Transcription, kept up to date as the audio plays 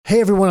Hey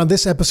everyone, on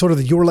this episode of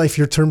the Your Life,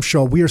 Your Term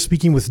show, we are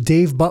speaking with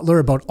Dave Butler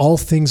about all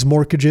things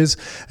mortgages.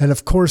 And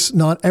of course,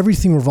 not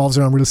everything revolves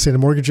around real estate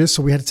and mortgages.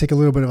 So we had to take a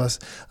little bit of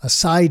a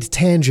side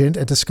tangent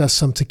and discuss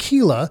some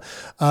tequila,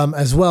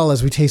 as well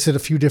as we tasted a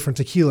few different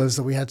tequilas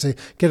that we had to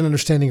get an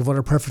understanding of what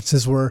our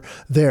preferences were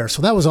there.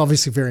 So that was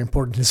obviously very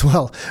important as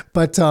well.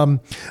 But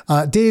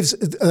Dave's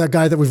a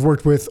guy that we've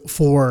worked with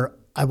for,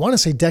 I want to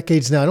say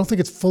decades now. I don't think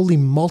it's fully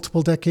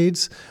multiple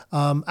decades.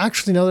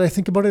 Actually, now that I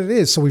think about it, it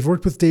is. So we've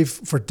worked with Dave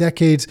for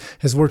decades,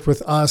 has worked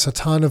with us, a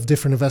ton of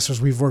different investors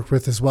we've worked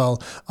with as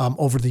well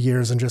over the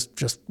years. And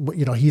just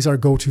he's our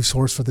go-to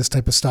source for this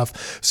type of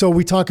stuff. So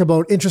we talk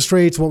about interest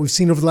rates, what we've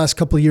seen over the last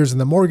couple of years in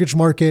the mortgage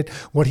market,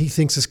 what he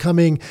thinks is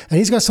coming. And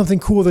he's got something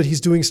cool that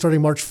he's doing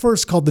starting March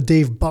 1st called the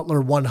Dave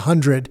Butler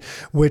 100,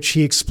 which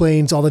he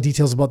explains all the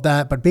details about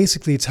that. But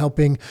basically, it's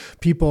helping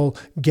people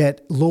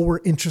get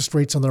lower interest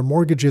rates on their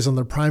mortgages, on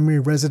their primary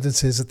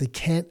residences that they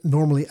can't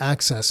normally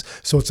access.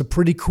 So it's a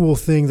pretty cool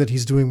thing that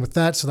he's doing with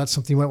that. So that's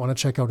something you might want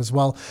to check out as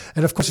well.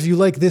 And of course, if you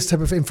like this type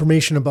of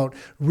information about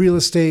real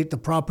estate, the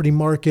property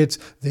markets,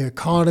 the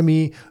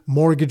economy,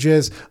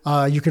 mortgages,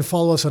 you can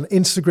follow us on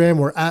Instagram.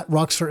 We're at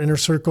Rockstar Inner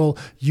Circle.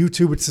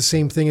 YouTube, it's the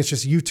same thing. It's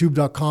just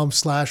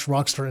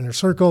youtube.com/Rockstar Inner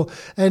Circle.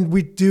 And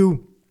we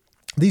do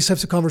these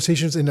types of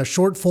conversations in a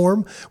short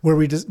form where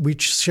we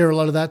share a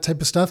lot of that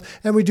type of stuff.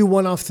 And we do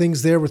one-off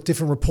things there with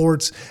different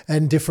reports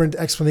and different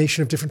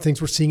explanation of different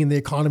things we're seeing in the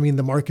economy and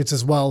the markets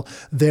as well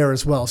there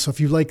as well. So if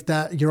you like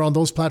that, you're on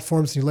those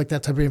platforms and you like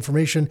that type of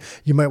information,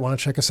 you might want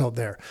to check us out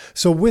there.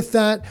 So with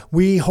that,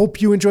 we hope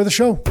you enjoy the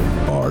show.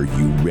 Are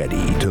you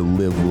ready to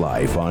live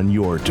life on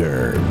your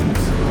terms?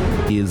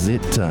 Is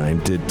it time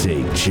to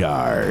take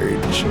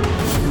charge?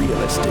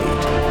 Real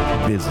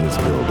estate, business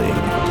building,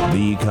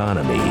 the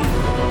economy,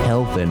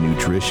 health and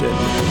nutrition,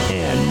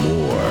 and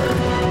more.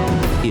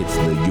 It's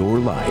the Your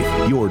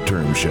Life, Your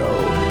Term show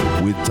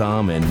with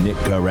Tom and Nick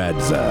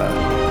Carazza.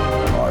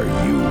 Are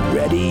you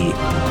ready?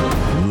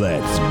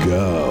 Let's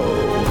go.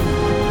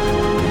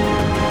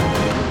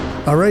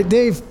 All right,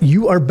 Dave,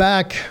 you are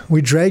back.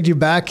 We dragged you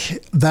back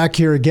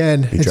here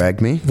again. You dragged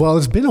me? Well,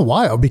 it's been a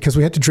while because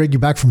we had to drag you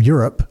back from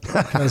Europe.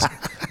 Because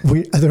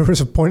there was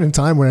a point in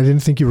time when I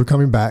didn't think you were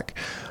coming back.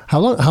 How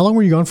long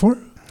were you gone for?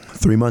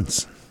 3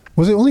 months.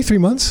 Was it only 3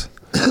 months?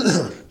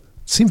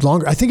 Seemed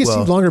longer. I think it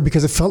seemed longer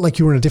because it felt like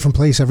you were in a different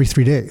place every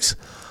 3 days.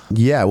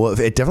 Yeah, well,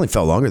 it definitely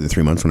felt longer than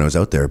 3 months when I was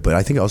out there. But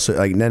I think also,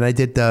 then I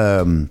did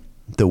the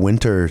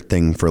winter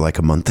thing for like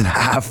a month and a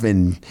half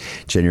in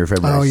January,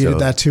 February. Oh, you did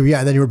that too. Yeah.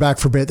 And then you were back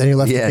for a bit. Then you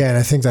left again.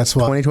 I think that's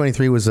what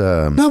 2023 was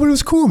no, but it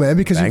was cool, man,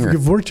 because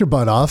you've worked your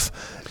butt off.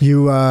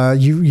 You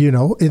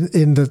know,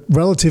 in the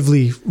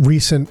relatively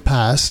recent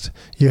past,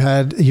 you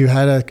had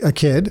a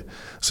kid.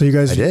 So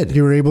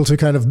you were able to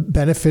kind of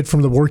benefit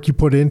from the work you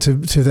put in to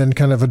then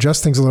kind of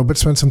adjust things a little bit,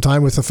 spend some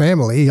time with the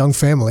family, young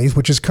families,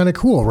 which is kind of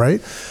cool,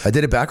 right? I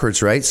did it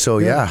backwards, right? So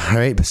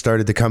right.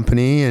 Started the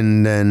company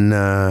and then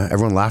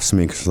everyone laughs at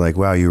me because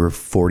like, wow, you were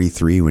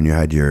 43 when you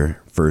had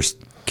your first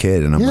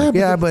kid. And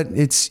I'm but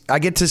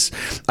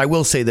I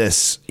will say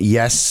this.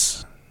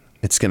 Yes,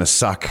 it's going to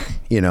suck,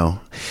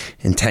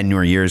 in 10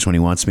 more years when he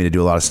wants me to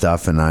do a lot of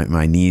stuff and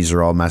my knees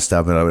are all messed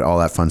up and all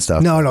that fun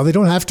stuff. No, they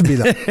don't have to be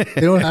though.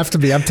 They don't have to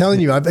be. I'm telling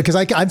you, because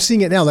I'm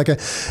seeing it now,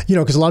 because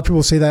a lot of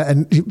people say that.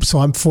 And so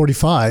I'm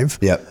 45.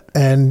 Yep.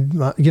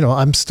 And,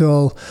 I'm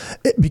still,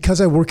 because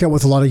I work out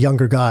with a lot of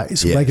younger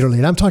guys regularly,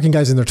 and I'm talking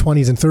guys in their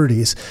 20s and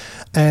 30s,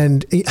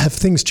 and have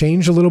things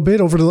changed a little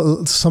bit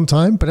over some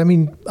time. But I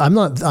mean, I'm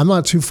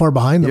not too far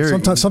behind them.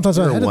 Sometimes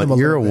I'm ahead of them.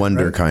 You're a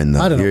wonder kind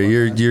though. I don't know.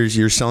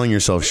 You're selling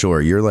yourself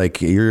short.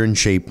 You're in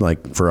shape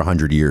like for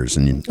 100 years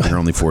and you're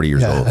only 40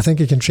 years old. I think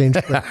it can change.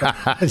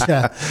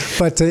 Yeah.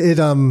 But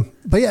the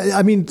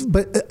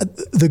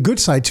good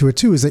side to it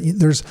too is that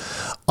there's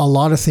a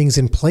lot of things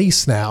in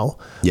place now.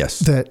 Yes.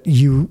 That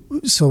you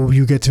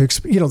get to,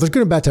 there's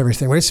good and bad to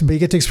everything, right? So, but you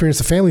get to experience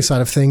the family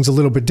side of things a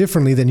little bit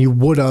differently than you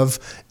would have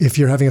if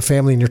you're having a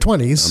family in your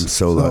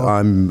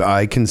 20s.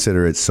 I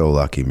consider it so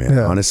lucky, man.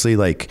 Yeah. Honestly,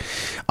 like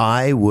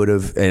I would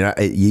have,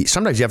 and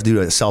sometimes you have to do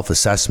a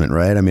self-assessment,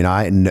 right? I mean,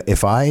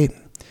 if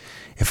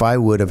I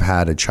would have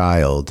had a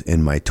child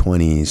in my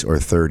 20s or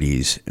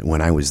 30s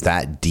when I was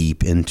that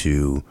deep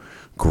into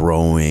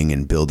growing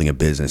and building a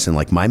business, and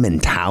like my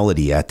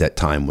mentality at that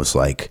time was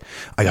like,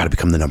 I got to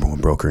become the number one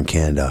broker in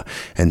Canada.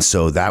 And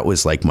so that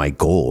was like my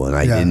goal, and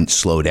I didn't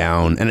slow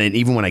down. And then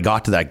even when I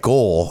got to that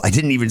goal, I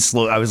didn't even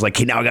slow. I was like,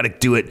 hey, now I got to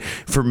do it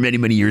for many,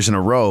 many years in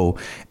a row.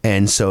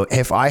 And so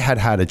if I had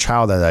had a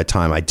child at that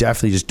time, I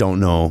definitely just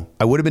don't know.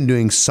 I would have been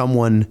doing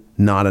someone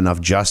not enough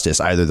justice,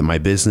 either to my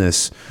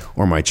business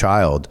or my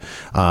child,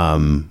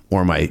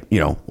 or my,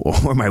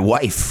 or my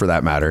wife for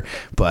that matter.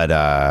 But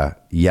I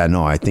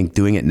think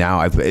doing it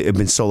now, I've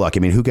been so lucky.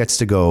 I mean, who gets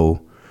to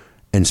go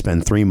and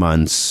spend 3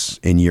 months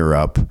in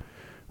Europe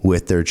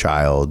with their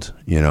child.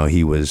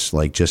 He was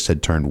like just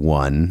had turned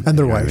 1, and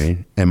their wife,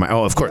 and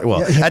of course.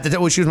 Well, at the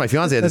time, she was my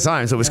fiance at the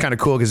time, so it was kind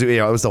of cool because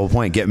it was the whole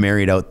point: get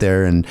married out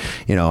there. And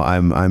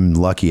I'm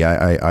lucky.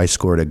 I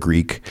scored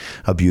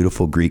a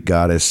beautiful Greek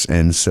goddess,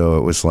 and so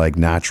it was like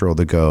natural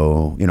to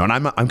go. And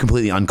I'm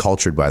completely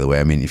uncultured, by the way.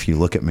 I mean, if you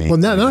look at me, well,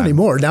 not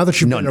anymore. Now that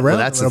you've been around, well,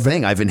 that's the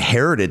thing. I've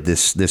inherited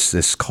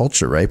this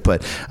culture, right?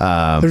 But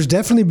there's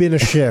definitely been a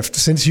shift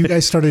since you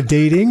guys started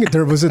dating.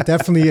 There was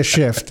definitely a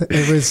shift.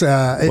 It was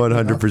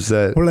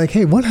 100%. We're like,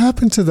 hey, what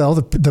happened to all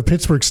the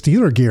Pittsburgh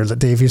Steeler gear that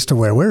Dave used to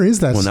wear? Where is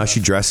that? Well, stuff? now she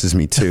dresses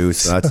me too,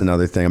 so that's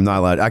another thing. I'm not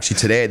allowed. Actually,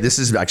 today this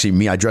is actually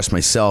me. I dress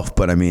myself,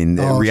 but I mean,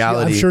 in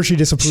reality, I'm sure she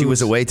disapproves. She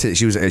was away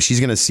she's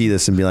going to see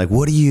this and be like,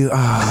 "What are you?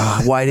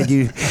 Why did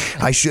you?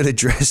 I should have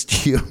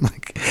dressed you." I'm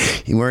like,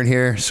 "You weren't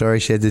here. Sorry."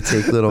 She had to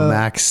take little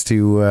Max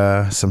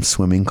to some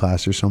swimming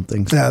class or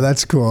something. Yeah,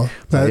 that's cool.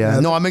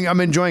 No,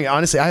 I'm enjoying it.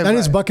 Honestly, that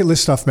is bucket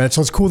list stuff, man.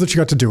 So it's cool that you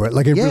got to do it.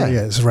 Like it really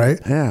is, right?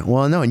 Yeah.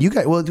 Well, no, and you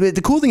guys. Well,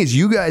 the cool thing is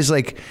you guys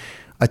like.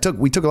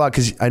 We took a lot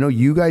because I know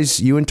you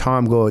and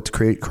Tom go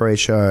to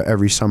Croatia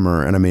every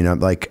summer, and I mean,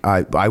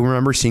 I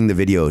remember seeing the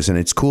videos, and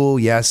it's cool.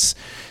 Yes,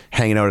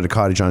 hanging out at a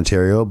cottage in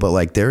Ontario, but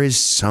like there is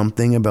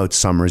something about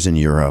summers in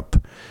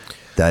Europe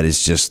that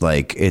is just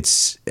like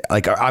it's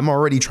like I'm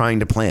already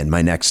trying to plan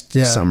my next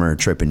summer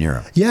trip in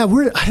Europe. Yeah,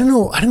 I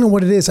don't know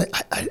what it is. A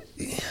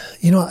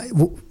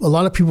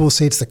lot of people will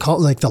say it's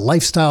the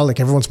lifestyle, like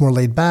everyone's more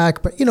laid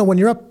back. But when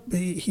you're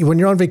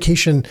on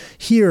vacation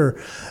here,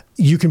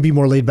 you can be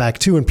more laid back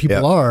too, and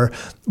people are.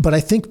 But I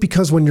think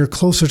because when you're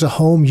closer to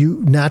home,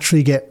 you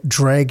naturally get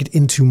dragged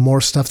into more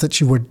stuff that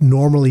you would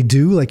normally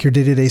do, like your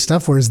day-to-day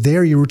stuff. Whereas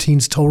there, your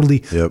routine's totally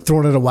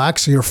thrown out of whack.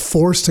 So you're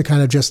forced to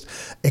kind of just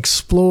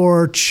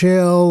explore,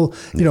 chill,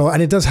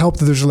 and it does help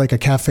that there's like a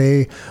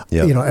cafe,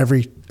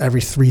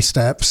 every 3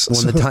 steps.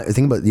 Well, the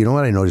thing about,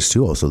 what I noticed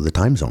too, also the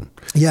time zone.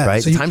 Yeah.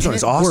 Right. So the time zone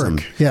is awesome.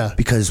 Work. Yeah.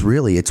 Because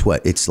really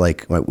it's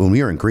like when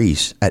we were in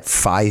Greece at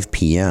 5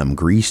 p.m.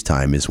 Greece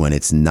time is when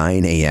it's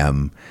 9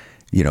 a.m.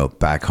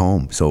 Back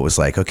home. So it was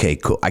like, okay,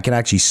 cool. I can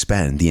actually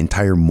spend the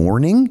entire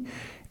morning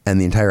and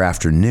the entire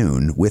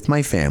afternoon with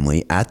my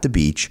family at the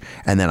beach,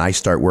 and then I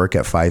start work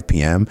at 5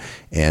 p.m.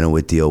 and I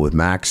would deal with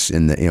Max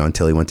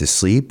until he went to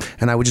sleep,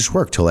 and I would just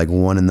work till like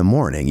 1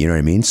 a.m. You know what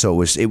I mean? So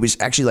it was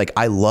actually like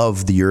I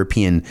love the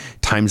European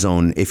time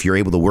zone if you're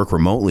able to work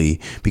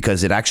remotely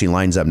because it actually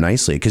lines up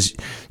nicely. Because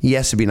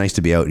yes, it'd be nice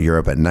to be out in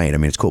Europe at night. I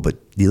mean, it's cool, but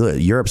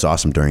Europe's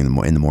awesome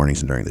in the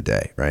mornings and during the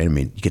day, right? I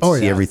mean, you get to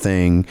see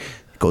everything.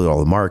 Go to all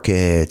the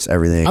markets,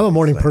 everything. I'm a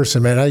morning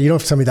person, man. You don't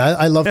have to tell me that.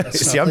 I love that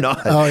stuff. See, I'm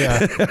not. Oh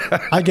yeah.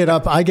 I get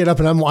up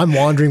and I'm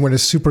wandering when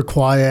it's super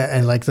quiet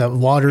and like the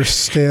water's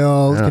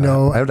still,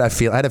 I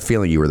had a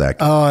feeling you were that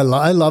guy. Oh,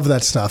 I love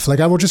that stuff. Like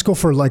I will just go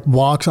for like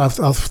walks. I'll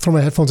throw my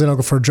headphones in. I'll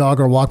go for a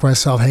jog or walk by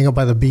myself, hang out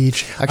by the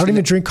beach. Actually, I don't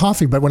even drink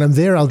coffee, but when I'm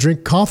there, I'll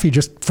drink coffee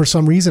just for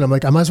some reason. I'm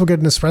like, I might as well get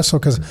an espresso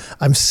because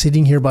I'm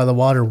sitting here by the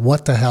water.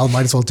 What the hell?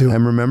 Might as well do it.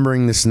 I'm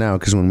remembering this now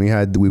because when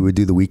we would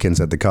do the weekends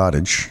at the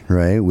cottage,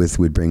 right?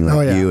 We'd bring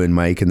you and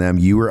Mike and them.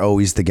 You were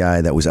always the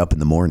guy that was up in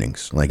the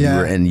mornings, like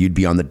and you'd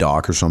be on the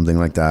dock or something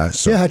like that.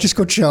 So, I just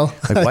go chill.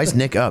 Like, why is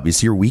Nick up?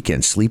 It's your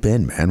weekend. Sleep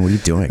in, man. What are you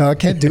doing? No, I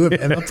can't do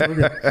it, man.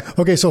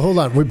 Okay, so hold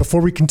on.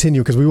 Before we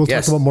continue, because we will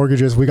talk about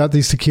mortgages. We got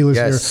these tequilas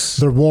here.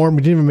 They're warm.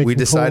 We didn't even make. We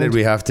decided cold.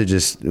 We have to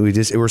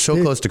we're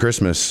so close to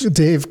Christmas.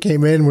 Dave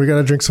came in. We're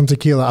gonna drink some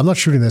tequila. I'm not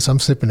shooting this. I'm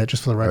sipping it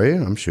just for the record. Are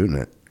you? I'm shooting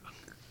it.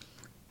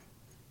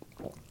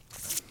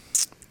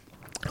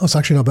 Oh, it's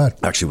actually not bad.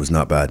 Actually, it was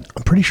not bad.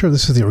 I'm pretty sure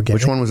this is the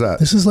organic. Which one was that?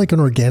 This is like an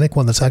organic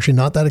one that's actually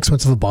not that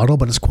expensive a bottle,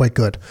 but it's quite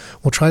good.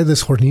 We'll try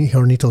this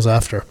Hornitos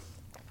after.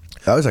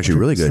 That was actually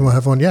really good. We'll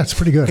have one. Yeah, it's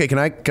pretty good. Okay, can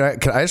I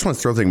just want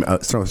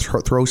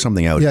to throw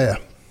something out. Yeah.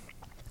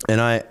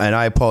 And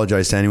I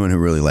apologize to anyone who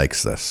really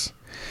likes this.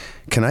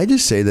 Can I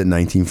just say that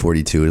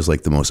 1942 is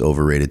like the most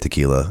overrated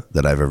tequila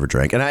that I've ever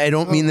drank? And I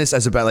don't mean this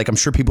as a bad, like I'm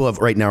sure people have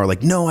right now are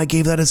like, no, I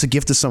gave that as a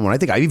gift to someone. I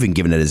think I've even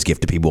given it as a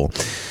gift to people.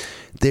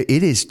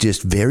 It is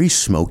just very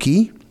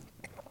smoky,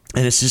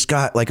 and it's just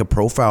got like a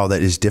profile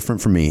that is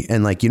different for me.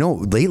 And like,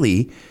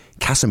 lately,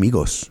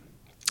 Casamigos.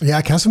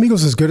 Yeah,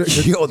 Casamigos is good.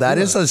 That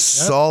is a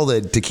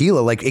solid tequila.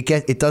 Like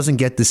it doesn't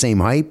get the same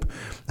hype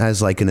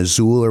as like an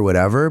Azul or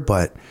whatever,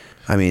 but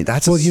I mean,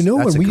 that's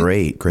a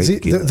great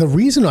tequila. The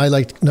reason I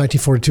liked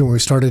 1942 when we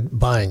started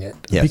buying it,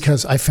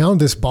 because I found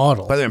this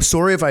bottle. By the way, I'm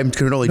sorry if I'm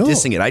totally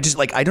dissing it. I just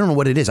I don't know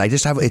what it is. I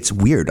just it's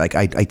weird. Like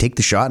I take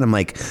the shot and I'm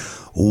like,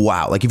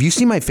 wow. Like if you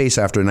see my face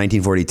after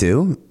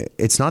 1942,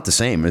 it's not the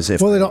same as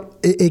if. Well,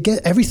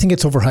 everything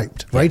gets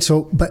overhyped, right?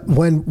 So, but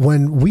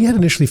when we had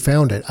initially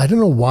found it, I don't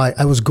know why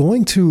I was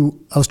trying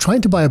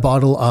to buy a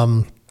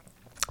bottle.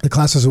 The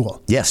Class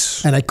Azul.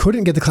 Yes. And I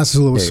couldn't get the Class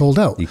Azul. It was sold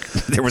out.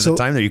 There was a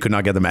time that you could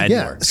not get them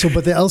anywhere. Yeah. So,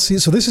 but the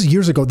LC, so this is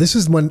years ago. This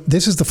is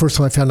the first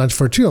time I found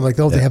 942. I'm like,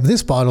 oh, they have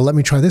this bottle. Let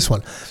me try this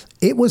one.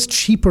 It was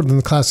cheaper than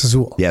the Class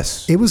Azul.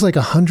 Yes. It was like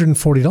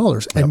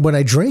 $140. And when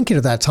I drank it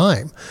at that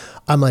time,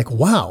 I'm like,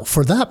 wow,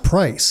 for that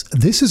price,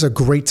 this is a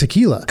great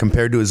tequila.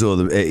 Compared to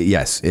Azul,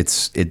 yes,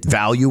 it's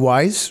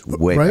value-wise,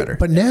 way better.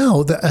 But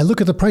now that I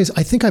look at the price,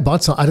 I think I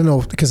bought some, I don't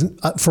know, because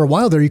for a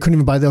while there, you couldn't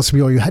even buy the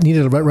LCBO. You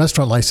needed a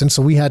restaurant license.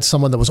 So we had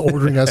someone that was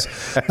ordering us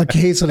a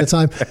case at a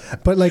time.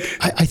 But like,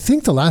 I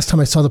think the last time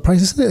I saw the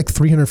price, isn't it like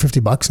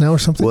 $350 now or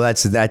something? Well,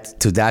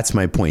 that's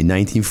my point.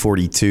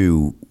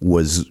 1942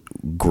 was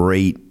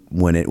great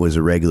when it was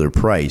a regular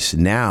price.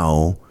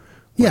 Now,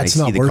 it's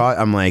not worth it.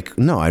 I'm like,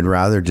 no, I'd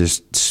rather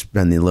just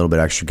spend a little bit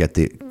extra, get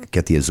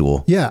the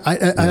Azul. Yeah,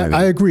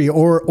 I agree.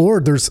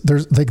 Or there's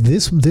like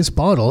this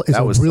bottle is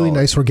a really solid.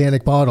 nice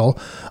organic bottle.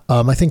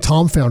 I think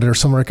Tom found it or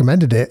someone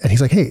recommended it, and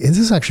he's like, hey, this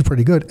is actually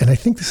pretty good. And I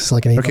think this is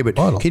like an $8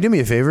 bottle. Can you do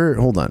me a favor?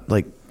 Hold on.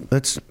 Like,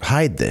 let's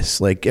hide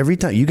this. Like every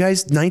time you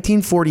guys,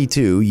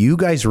 1942, you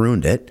guys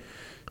ruined it.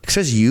 It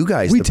says you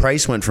guys, the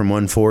price went from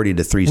 140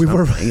 to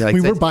 300.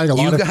 We were buying a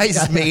lot of. You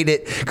guys made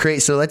it crazy.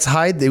 So let's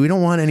hide. We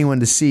don't want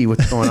anyone to see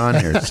what's going on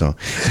here. So,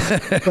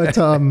 but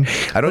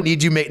I don't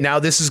need you now.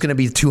 This is going to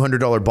be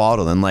 $200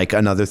 bottle in like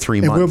another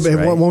 3 months. It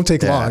won't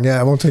take long.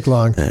 Yeah, it won't take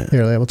long. Yeah.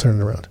 Here, we'll turn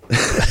it around.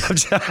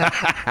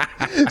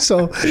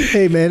 So,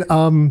 hey man.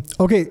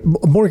 Okay,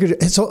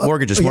 mortgages. So,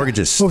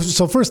 mortgages.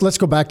 So first, let's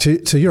go back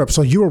to Europe.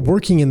 So you were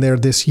working in there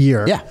this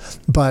year. Yeah.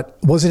 But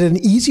was it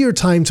an easier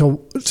time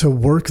to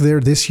work there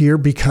this year?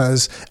 Because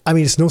I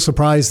mean, it's no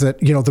surprise that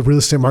the real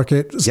estate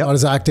market is not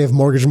as active,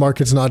 mortgage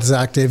market's not as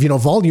active.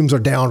 Volumes are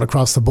down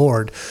across the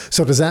board.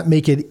 So does that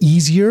make it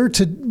easier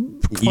to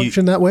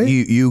function that way?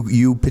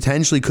 You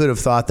potentially could have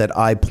thought that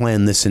I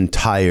planned this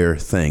entire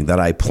thing. That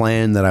I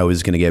planned that I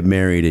was going to get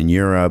married in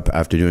Europe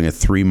after doing a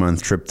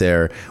 3-month trip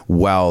there,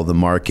 while the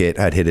market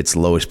had hit its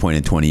lowest point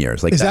in 20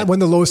 years. Like, is that when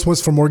the lowest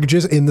was for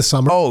mortgages in the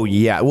summer? Oh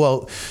yeah.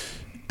 Well,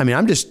 I mean,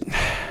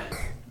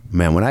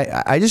 when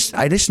I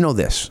just know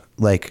this,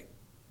 like,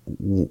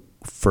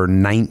 for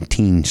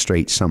 19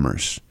 straight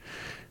summers,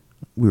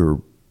 we were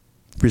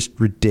just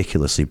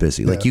ridiculously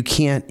busy. Like, you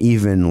can't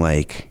even,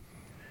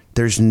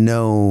 there's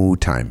no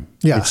time.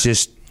 Yeah. It's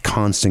just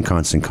constant.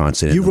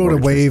 You rode a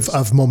wave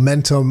of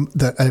momentum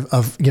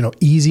of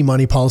easy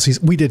money policies.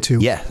 We did too.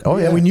 Yeah. Oh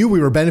yeah. And we knew we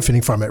were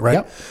benefiting from it,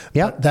 right?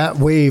 Yep. That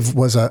wave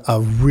was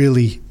a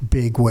really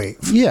big wave.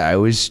 Yeah, it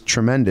was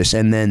tremendous.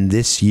 And then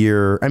this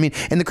year, I mean,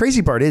 and the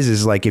crazy part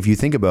is like, if you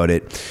think about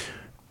it,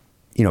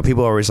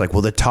 people are always like,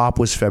 well, the top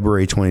was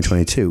February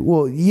 2022.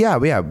 Well, yeah,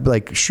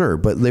 like, sure.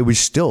 But they were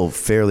still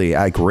fairly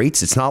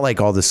rates. It's not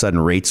like all of a sudden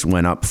rates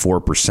went up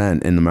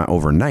 4%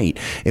 overnight.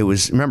 It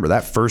was, remember,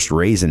 that first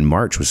raise in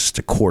March was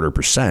just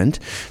 0.25%.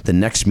 The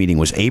next meeting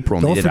was April.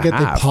 And Don't forget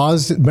they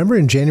paused. Remember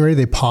in January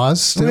they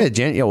paused still?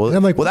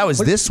 That was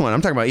this one.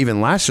 I'm talking about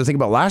even last year. Think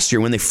about last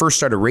year when they first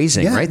started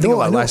raising, right?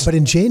 But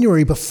in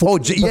January before.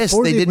 Yes,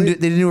 they didn't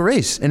do a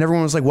raise. And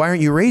everyone was like, why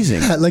aren't you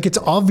raising? Like, it's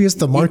obvious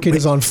the market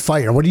is on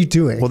fire. What are you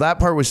doing? Well, that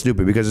part was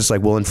stupid because it's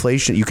like, well,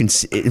 inflation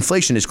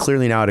is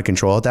clearly now out of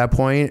control at that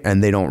point,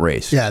 and they don't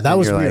raise. Yeah, that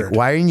was weird. Like,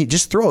 why didn't you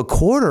just throw a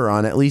quarter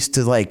on at least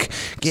to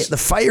get the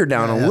fire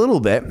down a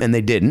little bit? And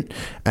they didn't.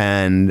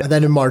 And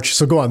then in March,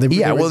 so go on.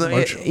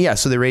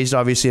 So they raised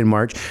obviously in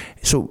March.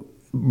 So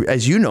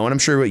as you know, and I'm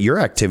sure what your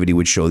activity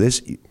would show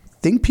this,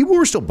 think people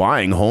were still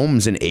buying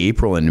homes in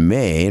April and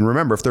May. And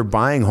remember, if they're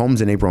buying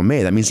homes in April and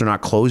May, that means they're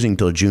not closing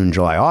till June,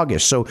 July,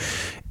 August. So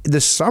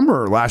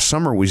last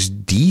summer was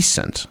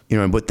decent,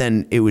 but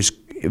then it was.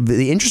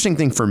 The interesting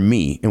thing for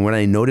me, and when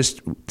I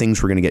noticed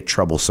things were going to get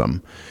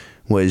troublesome,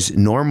 was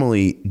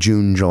normally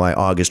June, July,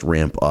 August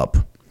ramp up.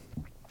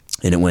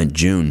 And it went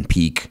June,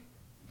 peak,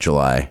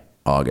 July,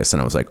 August.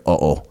 And I was like,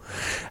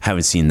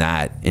 haven't seen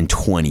that in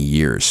 20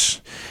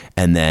 years.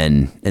 And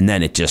then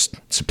it just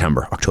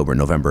September, October,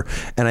 November.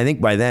 And I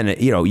think by then,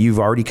 you've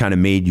already kind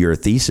of made your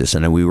thesis,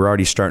 and we were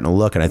already starting to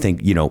look. And I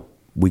think,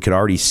 we could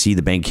already see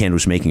the Bank of Canada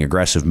was making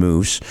aggressive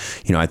moves.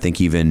 I think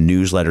even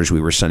newsletters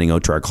we were sending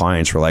out to our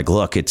clients were like,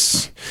 look,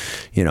 it's,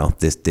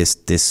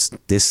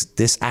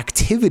 this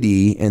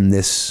activity and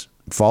this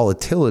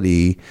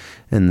volatility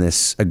and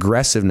this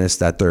aggressiveness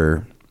that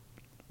they're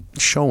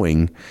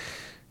showing,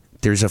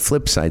 there's a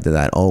flip side to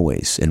that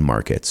always in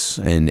markets.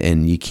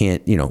 And you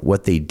can't,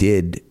 what they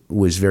did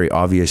was very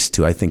obvious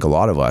to, I think, a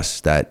lot of us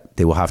that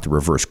they will have to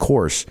reverse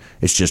course.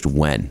 It's just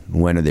when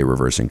are they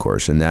reversing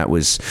course? And that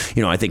was,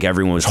 I think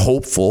everyone was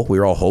hopeful. We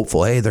were all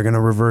hopeful. Hey, they're going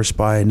to reverse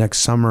by next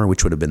summer,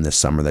 which would have been this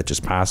summer that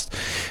just passed.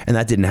 And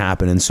that didn't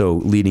happen. And so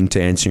leading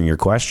to answering your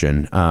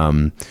question,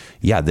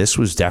 this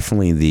was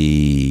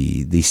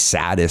definitely the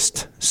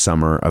saddest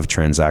summer of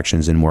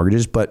transactions in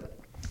mortgages. But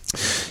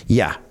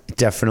yeah,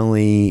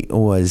 definitely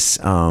was,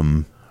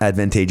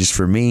 advantageous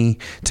for me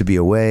to be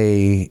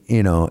away,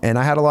 and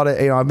I had a lot of,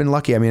 I've been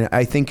lucky. I mean,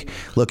 I think,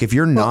 look, if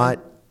you're not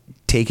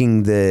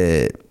taking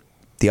the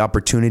the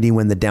opportunity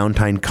when the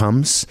downtime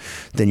comes,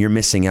 then you're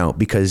missing out,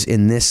 because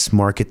in this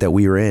market that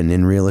we are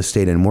in real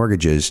estate and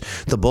mortgages,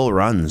 the bull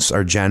runs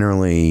are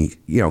generally,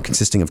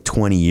 consisting of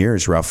 20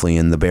 years roughly,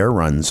 and the bear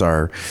runs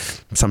are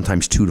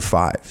sometimes 2 to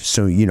 5.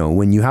 So,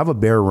 when you have a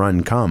bear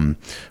run come,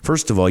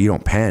 first of all, you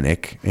don't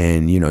panic,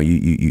 and,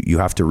 you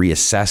have to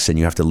reassess and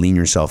you have to lean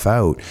yourself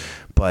out.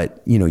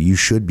 But, you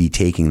should be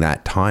taking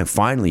that time.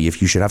 Finally,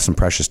 if you should have some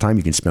precious time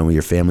you can spend with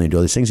your family and do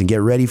all these things and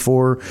get ready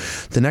for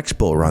the next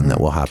bull run that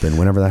will happen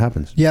whenever that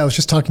happens. Yeah, I was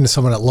just talking to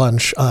someone at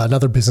lunch,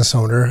 another business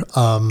owner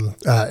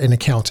in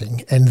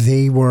accounting, and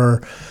they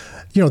were,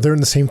 they're in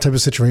the same type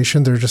of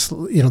situation. They're just,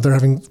 they're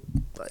having,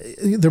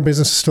 their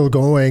business is still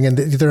going, and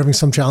they're having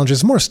some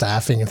challenges, more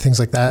staffing and things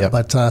like that.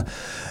 Yep.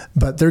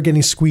 But they're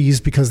getting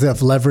squeezed because they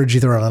have leverage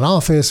either on an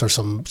office or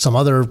some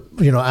other,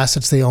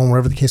 assets they own,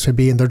 wherever the case may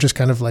be. And they're just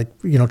kind of like,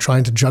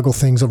 trying to juggle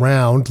things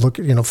around,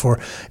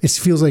 it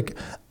feels like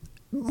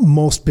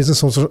most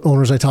business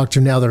owners I talk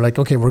to now, they're like,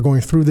 okay, we're going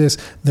through this.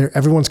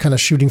 Everyone's kind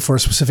of shooting for a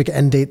specific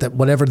end date that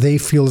whatever they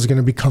feel is going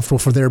to be comfortable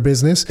for their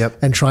business,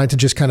 and trying to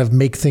just kind of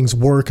make things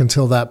work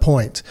until that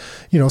point.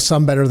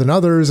 Some better than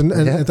others and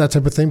that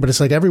type of thing. But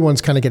it's like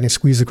everyone's kind of getting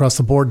squeezed across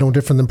the board. No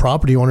different than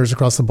property owners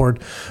across the board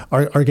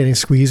are getting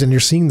squeezed, and you're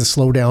seeing the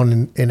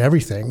slowdown in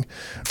everything,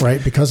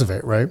 right? Because of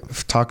it, right?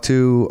 I've talked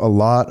to a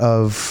lot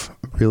of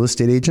real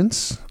estate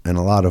agents and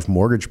a lot of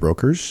mortgage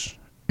brokers,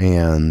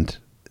 and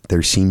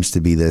there seems to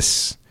be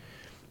this,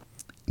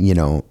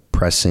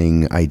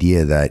 pressing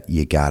idea that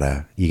you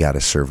gotta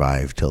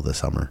survive till the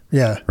summer.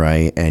 Yeah.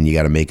 Right. And you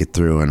gotta make it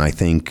through. And I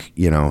think,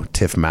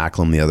 Tiff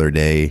Macklem the other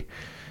day,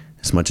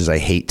 as much as I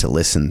hate to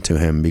listen to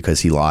him because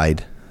he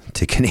lied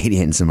to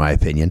Canadians, in my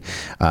opinion,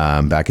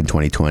 back in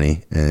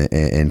 2020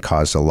 and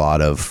caused a lot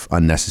of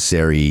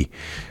unnecessary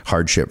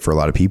hardship for a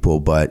lot of people.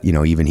 But,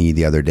 even he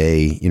the other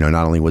day, not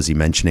only was he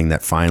mentioning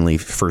that finally,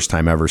 first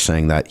time ever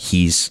saying that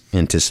he's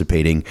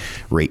anticipating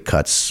rate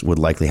cuts would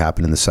likely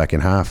happen in the second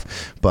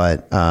half,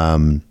 but,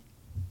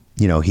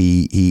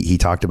 he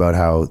talked about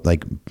how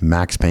like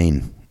Max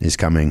Payne is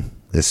coming.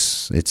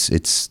 This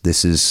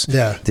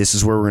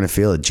is where we're going to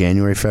feel it.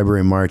 January,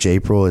 February, March,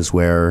 April is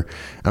where,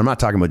 I'm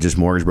not talking about just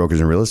mortgage brokers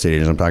and real estate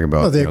agents. I'm talking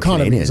about the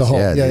economy Canadians. as a whole.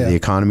 The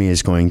economy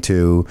is going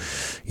to,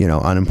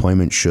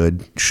 unemployment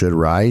should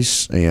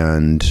rise.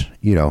 And,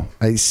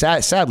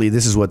 sadly,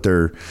 this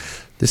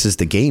is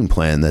the game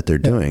plan that they're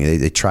doing.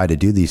 They try to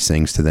do these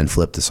things to then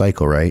flip the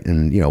cycle, right?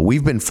 And,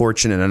 we've been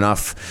fortunate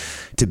enough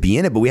to be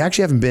in it, but we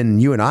actually haven't been,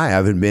 you and I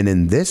haven't been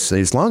in this,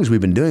 as long as we've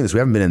been doing this, we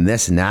haven't been in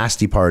this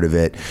nasty part of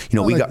it.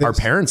 Our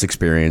parents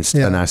experienced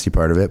a nasty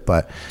part of it,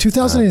 but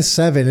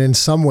 2007, in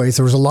some ways,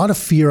 there was a lot of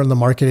fear on the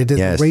market.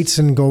 The rates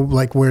didn't go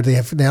like where they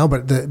have now,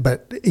 but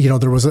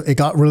it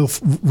got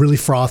really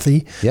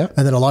frothy. Yeah.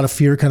 And then a lot of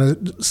fear kind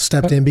of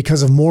stepped in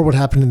because of more what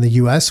happened in the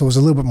US. So it was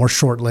a little bit more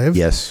short lived.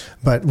 Yes.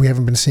 But we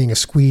haven't been seeing a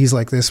squeeze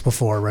like this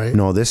before, right?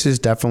 No, this is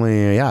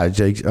definitely,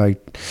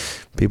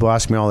 people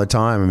ask me all the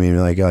time. I mean,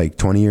 like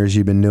 20 years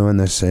you've been doing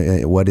this.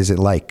 What is it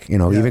like?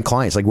 Even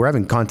clients, like we're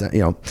having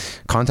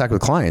contact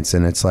with clients,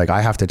 and it's like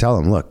I have to tell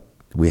them, look,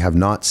 we have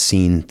not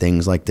seen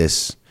things like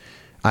this.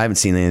 I haven't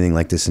seen anything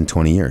like this in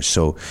 20 years.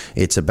 So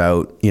it's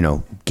about,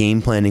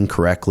 game planning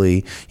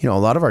correctly. A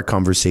lot of our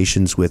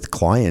conversations with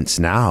clients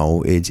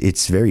now,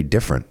 it's very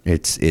different.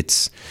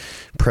 It's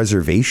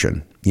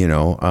preservation.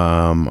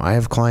 I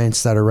have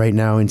clients that are right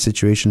now in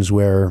situations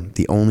where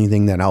the only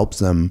thing that helps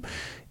them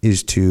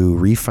is to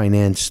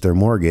refinance their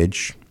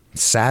mortgage.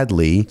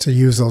 Sadly, to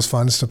use those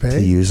funds to pay,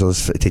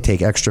 to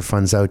take extra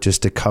funds out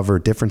just to cover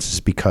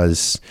differences,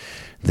 because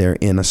they're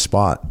in a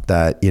spot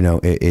that,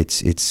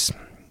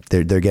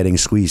 they're getting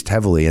squeezed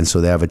heavily. And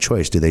so they have a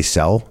choice. Do they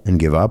sell and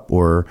give up,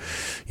 or,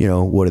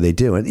 what do they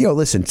do? And,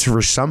 listen,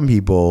 for some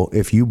people,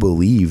 if you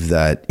believe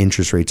that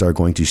interest rates are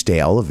going to stay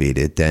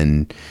elevated,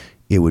 then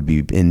it would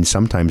be in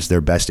sometimes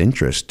their best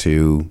interest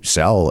to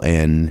sell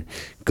and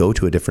go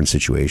to a different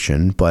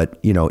situation. But,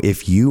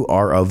 if you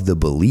are of the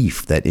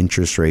belief that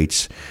interest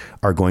rates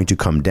are going to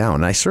come down,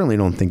 and I certainly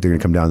don't think they're going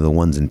to come down to the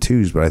 1s and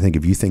 2s, but I think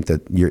if you think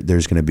that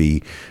there's going to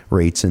be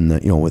rates in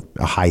the, with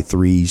a high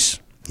 3s,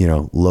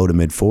 low to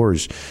mid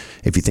 4s,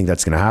 if you think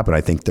that's going to happen,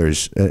 I think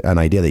there's an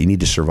idea that you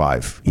need to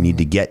survive. You need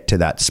to get to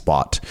that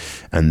spot,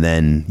 and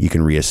then you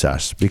can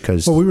reassess.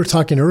 Because we were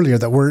talking earlier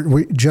that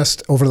we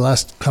just over the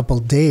last couple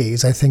of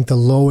days, I think the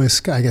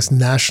lowest, I guess,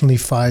 nationally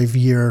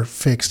 5-year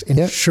fixed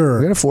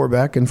insured. We got a 4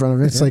 back in front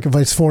of it. It's like, if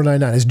it's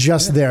 4.99, it's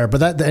just there,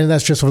 but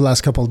that's just over the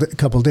last couple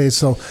of days.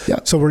 So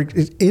we're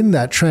in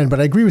that trend. But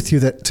I agree with you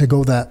that to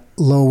go that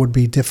low would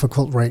be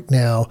difficult right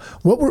now.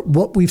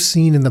 What we've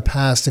seen in the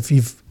past,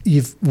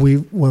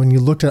 when you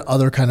looked at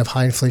other kind of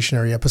high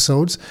inflationary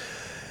episodes,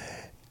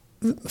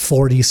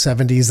 40s,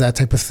 70s, that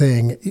type of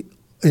thing,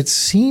 it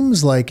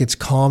seems like it's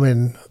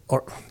common.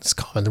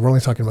 We're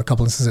only talking about a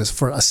couple instances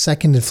for a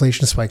second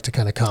inflation spike to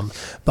kind of come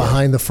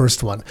behind the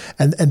first one.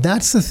 And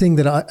that's the thing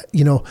that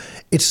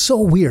it's so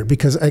weird,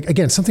 because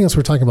again, something else we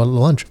were talking about at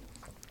lunch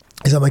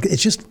is I'm like,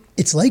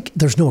 it's like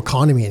there's no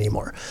economy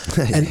anymore.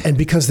 And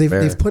because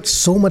they've put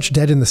so much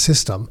debt in the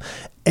system,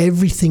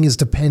 everything is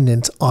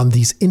dependent on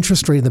these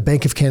interest rate and the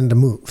Bank of Canada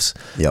moves.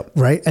 Yep.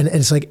 Right. And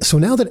it's like, so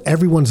now that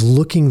everyone's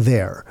looking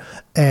there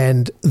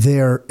and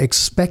they're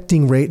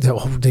expecting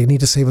they need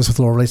to save us with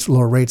lower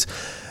rates.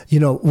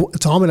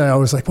 Tom and I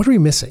always like, what are we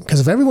missing? Because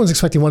if everyone's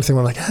expecting one thing,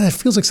 we're like, it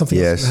feels like something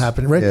else is going to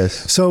happen. Right.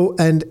 Yes. So,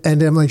 and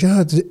I'm like,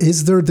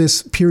 is there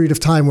this period of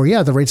time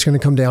where, the rate's going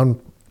to come down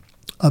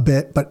a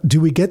bit, but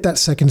do we get that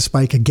second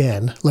spike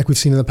again, like we've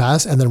seen in the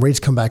past, and then rates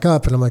come back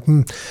up? And I'm like,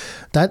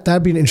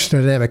 that'd be an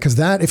interesting dynamic, because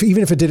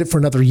even if it did it for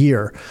another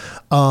year,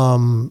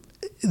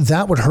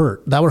 that would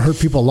hurt. That would hurt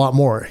people a lot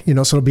more. So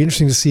it'll be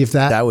interesting to see if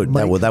that would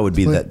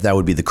be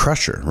the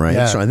crusher, right?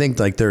 Yeah. So I think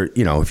like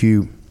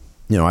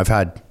I've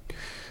had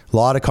a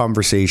lot of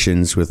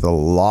conversations with a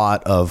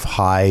lot of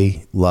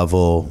high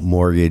level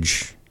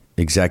mortgage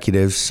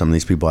executives. Some of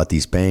these people at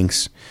these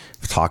banks.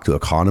 I've talked to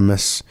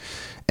economists.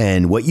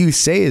 And what you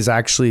say is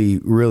actually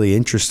really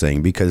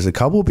interesting, because a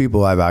couple of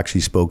people I've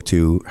actually spoke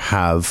to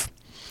have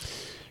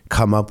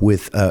come up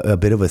with a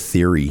bit of a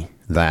theory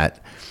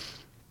that,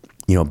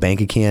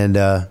 Bank of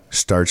Canada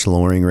starts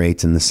lowering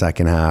rates in the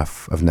second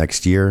half of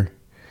next year.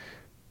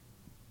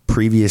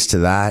 Previous to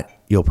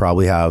that, you'll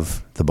probably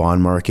have the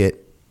bond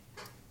market,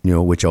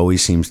 which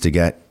always seems to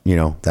get,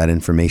 that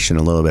information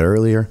a little bit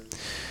earlier.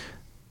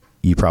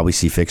 You probably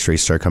see fixed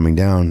rates start coming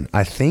down.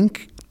 I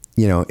think,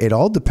 it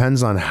all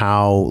depends on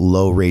how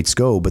low rates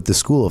go. But the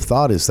school of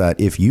thought is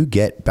that if you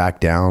get back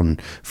down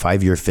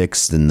 5-year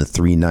fixed in the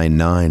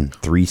 3.99,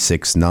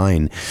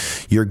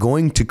 3.69, you're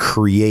going to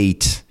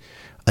create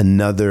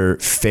another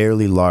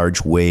fairly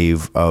large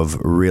wave of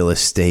real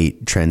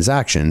estate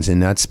transactions.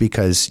 And that's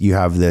because you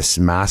have this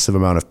massive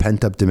amount of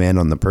pent up demand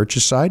on the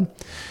purchase side.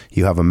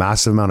 You have a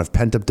massive amount of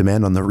pent up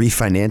demand on the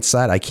refinance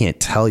side. I can't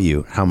tell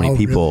you how many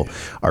people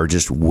are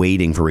just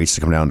waiting for rates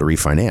to come down to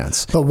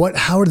refinance. But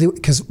how are they?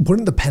 Because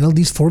wouldn't the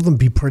penalties for them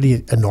be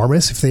pretty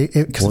enormous if they?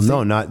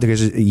 Not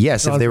because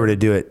if they were to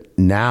do it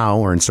now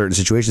or in certain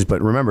situations.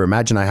 But remember,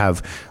 imagine I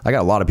got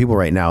a lot of people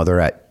right now. They're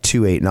at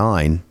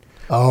 2.89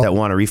 that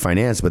want to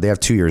refinance, but they have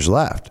 2 years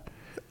left.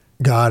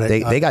 Got it.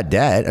 They got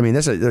debt. I mean,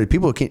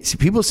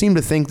 people seem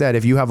to think that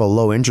if you have a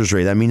low interest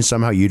rate, that means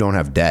somehow you don't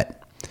have debt.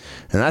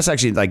 And that's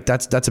actually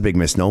that's a big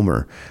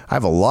misnomer. I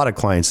have a lot of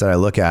clients that I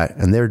look at,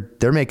 and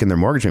they're making their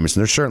mortgage payments,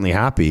 and they're certainly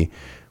happy,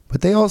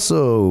 but they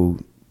also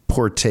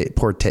partaked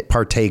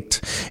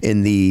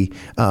in the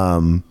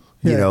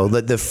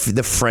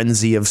the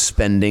frenzy of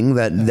spending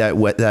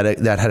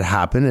that had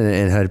happened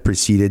and had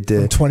preceded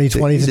the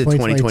 2020 to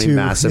 2020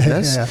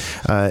 massiveness,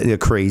 the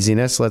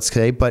craziness, let's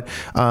say. But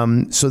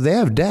so they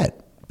have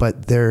debt,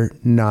 but they're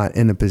not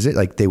in a position,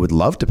 like they would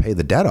love to pay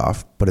the debt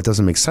off, but it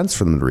doesn't make sense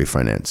for them to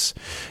refinance.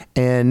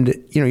 And,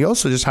 you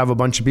also just have a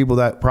bunch of people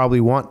that probably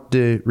want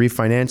to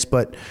refinance,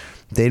 but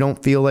they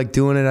don't feel like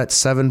doing it at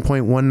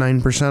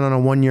 7.19% on a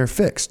 1-year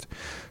fixed.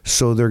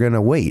 So they're going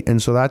to wait.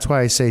 And so that's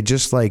why I say,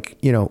 just like,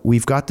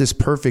 we've got this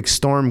perfect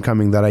storm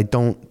coming that I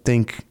don't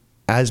think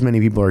as many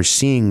people are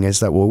seeing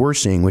as that what we're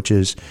seeing, which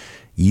is,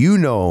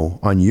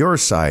 on your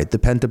side, the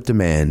pent-up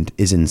demand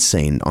is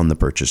insane on the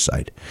purchase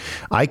side.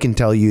 I can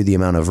tell you the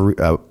amount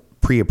of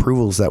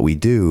pre-approvals that we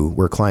do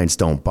where clients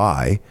don't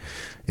buy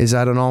is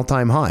at an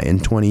all-time high in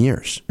 20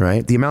 years,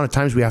 right? The amount of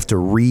times we have to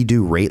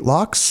redo rate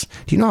locks.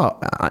 Do you know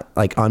how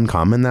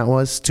uncommon that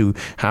was to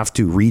have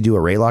to redo a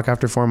rate lock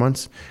after 4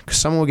 months? Because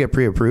someone will get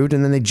pre-approved,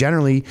 and then they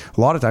generally,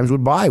 a lot of times,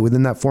 would buy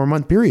within that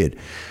 4-month period.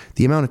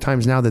 The amount of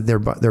times now that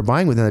they're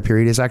buying within that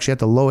period is actually at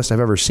the lowest I've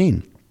ever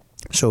seen.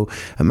 So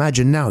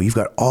imagine now you've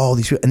got all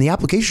these people, and the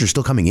applications are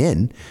still coming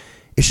in.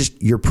 It's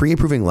just you're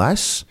pre-approving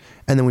less,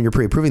 and then when you're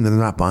pre-approving, then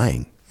they're not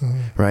buying,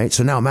 right?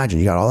 So now imagine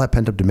you got all that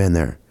pent-up demand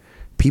there.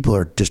 People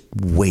are just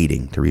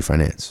waiting to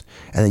refinance.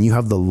 And then you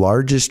have the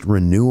largest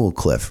renewal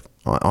cliff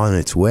on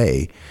its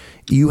way.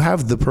 You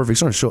have the perfect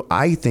storm. So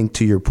I think,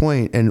 to your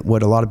point, and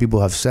what a lot of people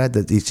have said,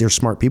 that these are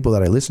smart people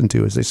that I listen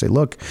to, is they say,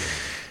 look,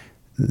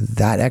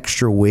 that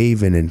extra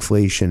wave in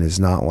inflation is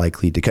not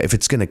likely to come. If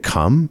it's going to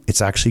come,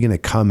 it's actually going to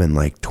come in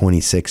like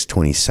 26,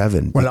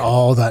 27. When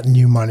all that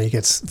new money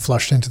gets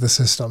flushed into the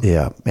system.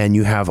 Yeah. And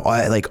you have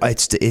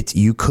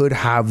you could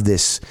have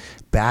this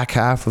back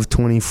half of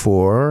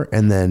 24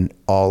 and then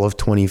all of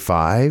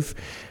 25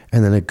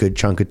 and then a good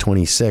chunk of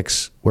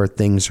 26 where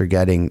things are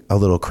getting a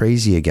little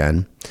crazy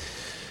again.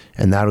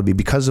 And that'll be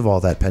because of all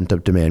that pent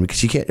up demand,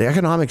 because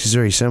economics is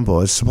very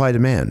simple. It's supply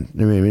demand.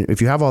 I mean,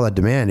 if you have all that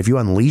demand, if you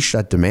unleash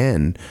that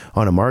demand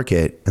on a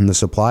market and the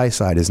supply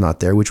side is not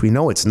there, which we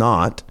know it's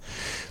not,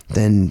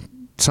 then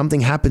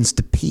something happens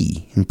to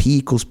P, and P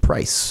equals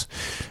price.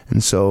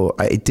 And so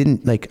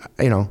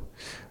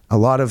a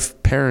lot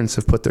of parents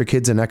have put their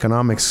kids in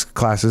economics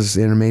classes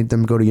and made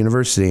them go to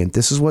university, and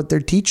this is what they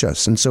teach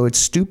us. And so it's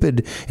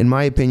stupid, in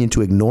my opinion,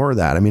 to ignore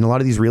that. I mean, a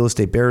lot of these real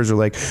estate bears are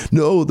like,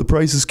 no, the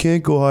prices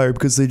can't go higher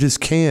because they just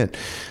can't.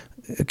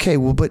 Okay,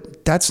 well,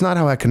 but that's not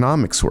how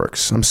economics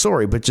works. I'm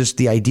sorry, but just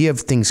the idea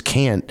of things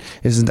can't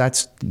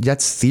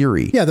that's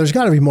theory. Yeah, there's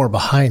got to be more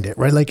behind it,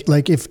 right?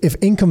 Like if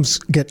incomes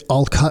get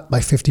all cut by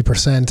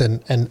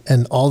 50%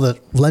 and all the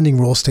lending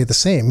rules stay the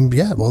same,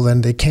 yeah, well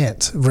then they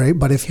can't, right?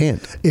 But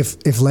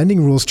if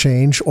lending rules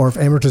change or if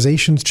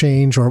amortizations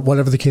change or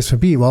whatever the case may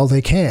be, well,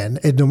 they can.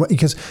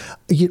 Because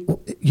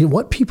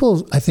what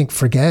people I think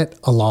forget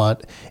a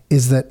lot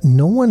is that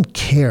no one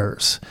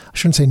cares. I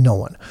shouldn't say no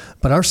one,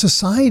 but our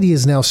society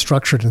is now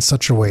structured in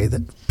such a way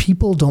that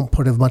people don't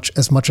put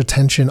as much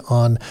attention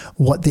on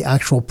what the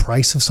actual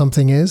price of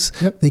something is.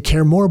 Yep. They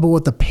care more about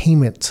what the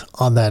payment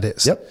on that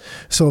is. Yep.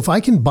 So if I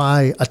can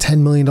buy a $10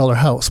 million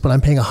house, but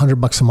I'm paying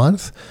 $100 a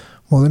month,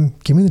 well then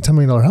give me the $10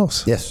 million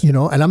house. Yes. And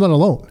I'm not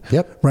alone.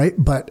 Yep. Right.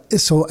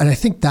 And I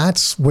think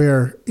that's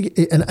where,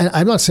 and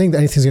I'm not saying that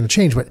anything's going to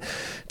change, but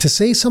to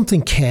say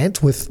something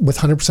can't with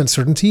 100%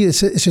 certainty,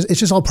 it's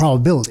just all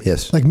probability.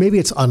 Yes. Like maybe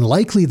it's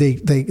unlikely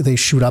they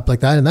shoot up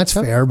like that, and that's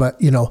fair, but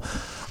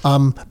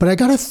but I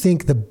got to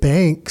think the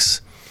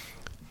banks,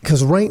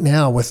 because right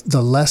now with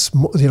the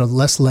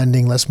less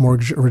lending, less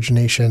mortgage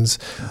originations,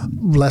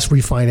 less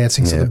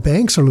refinancing, so the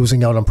banks are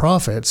losing out on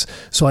profits.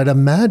 So I'd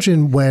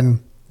imagine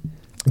when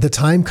the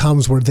time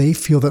comes where they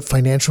feel that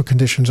financial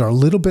conditions are a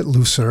little bit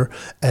looser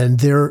and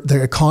their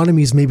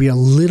economies maybe a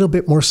little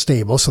bit more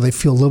stable, so they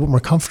feel a little bit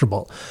more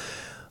comfortable,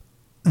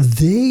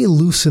 they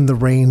loosen the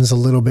reins a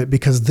little bit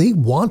because they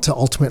want to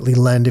ultimately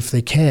lend if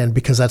they can,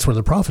 because that's where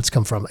the profits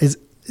come from.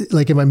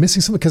 Am I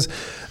missing something? Because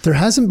there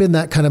hasn't been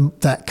that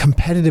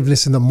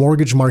competitiveness in the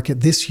mortgage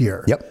market this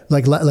year. Yep.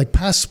 Like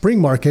past spring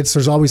markets,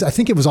 was it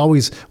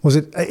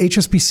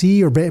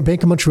HSBC or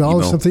Bank of Montreal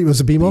or something? It was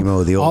a BMO.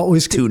 BMO, the old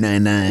always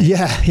 299.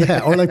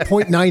 Yeah. Or like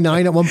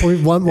 0.99 at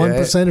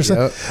 1.1% or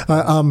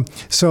something.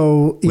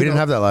 So we didn't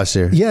have that last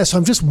year. Yeah. So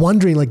I'm just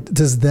wondering,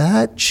 does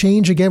that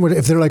change again?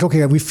 If they're like,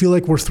 okay, we feel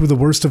like we're through the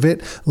worst of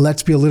it,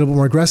 let's be a little bit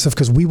more aggressive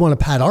because we want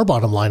to pad our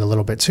bottom line a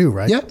little bit too,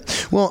 right? Yeah.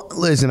 Well,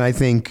 listen, I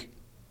think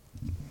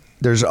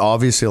there's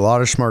obviously a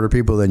lot of smarter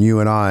people than you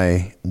and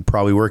I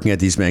probably working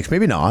at these banks.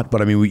 Maybe not,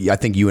 but I mean, I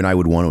think you and I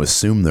would want to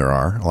assume there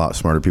are a lot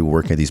smarter people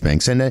working at these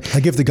banks. And I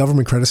give the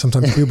government credit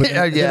sometimes too, but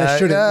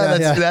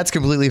that's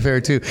completely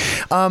fair too.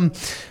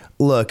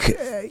 Look,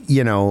 I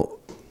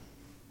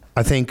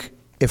think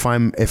if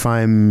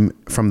I'm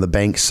from the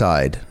bank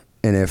side,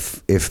 and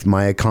if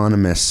my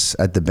economists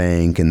at the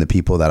bank and the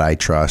people that I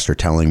trust are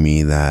telling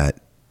me that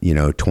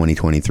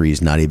 2023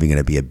 is not even going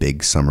to be a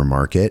big summer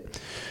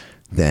market,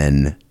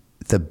 then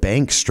the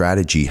bank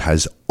strategy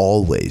has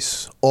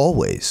always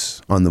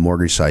on the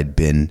mortgage side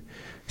been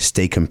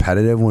stay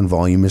competitive when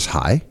volume is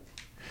high,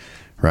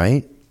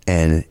 right?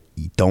 And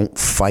don't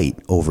fight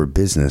over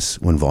business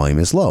when volume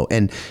is low.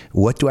 And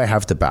what do I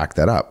have to back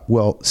that up?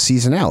 Well,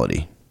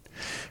 seasonality,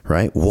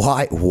 right?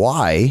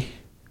 Why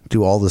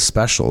do all the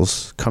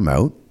specials come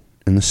out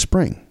in the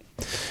spring?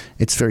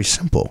 It's very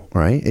simple,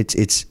 right?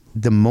 It's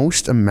the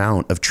most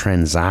amount of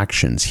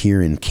transactions here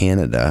in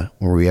Canada,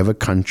 where we have a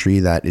country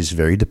that is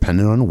very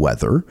dependent on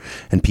weather,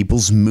 and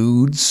people's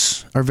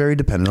moods are very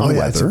dependent on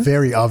weather. It's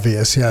very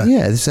obvious. Yeah.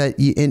 Yeah. It's that,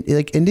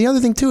 and the other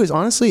thing too is,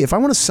 honestly, if I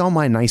want to sell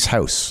my nice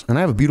house and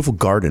I have a beautiful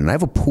garden and I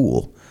have a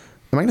pool,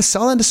 am I going to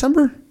sell that in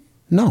December?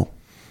 No.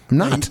 I'm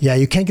not. Yeah,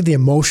 you can't get the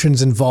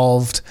emotions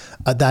involved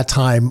at that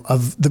time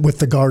with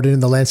the garden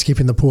and the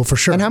landscaping, the pool, for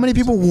sure. And how many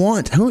people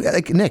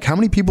Nick, how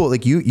many people,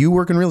 you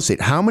work in real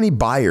estate, how many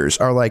buyers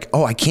are like,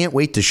 oh, I can't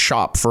wait to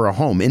shop for a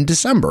home in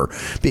December.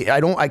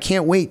 I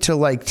can't wait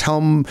to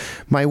tell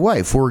my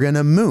wife we're going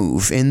to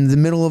move in the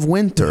middle of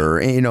winter.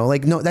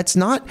 No, that's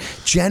not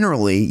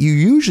generally, you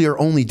usually are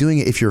only doing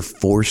it if you're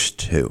forced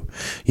to,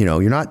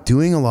 you're not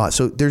doing a lot.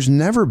 So there's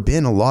never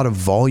been a lot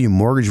of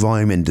mortgage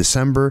volume in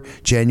December,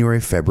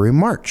 January, February,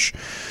 March.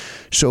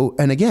 So,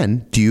 and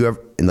again,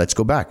 let's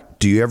go back.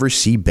 Do you ever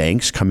see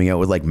banks coming out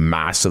with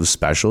massive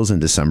specials in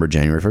December,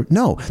 January, February?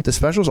 No, the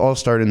specials all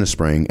start in the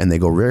spring and they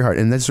go very hard.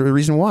 And that's the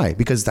reason why,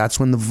 because that's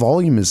when the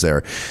volume is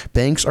there.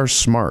 Banks are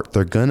smart.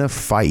 They're going to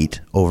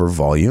fight over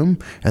volume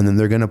and then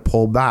they're going to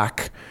pull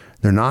back.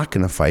 They're not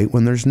going to fight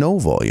when there's no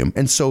volume.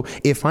 And so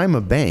if I'm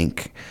a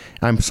bank,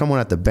 I'm someone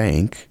at the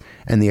bank,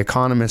 and the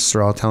economists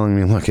are all telling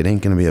me, look, it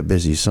ain't going to be a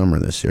busy summer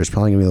this year. It's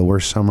probably going to be the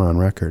worst summer on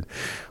record.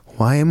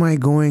 Why am I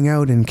going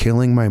out and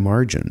killing my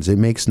margins? It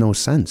makes no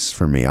sense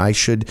for me.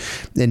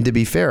 And to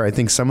be fair, I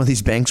think some of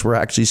these banks were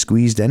actually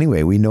squeezed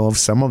anyway. We know of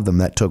some of them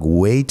that took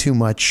way too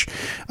much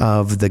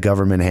of the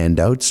government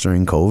handouts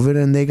during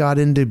COVID, and they got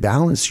into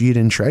balance sheet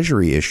and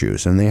treasury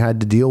issues, and they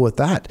had to deal with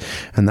that.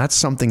 And that's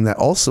something that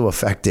also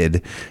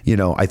affected,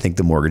 I think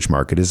the mortgage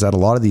market, is that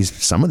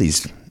some of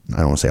these, I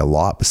don't want to say a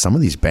lot, but some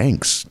of these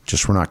banks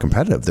just were not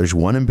competitive. There's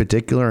one in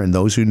particular, and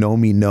those who know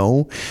me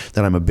know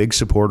that I'm a big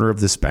supporter of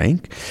this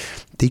bank.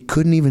 they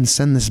couldn't even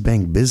send this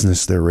bank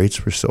business. Their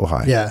rates were so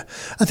high. Yeah.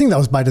 I think that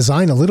was by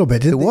design a little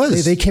bit. It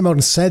was. They came out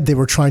and said they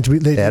were trying to be.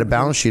 They had a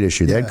balance sheet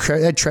issue. They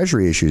had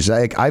treasury issues.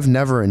 I've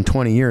never in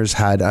 20 years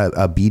had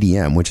a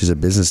BDM, which is a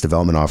business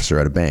development officer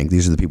at a bank.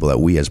 These are the people that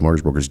we as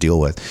mortgage brokers deal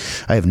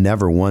with. I have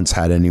never once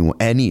had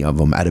any of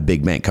them at a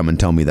big bank come and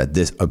tell me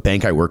that a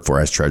bank I work for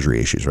has treasury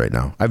issues right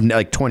now. I've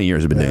like 20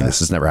 years I've been doing this.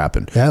 This never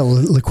happened. Yeah,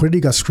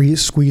 liquidity got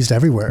squeezed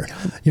everywhere.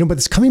 But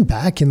it's coming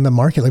back in the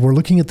market. Like we're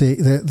looking at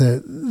the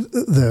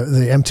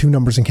M2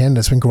 numbers in Canada.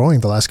 It's been growing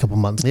the last couple of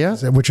months. Yeah,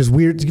 which is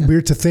weird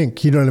to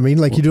think. You know what I mean?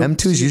 Like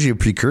M2 is usually a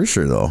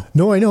precursor, though.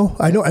 No, I know.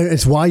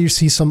 It's why you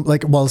see some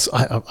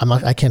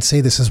I can't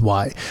say this is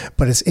why,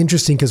 but it's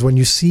interesting because when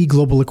you see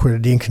global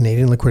liquidity and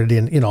Canadian liquidity,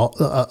 and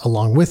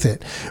along with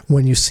it,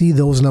 when you see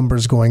those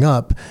numbers going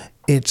up,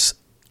 it's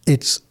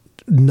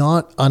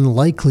not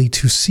unlikely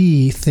to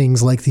see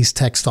things like these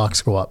tech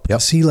stocks go up.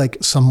 Yep. See like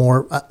some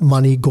more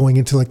money going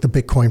into like the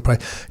Bitcoin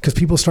price because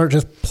people start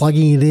just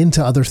plugging it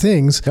into other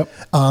things. Yep.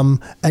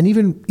 And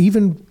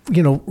even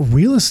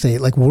real estate,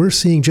 like we're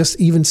seeing just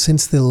even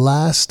since the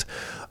last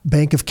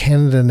Bank of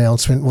Canada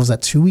announcement, was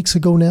that 2 weeks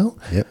ago now?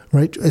 Yep.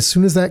 Right. As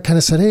soon as that kind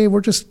of said, hey,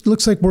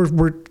 looks like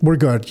we're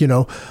good,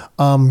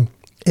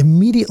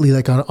 immediately,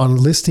 like on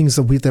listings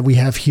that we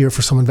have here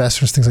for some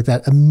investors, things like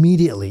that,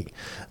 immediately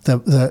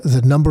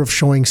the number of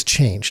showings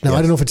changed. Now, yes.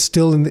 I don't know if it's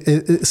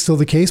still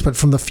the case, but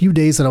from the few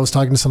days that I was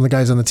talking to some of the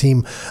guys on the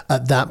team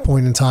at that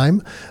point in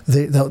time,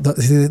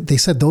 they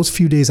said those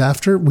few days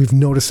after, we've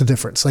noticed a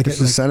difference. Like it's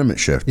a sentiment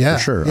shift, for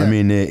sure. Yeah. I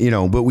mean,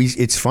 but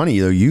it's funny,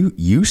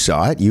 you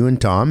saw it, you and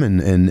Tom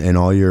and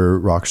all your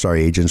Rockstar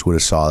agents would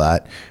have saw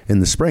that in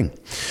the spring.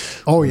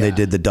 Oh yeah, they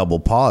did the double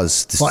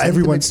pause. Well,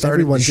 everyone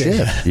did.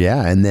 Shift.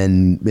 Yeah, and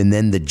then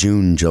the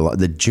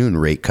June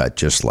rate cut,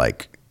 just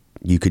like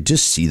you could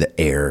just see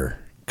the air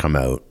come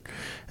out,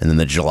 and then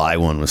the July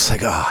one was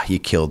like, you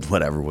killed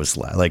whatever was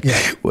left. Like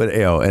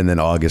and then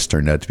August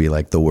turned out to be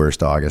like the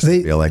worst August.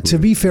 I feel like to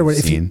be fair, but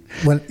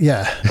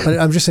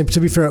I'm just saying, to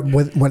be fair,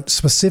 when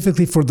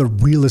specifically for the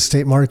real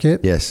estate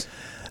market, yes,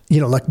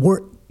 like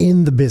we're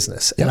in the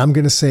business, and I'm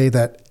going to say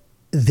that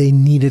they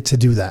needed to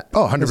do that.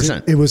 Oh,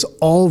 100%. It was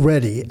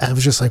already, I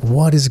was just like,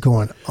 what is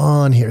going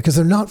on here? Because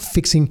they're not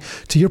fixing,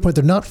 to your point,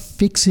 they're not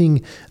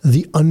fixing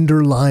the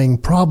underlying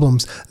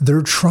problems.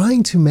 They're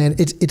trying to manage,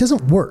 it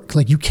doesn't work.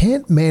 Like you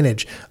can't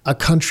manage a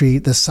country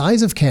the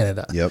size of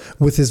Canada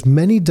with as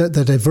many, the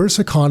diverse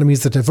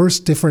economies, the diverse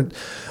different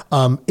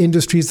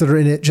industries that are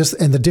in it,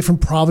 and the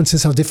different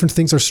provinces, how different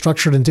things are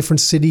structured in different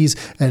cities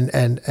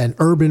and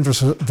urban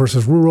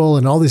versus rural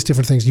and all these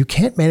different things. You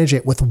can't manage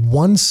it with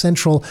one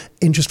central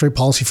interest rate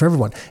policy for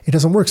everyone. It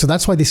doesn't work. So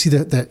that's why they see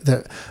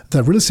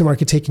the real estate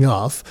market taking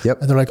off. Yep.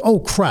 And they're like, oh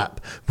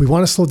crap, we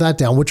want to slow that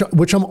down,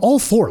 which I'm all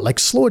for. Like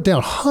slow it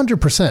down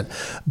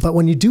 100%. But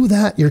when you do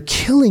that, you're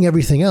killing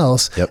everything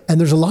else. Yep. And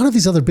there's a lot of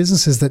these other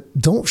businesses that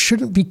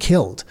shouldn't be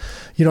killed.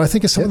 I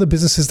think of some of the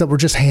businesses that were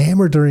just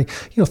hammered during,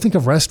 think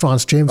of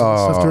restaurants, James, and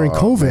stuff during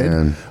COVID,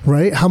 man.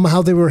 Right?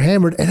 How they were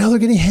hammered, and now they're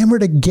getting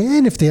hammered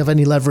again if they have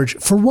any leverage.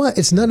 For what?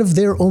 It's none of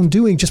their own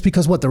doing, just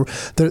because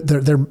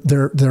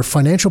their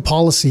financial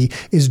policy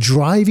is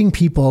driving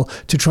people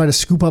to try to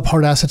scoop up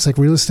hard assets like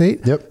real estate.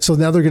 Yep. So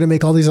now they're going to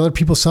make all these other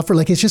people suffer.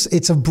 Like it just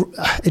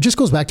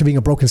goes back to being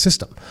a broken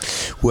system.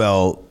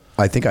 Well,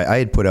 I think I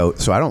had put out,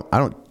 so I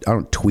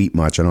don't tweet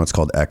much. I know it's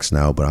called X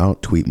now, but I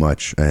don't tweet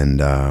much.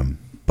 And,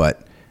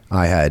 but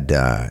I had,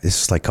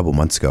 this is like a couple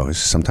months ago, this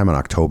is sometime in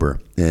October.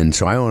 And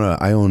so I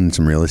own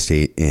some real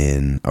estate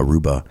in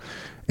Aruba,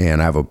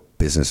 and I have a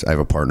business. I have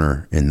a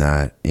partner in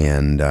that,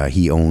 and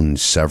he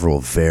owns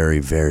several very,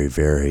 very,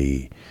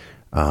 very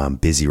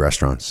busy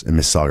restaurants in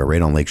Mississauga,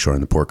 right on Lakeshore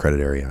in the Port Credit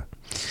area.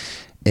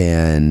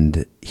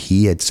 And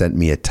he had sent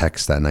me a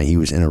text that night. He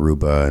was in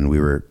Aruba, and we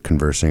were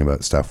conversing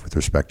about stuff with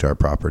respect to our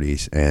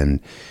properties. And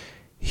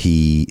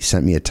he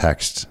sent me a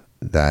text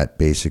that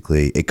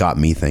basically, it got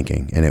me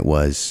thinking. And it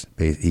was,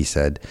 he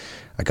said,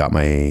 I got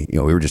my, we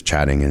were just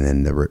chatting, and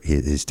then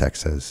his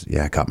text says,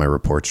 I got my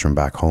reports from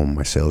back home,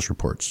 my sales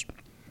reports.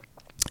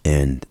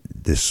 And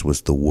this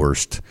was the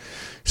worst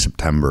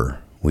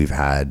September we've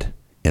had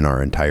in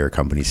our entire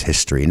company's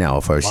history. Now,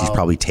 if I was, he's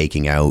probably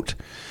taking out,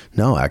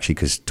 no, actually,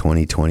 because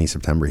 2020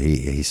 September,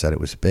 he said it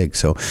was big.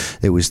 So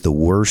it was the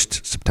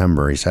worst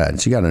September he's had.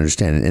 So you got to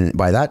understand. And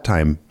by that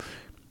time,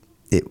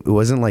 it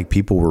wasn't like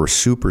people were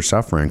super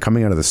suffering.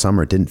 Coming out of the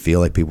summer, it didn't feel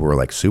like people were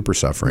like super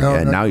suffering. No,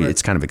 and now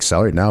it's kind of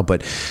accelerated now.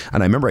 And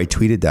I remember I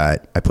tweeted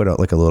that. I put out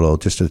like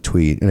just a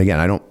tweet. And again,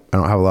 I don't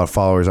have a lot of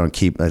followers.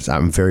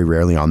 I'm very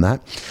rarely on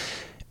that.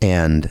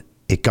 And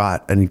it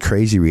got a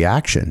crazy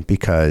reaction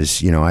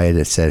because, I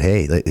had said,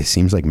 hey, it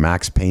seems like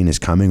max pain is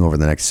coming over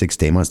the next 6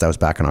 to 8 months. That was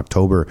back in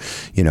October,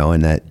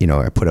 and that,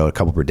 I put out a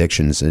couple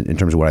predictions in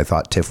terms of what I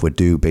thought TIF would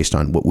do based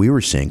on what we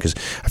were seeing. Because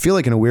I feel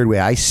like in a weird way,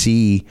 I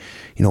see,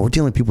 we're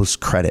dealing with people's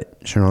credit.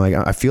 Like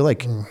I feel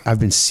like I've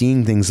been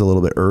seeing things a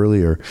little bit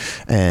earlier,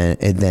 and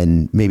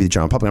then maybe the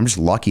general public. I'm just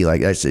lucky,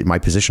 like my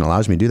position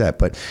allows me to do that.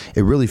 But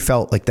it really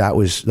felt like that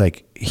was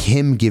like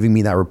him giving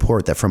me that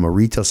report, that from a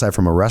retail side,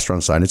 from a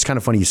restaurant side. And it's kind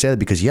of funny you say that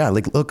because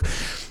look,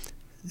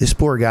 this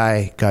poor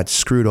guy got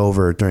screwed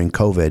over during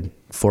COVID,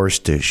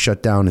 forced to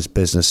shut down his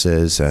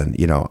businesses. And,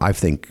 I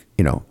think,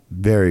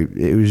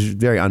 it was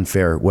very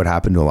unfair what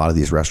happened to a lot of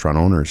these restaurant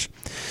owners.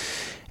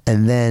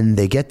 And then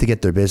they get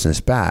their business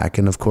back.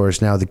 And of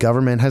course, now the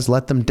government has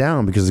let them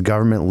down because the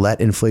government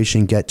let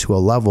inflation get to a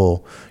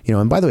level,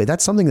 and by the way,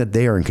 that's something that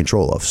they are in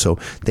control of. So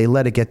they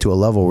let it get to a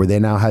level where they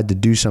now had to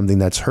do something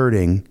that's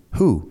hurting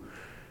who?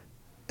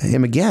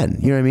 Him again.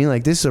 You know what I mean?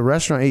 Like, this is a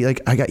restaurant.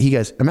 Like, he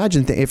goes,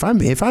 imagine if I'm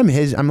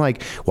his, I'm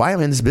like, why am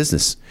I in this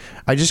business?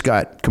 I just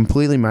got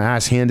completely my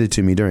ass handed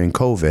to me during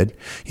COVID.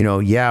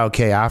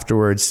 Okay,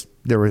 afterwards,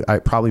 I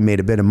probably made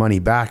a bit of money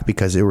back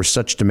because there was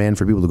such demand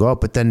for people to go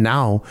out. But then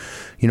now,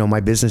 my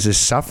business is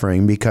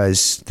suffering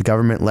because the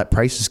government let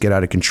prices get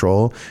out of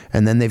control.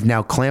 And then they've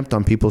now clamped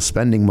on people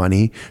spending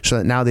money so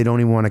that now they don't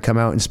even want to come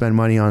out and spend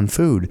money on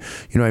food.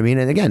 You know what I mean?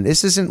 And again,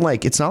 this isn't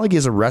like, it's not like he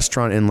has a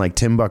restaurant in like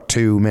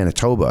Timbuktu,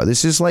 Manitoba.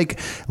 This is like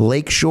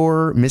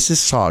Lakeshore,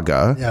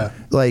 Mississauga,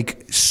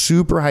 like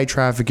super high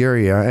traffic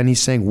area. And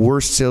he's saying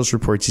worst sales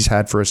reports he's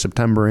had for a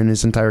September in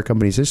his entire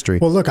company's history.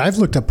 Well, look, I've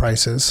looked up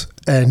prices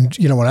and,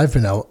 when I've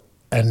been out,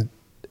 and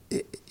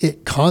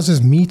it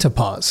causes me to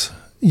pause,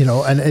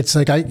 and it's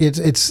like,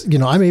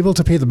 I'm able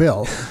to pay the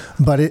bill,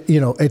 but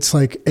it's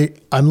like,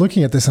 I'm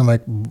looking at this, I'm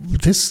like,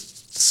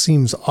 this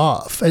seems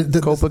off.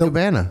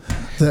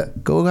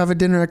 Copacabana. Go have a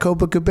dinner at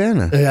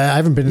Copacabana. Yeah, I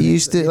haven't been. You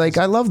used to, like,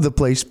 I love the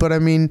place, but I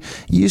mean,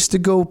 you used to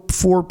go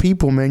 4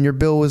 people, man. Your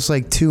bill was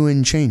like 2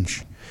 and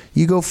change.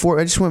 You go 4.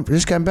 I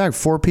just got back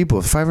 4 people,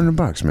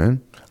 $500,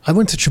 man. I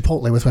went to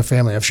Chipotle with my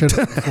family. I've shared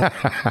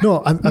that.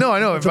 No, I know. I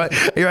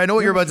know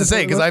what you're about to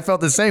say because I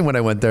felt the same when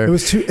I went there. It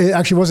was 2. It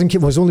actually wasn't.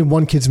 It was only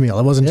 1 kid's meal.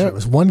 It wasn't 2. It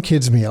was 1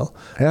 kid's meal.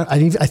 Yeah. I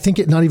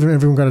think not even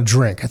everyone got a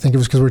drink. I think it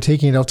was because we were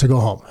taking it out to go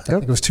home. I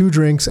think it was 2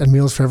 drinks and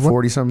meals for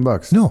everyone.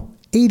 $40-something. No.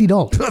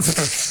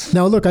 $80.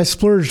 Now look, I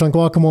splurged on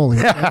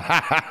guacamole,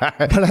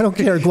 but I don't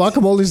care.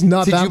 Guacamole is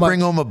not that much. Did you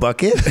bring home a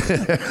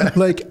bucket?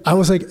 Like, I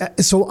was like,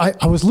 so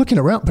I was looking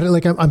around, but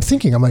like I'm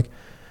thinking, I'm like,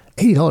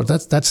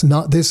 $80. That's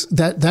not this.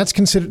 That's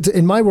considered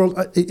in my world.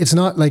 It's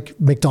not like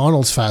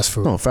McDonald's fast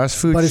food. No, fast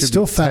food, but it's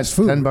still fast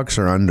food. $10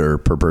 or under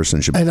per person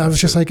should be. And I was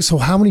just like, so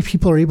how many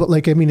people are able?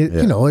 Like, I mean,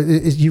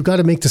 you got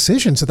to make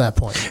decisions at that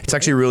point. It's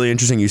actually really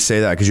interesting you say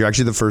that because you're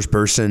actually the first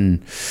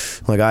person.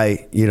 Like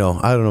I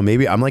don't know.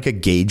 Maybe I'm like a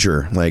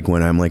gauger. Like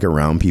when I'm like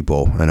around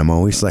people, and I'm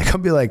always like, I'll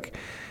be like,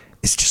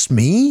 it's just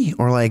me,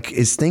 or like,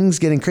 is things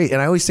getting crazy?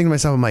 And I always think to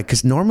myself, I'm like,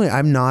 because normally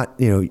I'm not,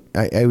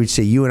 I would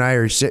say you and I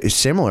are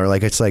similar.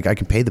 Like, it's like, I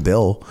can pay the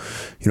bill,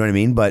 you know what I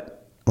mean?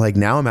 But like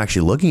now I'm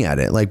actually looking at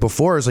it. Like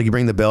before it's like you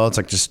bring the bill, it's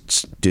like,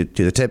 just do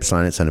the tip,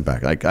 sign it, send it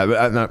back. Like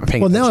I'm not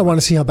paying. Well, now I want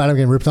to see how bad I'm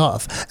getting ripped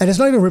off. And it's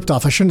not even ripped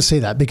off. I shouldn't say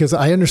that because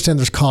I understand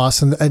there's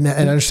costs and I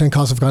understand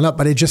costs have gone up,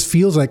 but it just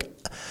feels like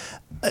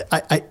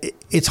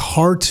it's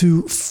hard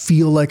to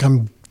feel like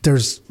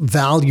there's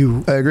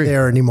value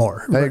there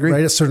anymore. I agree.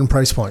 Right at certain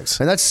price points.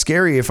 And that's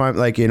scary if I'm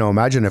like,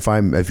 imagine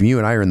if you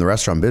and I are in the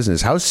restaurant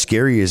business, how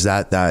scary is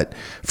that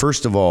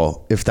first of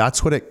all, if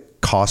that's what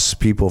it costs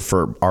people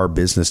for our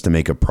business to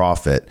make a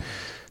profit,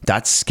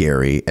 that's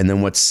scary. And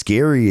then what's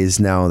scary is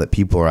now that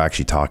people are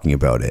actually talking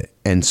about it.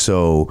 And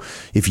so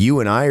if you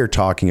and I are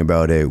talking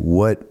about it,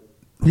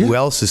 who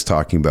else is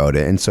talking about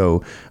it? And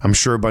so I'm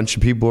sure a bunch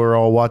of people are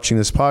all watching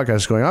this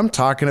podcast going, I'm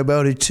talking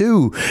about it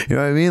too. You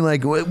know what I mean?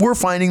 Like we're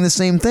finding the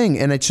same thing.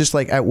 And it's just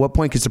like, at what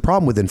point? Because the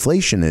problem with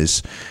inflation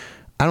is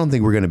I don't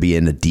think we're going to be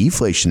in a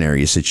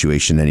deflationary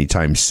situation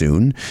anytime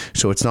soon.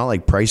 So it's not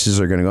like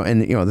prices are going to go.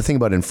 And the thing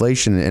about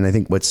inflation, and I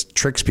think what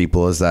tricks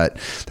people is that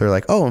they're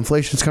like, oh,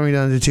 inflation's coming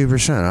down to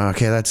 2%.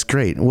 Okay, that's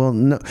great. Well,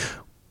 no.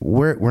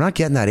 We're not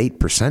getting that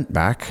 8%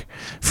 back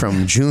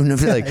from June.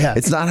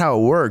 It's not how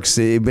it works.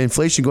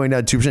 Inflation going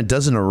down 2%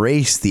 doesn't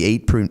erase the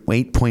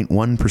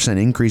 8.1%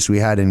 increase we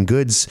had in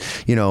goods.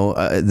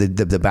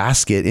 The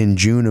basket in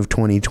June of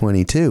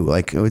 2022.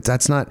 Like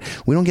that's not.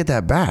 We don't get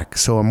that back.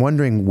 So I'm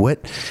wondering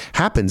what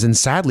happens. And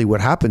sadly,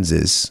 what happens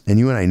is, and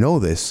you and I know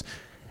this,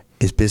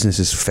 is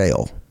businesses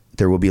fail.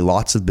 There will be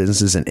lots of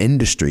businesses and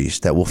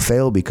industries that will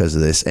fail because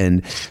of this,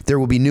 and there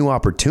will be new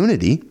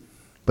opportunity.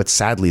 But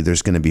sadly,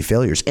 there's going to be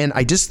failures. And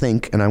I just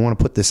think, and I want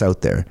to put this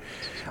out there,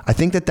 I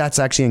think that that's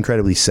actually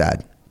incredibly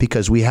sad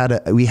because we had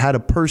a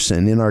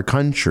person in our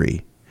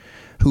country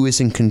who is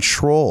in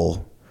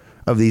control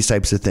of these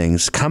types of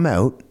things come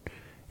out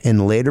in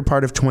the later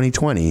part of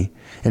 2020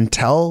 and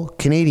tell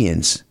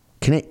Canadians,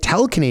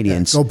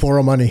 go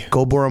borrow money.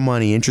 Go borrow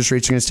money. Interest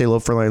rates are going to stay low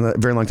for a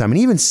very long time. And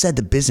even said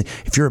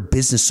if you're a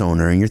business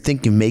owner and you're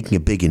thinking of making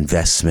a big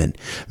investment,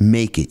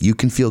 make it. You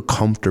can feel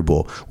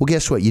comfortable. Well,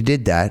 guess what? You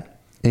did that.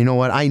 And you know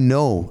what? I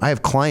know I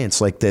have clients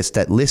like this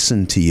that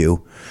listen to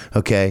you,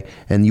 okay?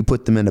 And you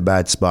put them in a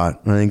bad spot.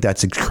 And I think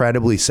that's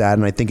incredibly sad.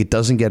 And I think it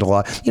doesn't get a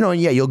lot.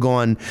 You'll go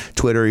on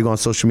Twitter, you go on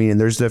social media,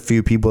 and there's a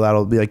few people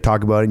that'll be like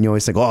talk about it. And you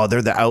always think, oh,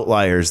 they're the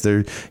outliers.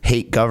 They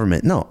hate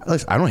government. No,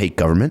 listen, I don't hate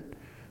government.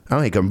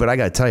 But I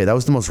got to tell you, that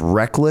was the most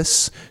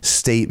reckless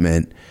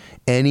statement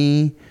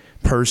any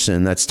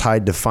person that's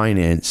tied to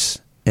finance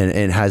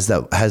and has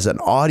an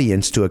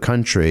audience to a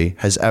country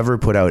has ever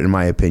put out, in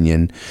my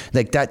opinion.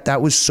 Like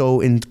that was so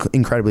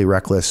incredibly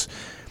reckless.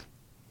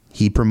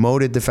 He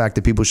promoted the fact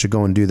that people should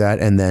go and do that,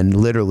 and then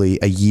literally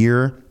a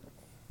year,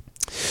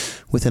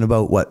 within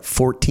about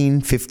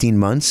 14, 15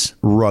 months,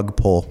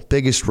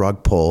 biggest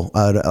rug pull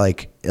out of,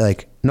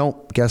 like,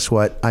 no, guess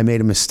what? I made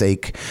a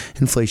mistake.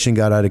 Inflation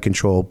got out of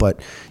control.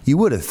 But you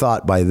would have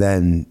thought by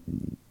then,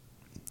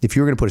 if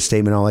you were going to put a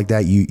statement out like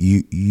that,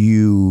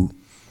 you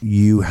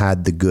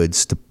had the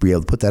goods to be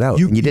able to put that out,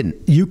 and you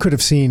didn't. You could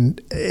have seen,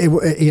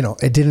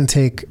 it didn't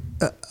take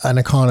an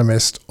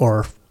economist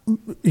or,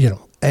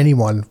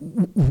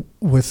 anyone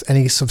with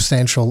any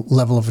substantial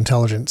level of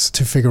intelligence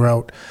to figure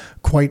out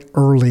quite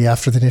early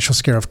after the initial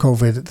scare of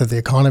COVID that the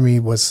economy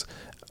was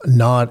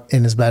not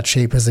in as bad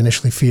shape as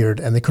initially feared,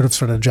 and they could have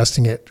started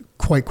adjusting it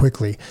quite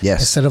quickly. Yes.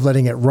 Instead of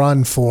letting it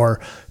run for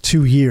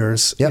 2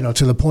 years, Yep.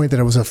 To the point that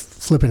it was a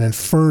flipping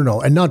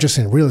inferno, and not just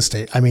in real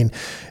estate. I mean,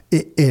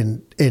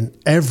 in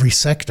every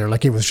sector,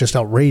 like it was just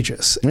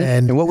outrageous. Yeah.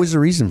 And what was the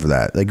reason for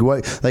that?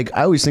 Like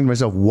I always think to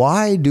myself,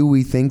 why do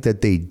we think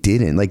that they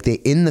didn't? Like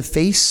in the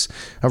face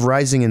of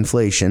rising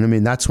inflation, I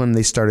mean, that's when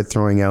they started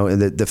throwing out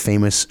the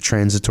famous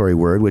transitory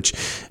word, which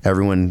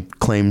everyone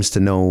claims to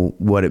know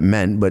what it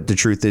meant. But the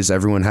truth is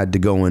everyone had to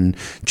go and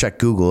check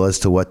Google as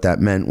to what that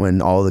meant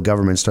when all the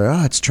government started,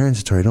 it's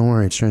transitory. Don't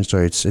worry. It's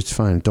transitory. It's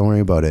fine. Don't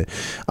worry about it.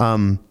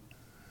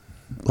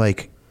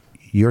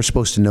 You're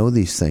supposed to know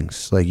these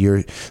things. Like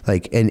you're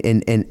like,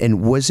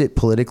 and was it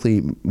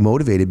politically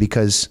motivated?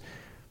 Because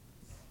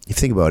if you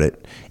think about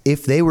it,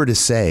 if they were to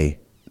say,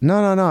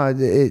 no,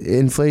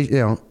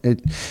 inflation,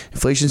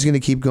 inflation's going to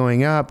keep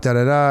going up,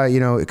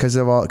 because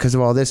of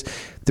all this,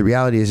 the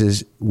reality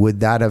is would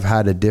that have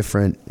had a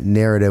different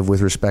narrative with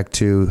respect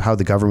to how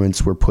the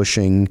governments were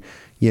pushing,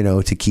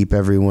 to keep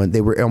everyone, they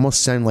were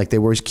almost saying like they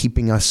were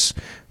keeping us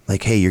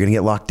like, hey, you're going to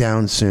get locked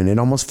down soon. It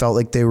almost felt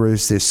like there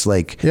was this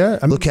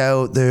look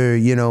out there,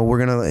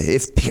 we're going to,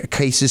 if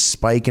cases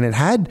spike, and it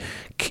had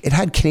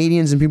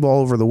Canadians and people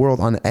all over the world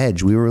on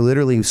edge. We were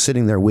literally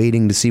sitting there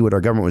waiting to see what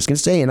our government was going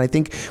to say. And I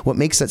think what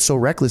makes that so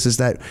reckless is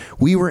that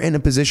we were in a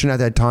position at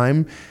that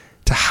time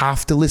to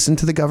have to listen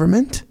to the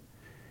government.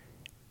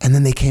 And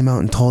then they came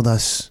out and told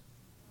us,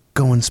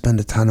 go and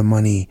spend a ton of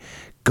money,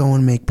 go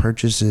and make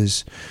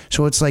purchases.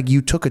 So it's like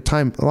you took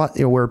a lot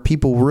where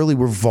people really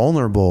were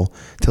vulnerable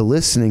to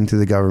listening to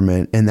the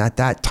government, and at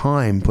that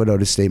time put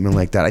out a statement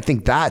like that. I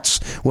think that's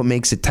what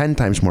makes it 10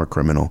 times more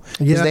criminal,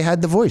 because they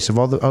had the voice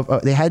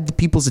of they had the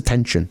people's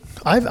attention.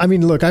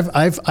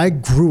 I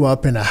grew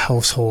up in a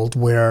household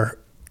where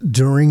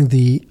during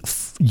the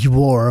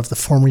war of the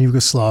former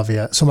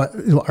Yugoslavia, so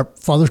our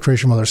father's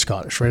Croatian, mother's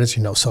Scottish, right? As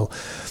you know, so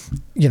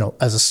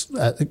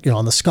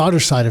on the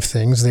Scottish side of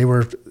things, they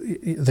were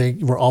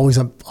always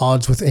at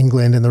odds with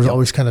England, and there was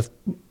always kind of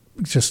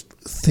just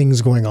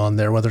things going on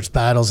there, whether it's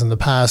battles in the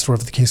past or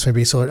whatever the case may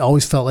be. So it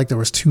always felt like there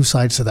was two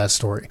sides to that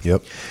story.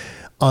 Yep.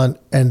 And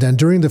then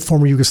during the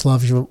former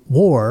Yugoslavia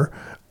war,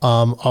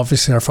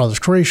 obviously our father's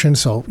Croatian,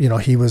 so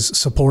he was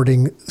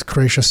supporting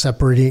Croatia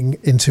separating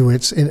into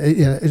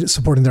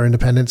supporting their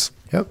independence.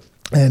 Yep.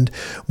 And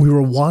we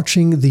were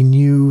watching the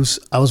news.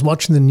 I was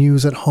watching the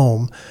news at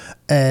home,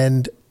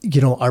 and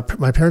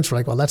my parents were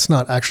like, well, that's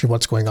not actually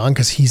what's going on,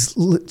 because he's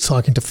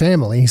talking to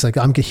family. He's like,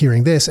 I'm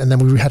hearing this. And then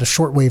we had a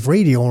shortwave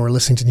radio and we're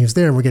listening to news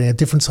there, and we're getting a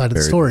different side of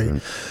the story.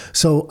 Different.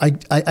 So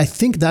I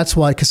think that's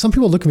why, because some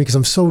people look at me because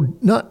I'm so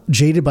not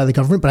jaded by the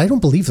government, but I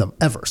don't believe them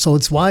ever. So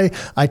it's why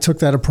I took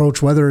that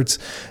approach, whether it's,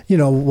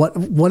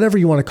 whatever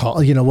you want to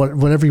call,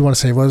 whatever you want to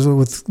say, whether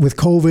with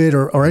COVID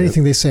or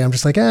anything they say, I'm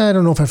just like, I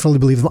don't know if I fully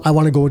believe them. I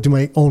want to go do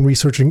my own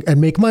research and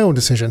make my own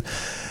decision.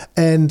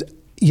 And,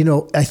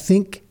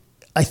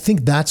 I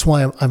think that's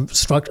why I'm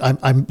struck.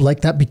 I'm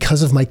like that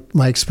because of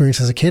my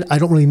experience as a kid. I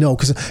don't really know,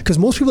 because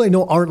most people I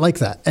know aren't like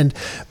that. And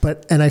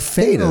I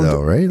found data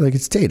though, right? Like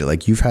it's data.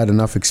 Like you've had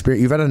enough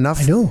experience. You've had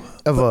enough. I know.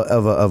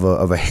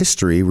 of a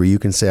history where you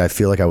can say I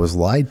feel like I was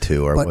lied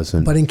to or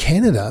wasn't. But in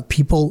Canada,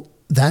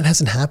 that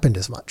hasn't happened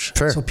as much.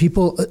 Sure. So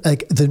people,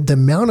 like the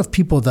amount of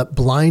people that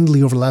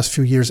blindly over the last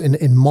few years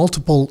in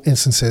multiple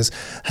instances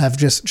have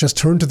just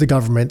turned to the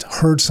government,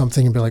 heard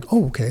something and be like,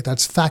 oh, okay,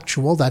 that's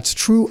factual. That's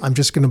true. I'm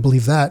just going to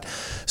believe that,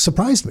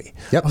 surprised me.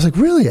 Yep. I was like,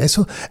 really?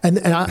 So, and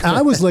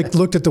I was like,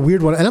 looked at the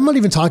weird one, and I'm not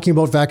even talking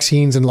about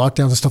vaccines and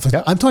lockdowns and stuff like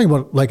that. I'm talking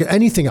about like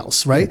anything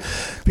else, right?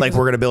 Like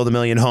we're going to build 1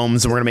 million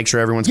homes and we're going to make sure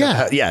everyone's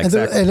exactly.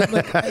 And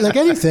like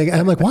anything.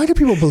 And I'm like, why do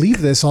people believe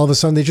this? All of a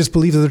sudden they just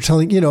believe that they're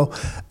telling,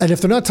 and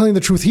if they're not telling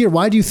the truth here,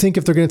 why do you think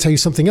if they're going to tell you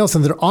something else,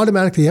 then they're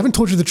automatically, they haven't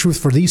told you the truth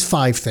for these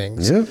 5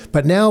 things. Yeah.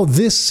 But now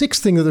this 6th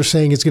thing that they're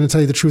saying is going to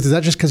tell you the truth. Is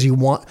that just because you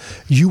want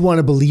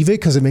to believe it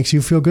because it makes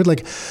you feel good?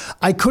 Like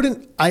I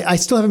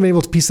still haven't been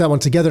able to piece that one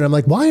together. And I'm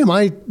like, why am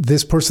I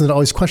this person that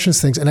always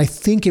questions things? And I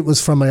think it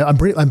was from I'm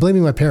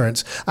blaming my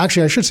parents.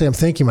 Actually, I should say I'm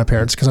thanking my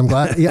parents, because I'm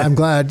glad. Yeah, I'm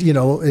glad.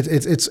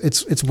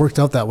 It's worked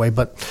out that way.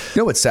 But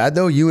what's sad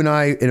though? You and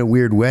I, in a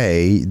weird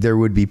way, there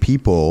would be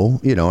people,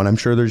 and I'm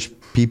sure there's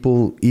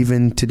people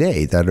even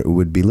today that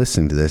would be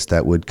listening to this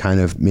that would kind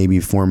of maybe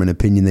form an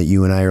opinion that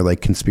you and I are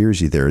like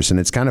conspiracy theorists. And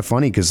it's kind of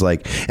funny because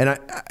like, and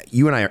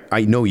you and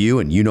I know you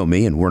and you know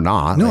me, and we're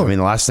not. No. I mean,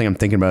 the last thing I'm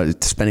thinking about is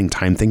spending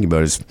time thinking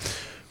about is,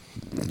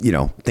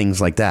 things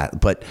like that.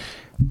 But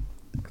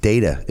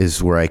data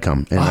is where I come.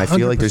 And 100%. I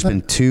feel like there's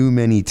been too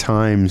many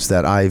times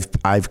that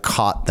I've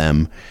caught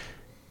them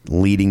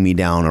leading me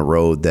down a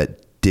road that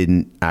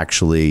didn't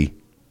actually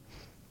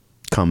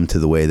come to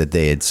the way that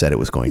they had said it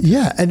was going to.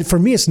 Yeah. And for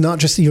me, it's not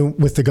just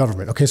with the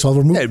government. Okay. So I'll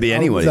remove it'd be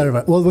anybody.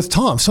 Well, with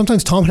Tom,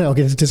 sometimes Tom and I will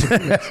get into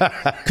disagreements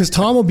because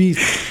Tom he'll be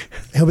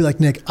like,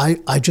 Nick, I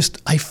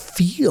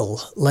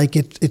feel like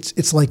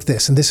it's like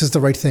this and this is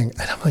the right thing.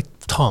 And I'm like,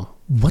 Tom,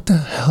 what the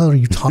hell are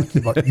you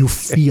talking about? You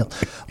feel.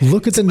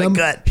 Look at the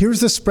number.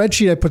 Here's the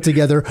spreadsheet I put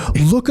together.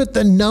 Look at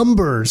the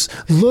numbers.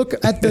 Look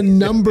at the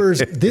numbers.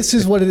 This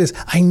is what it is.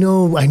 I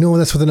know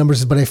that's what the numbers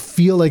is, but I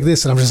feel like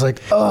this. And I'm just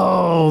like,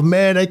 oh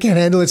man, I can't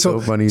handle it.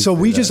 So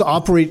we just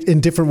operate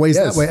in different ways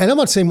that way. And I'm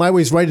not saying my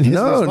way is right and his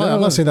way is wrong.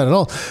 I'm not saying that at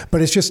all.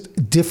 But it's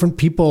just different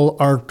people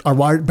are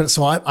wired. But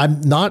so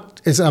I'm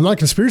not a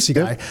conspiracy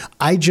guy.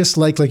 I just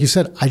like you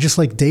said, I just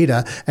like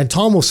data. And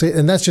Tom will say,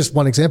 and that's just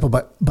one example,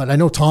 but I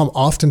know Tom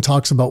often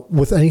talks about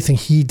with anything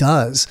he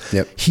does,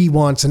 he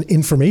wants an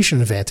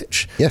information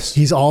advantage. Yes.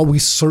 He's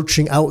always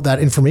searching out that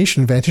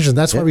information advantage. And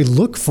that's why we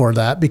look for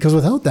that, because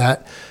without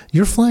that,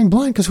 you're flying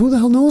blind because who the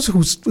hell knows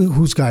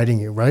who's guiding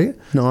you, right?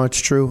 No, it's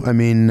true. I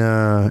mean,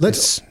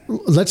 let's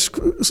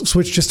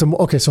switch just to,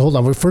 okay, so hold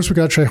on. First we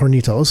got to try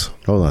Hornitos.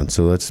 Hold on.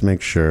 So let's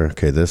make sure.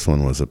 Okay, this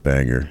one was a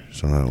banger.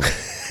 So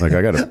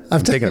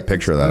I'm taking a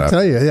picture of that. I'll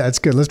tell you, yeah, it's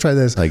good. Let's try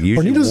this. Like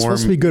usually Hornitos is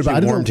supposed to be good, but I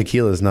don't know.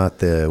 Tequila is not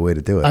the way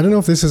to do it. I don't know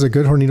if this is a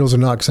good Hornitos or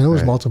not, because I know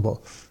there's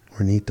multiple.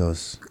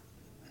 Hornitos.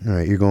 All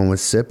right, you're going with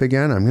sip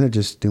again? I'm going to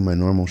just do my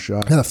normal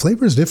shot. Yeah, the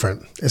flavor is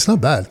different. It's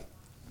not bad.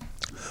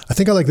 I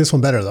think I like this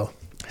one better, though.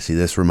 See,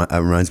 this reminds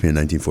me of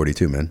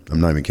 1942, man. I'm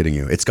not even kidding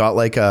you. It's got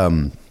like,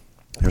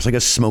 there's like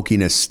a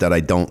smokiness that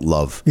I don't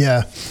love.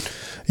 Yeah.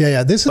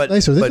 This is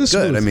nicer. This is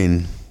good. smooth. I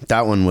mean,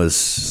 that one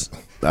that's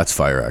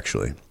fire,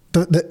 actually.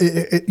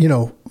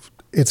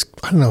 It's,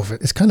 I don't know if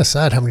it's kind of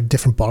sad how many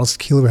different bottles of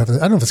tequila we have. I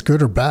don't know if it's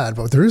good or bad,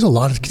 but there is a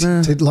lot of types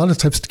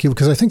of tequila,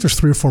 because I think there's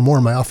 3 or 4 more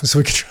in my office, so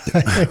we could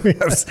try.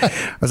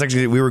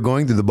 we were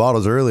going through the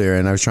bottles earlier,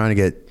 and I was trying to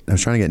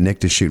get Nick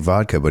to shoot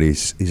vodka, but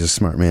he's a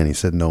smart man. He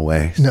said no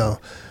way. No,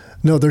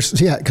 because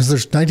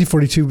there's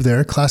 1942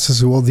 there, Class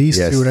Azul, these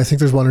two, and I think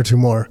there's 1 or 2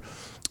 more.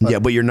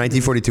 But your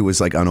 1942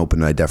 was like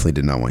unopened. I definitely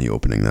did not want you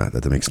opening that.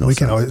 That makes no sense.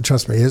 We can always,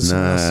 trust me, he's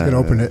going to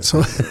open it.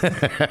 So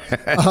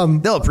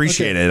they'll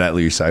appreciate it, at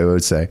least, I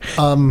would say.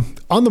 On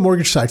the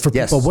mortgage side for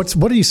people,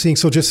 what are you seeing?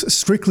 So just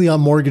strictly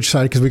on mortgage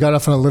side, because we got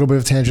off on a little bit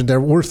of a tangent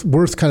there,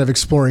 worth kind of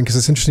exploring, because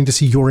it's interesting to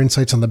see your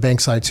insights on the bank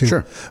side too.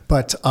 Sure.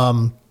 But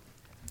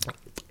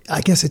I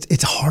guess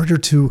it's harder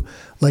to,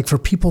 like, for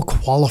people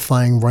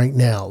qualifying right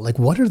now, like,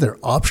 what are their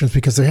options?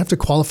 Because they have to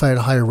qualify at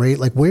a higher rate.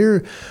 Like,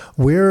 where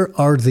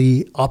are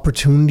the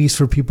opportunities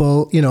for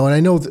people? And I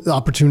know the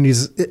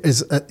opportunities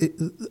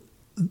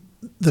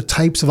the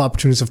types of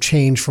opportunities have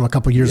changed from a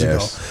couple of years ago.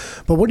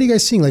 But what are you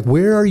guys seeing? Like,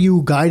 where are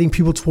you guiding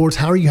people towards?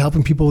 How are you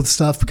helping people with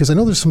stuff? Because I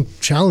know there's some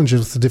challenges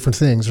with the different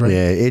things, right?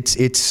 Yeah,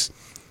 it's.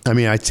 I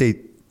mean, I'd say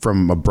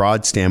from a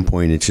broad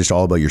standpoint, it's just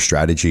all about your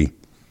strategy.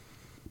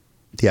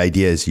 The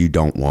idea is you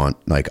don't want,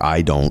 like,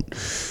 I don't,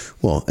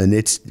 well, and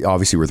it's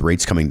obviously with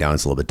rates coming down,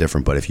 it's a little bit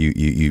different, but if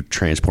you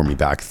transport me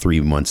back 3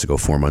 months ago,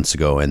 4 months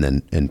ago,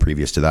 and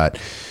previous to that,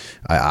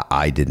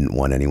 I didn't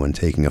want anyone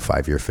taking a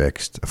 5-year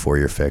fixed, a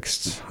 4-year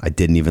fixed. I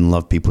didn't even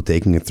love people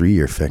taking a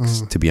 3-year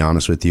fixed, to be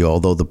honest with you.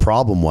 Although the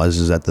problem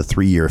is that the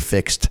 3-year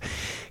fixed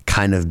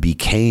kind of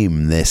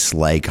became this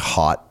like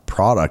hot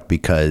product,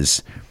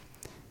 because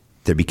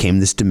there became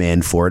this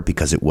demand for it,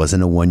 because it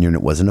wasn't a 1-year and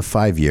it wasn't a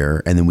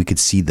 5-year. And then we could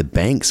see the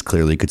banks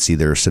clearly could see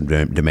there was some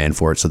demand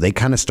for it. So they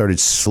kind of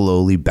started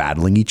slowly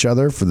battling each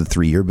other for the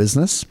 3-year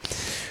business.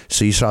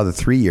 So you saw the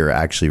 3-year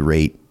actually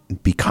rate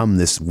become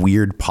this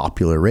weird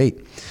popular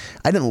rate.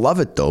 I didn't love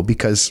it though,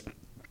 because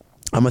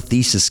I'm a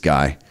thesis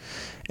guy.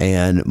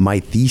 And my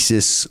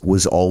thesis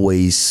was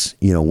always,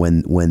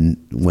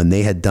 when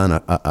they had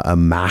done a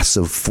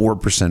massive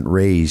 4%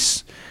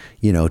 raise,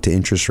 to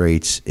interest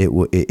rates,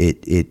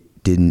 it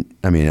didn't,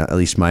 I mean, at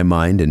least my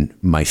mind and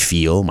my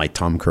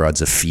Tom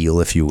Karadza feel,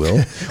 if you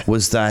will,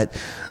 was that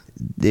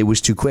it was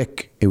too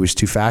quick. It was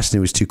too fast and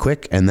it was too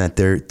quick, and that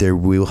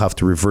we'll have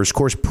to reverse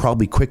course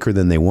probably quicker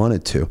than they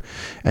wanted to.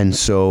 And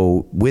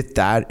so with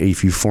that,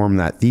 if you form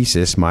that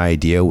thesis, my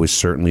idea was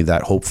certainly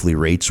that hopefully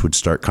rates would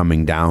start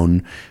coming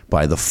down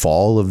by the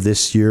fall of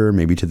this year,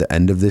 maybe to the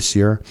end of this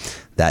year.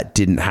 That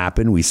didn't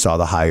happen. We saw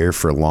the higher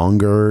for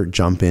longer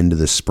jump into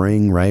the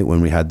spring, right,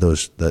 when we had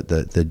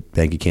the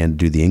Bank of Canada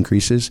do the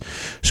increases.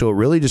 So it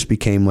really just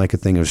became like a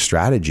thing of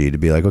strategy to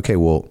be like, okay,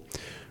 well,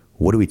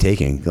 what are we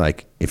taking?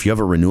 Like, if you have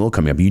a renewal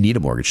coming up, you need a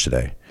mortgage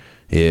today.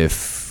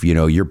 If,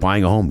 you're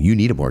buying a home, you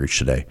need a mortgage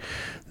today.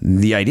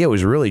 The idea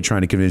was really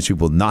trying to convince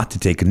people not to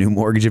take a new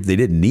mortgage if they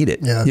didn't need it.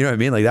 Yeah. You know what I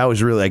mean? Like, that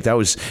was really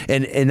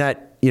and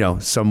that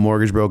some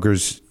mortgage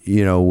brokers,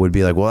 would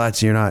be like, well,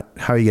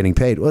 how are you getting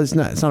paid? Well, it's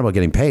not about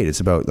getting paid. It's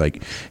about like,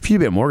 if you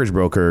be a mortgage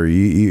broker,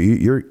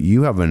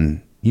 you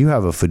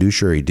have a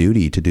fiduciary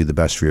duty to do the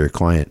best for your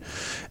client,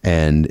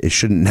 and it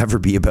shouldn't never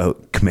be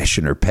about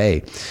commission or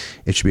pay.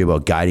 It should be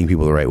about guiding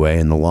people the right way.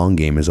 And the long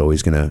game is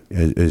always you're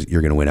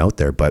going to win out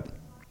there. But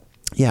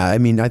yeah, I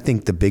mean, I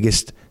think the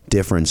biggest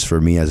difference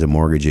for me as a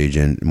mortgage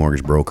agent,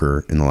 mortgage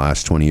broker in the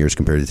last 20 years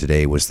compared to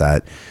today was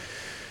that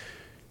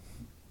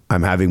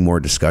I'm having more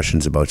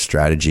discussions about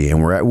strategy,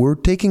 and we're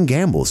taking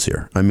gambles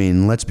here. I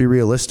mean, let's be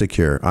realistic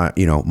here.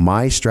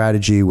 My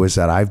strategy was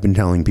that I've been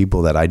telling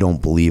people that I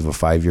don't believe a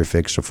 5-year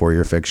fix, a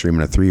 4-year fix, or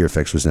even a 3-year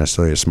fix was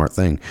necessarily a smart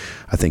thing.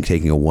 I think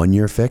taking a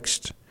 1-year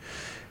fixed,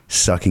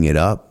 sucking it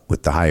up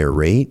with the higher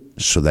rate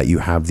so that you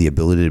have the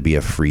ability to be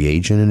a free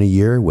agent in a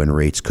year when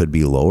rates could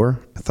be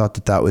lower. I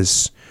thought that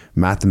was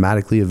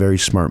mathematically a very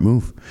smart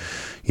move.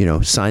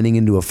 Signing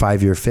into a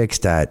 5-year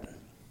fixed at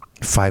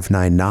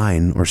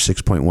 5.99 or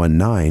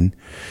 6.19,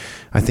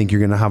 I think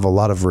you're going to have a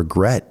lot of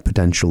regret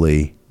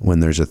potentially when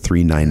there's a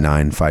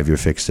 3.99 5-year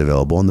fixed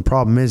available. And the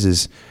problem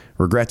is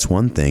regret's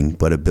one thing,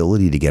 but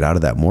ability to get out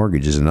of that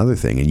mortgage is another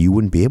thing. And you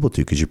wouldn't be able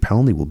to because your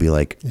penalty will be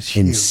like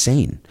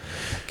insane.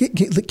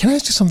 Can I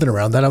ask you something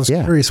around that? I was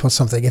curious about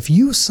something. If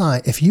you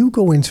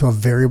go into a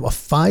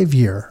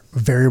 5-year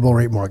variable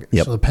rate mortgage,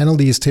 so the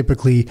penalty is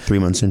typically 3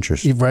 months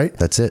interest, right?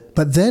 That's it.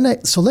 But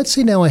then, so let's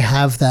say now I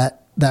have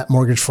that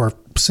mortgage for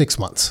 6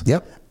 months.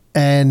 Yep.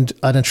 And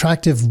an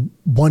attractive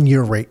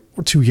 1-year rate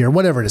or 2-year,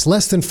 whatever it is,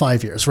 less than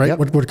 5 years, right?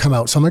 Yep. Would come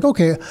out. So I'm like,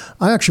 okay,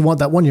 I actually want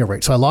that 1-year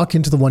rate. So I lock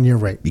into the 1-year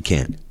rate. You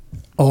can't.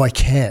 Oh, I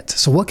can't.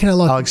 So what can I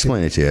lock into? I'll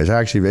explain it to you. It's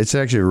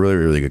actually a really,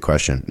 really good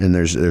question. And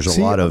there's a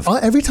lot of...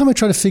 Every time I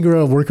try to figure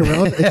out a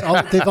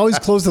workaround, they've always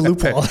closed the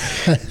loophole.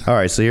 All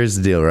right. So here's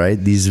the deal, right?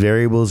 These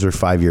variables are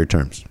 5-year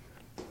terms.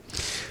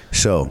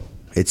 So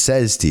it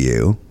says to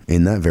you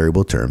in that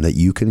variable term that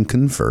you can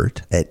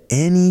convert at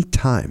any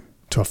time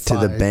to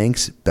the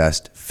bank's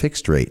best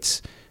fixed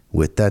rates.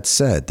 With that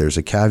said, there's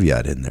a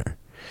caveat in there.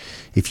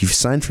 If you've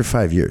signed for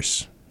 5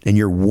 years and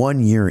you're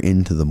 1 year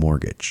into the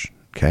mortgage,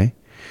 okay,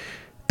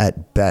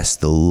 at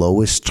best, the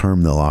lowest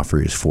term they'll offer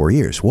you is 4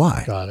 years.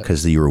 Why?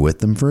 Because you were with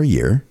them for a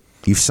year.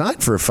 You've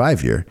signed for a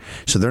 5-year.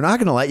 So they're not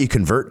going to let you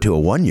convert to a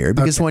 1 year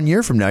because 1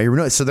 year from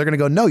now, so they're going to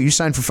go, no, you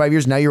signed for 5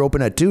 years. Now you're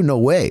open at 2. No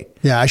way.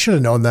 Yeah, I should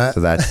have known that. So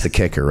that's the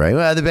kicker, right?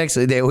 Well, the banks,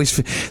 they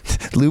always,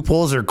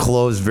 loopholes are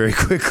closed very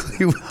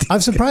quickly.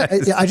 I'm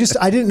surprised. I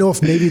didn't know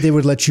if maybe they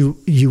would let you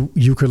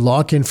could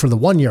lock in for the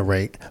 1-year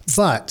rate,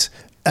 but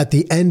at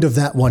the end of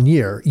that 1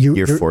 year,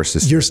 you're forced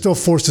to stay. You're still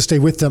forced to stay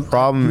with them.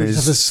 Problem is,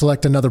 have to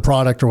select another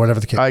product or whatever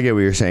the case. I get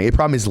what you're saying. The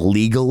problem is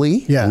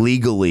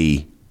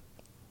legally,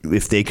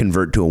 if they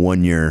convert to a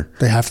 1 year,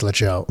 they have to let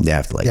you out. They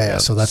have to let you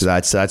out. So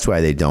that's why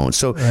they don't.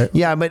 So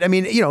yeah, but I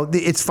mean,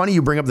 it's funny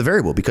you bring up the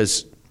variable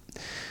because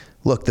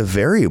look, the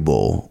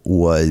variable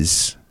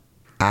was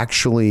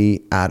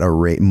actually at a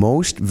rate.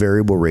 Most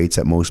variable rates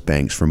at most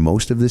banks for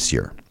most of this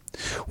year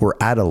were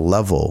at a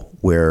level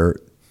where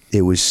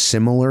it was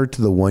similar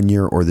to the 1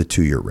 year or the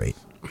 2 year rate.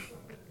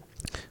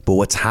 But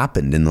what's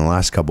happened in the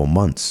last couple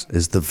months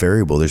is the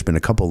variable. There's been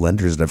a couple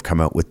lenders that have come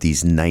out with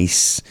these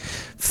nice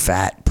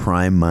fat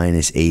prime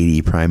minus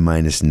 80, prime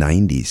minus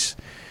 90s.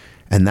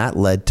 And that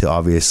led to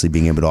obviously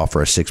being able to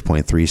offer a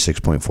 6.3,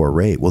 6.4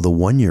 rate. Well, the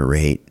 1 year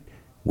rate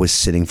was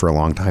sitting for a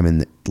long time in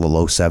the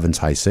low 7s,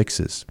 high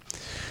 6s.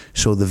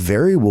 So the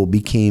variable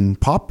became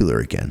popular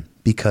again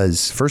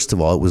because first of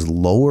all, it was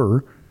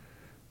lower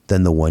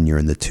than the 1 year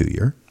and the 2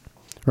 year.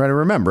 Right. And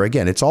remember,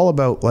 again, it's all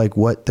about like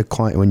what the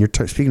client, when you're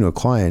speaking to a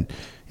client,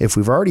 if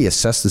we've already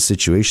assessed the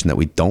situation that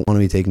we don't want to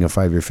be taking a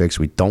 5-year fix,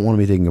 we don't want to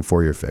be taking a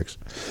 4-year fix,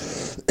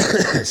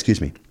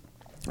 excuse me,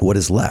 what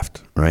is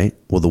left, right?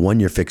 Well, the 1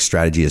 year fix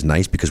strategy is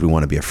nice because we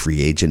want to be a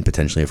free agent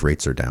potentially if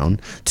rates are down.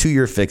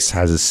 2-year fix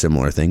has a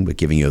similar thing, but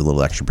giving you a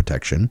little extra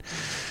protection.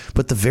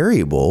 But the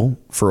variable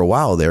for a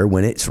while there,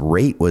 when its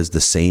rate was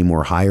the same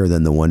or higher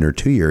than the 1 or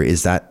 2 year,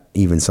 is that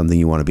even something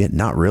you want to be at?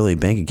 Not really.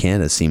 Bank of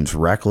Canada seems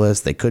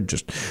reckless.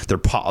 They're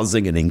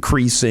pausing and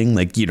increasing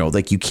like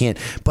you can't,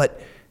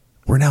 but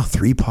we're now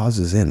 3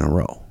 pauses in a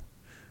row.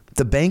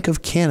 The Bank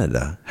of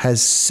Canada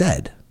has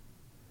said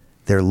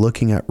they're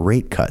looking at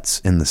rate cuts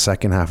in the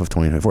second half of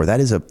 2024. That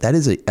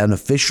is an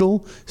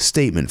official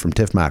statement from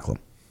Tiff Macklem.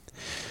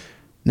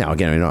 Now,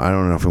 again, I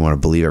don't know if we want to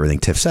believe everything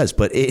Tiff says,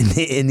 but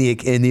in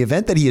the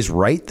event that he is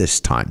right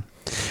this time,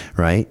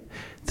 right,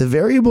 the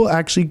variable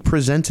actually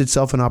presents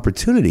itself an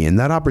opportunity. And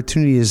that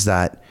opportunity is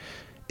that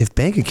if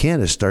Bank of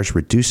Canada starts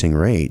reducing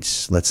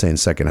rates, let's say in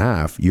second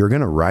half, you're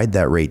going to ride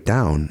that rate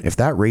down. If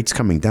that rate's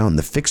coming down,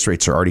 the fixed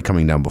rates are already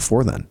coming down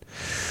before then.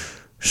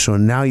 So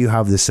now you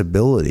have this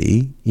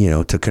ability,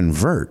 to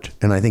convert.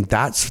 And I think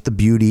that's the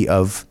beauty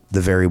of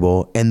the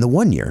variable and the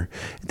 1 year.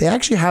 They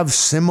actually have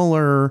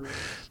similar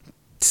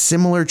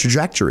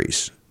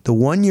trajectories. The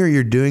 1 year,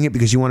 you're doing it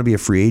because you want to be a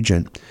free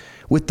agent.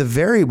 With the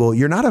variable,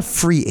 you're not a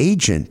free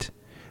agent,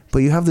 but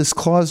you have this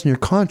clause in your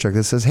contract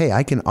that says, hey,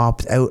 I can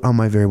opt out on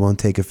my variable and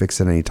take a fix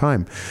at any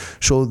time.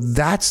 So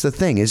that's the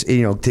thing is,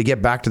 you know, to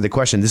get back to the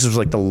question, this is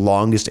like the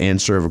longest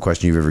answer of a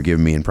question you've ever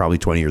given me in probably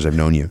 20 years I've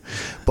known you.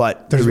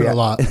 But there's been a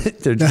lot.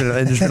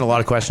 there's been a lot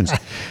of questions.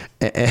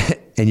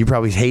 And you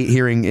probably hate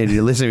hearing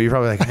and listening. You're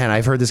probably like, man,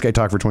 I've heard this guy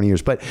talk for 20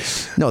 years. But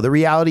no, the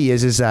reality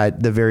is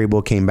that the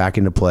variable came back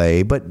into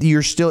play. But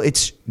you're still,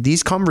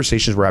 these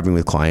conversations we're having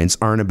with clients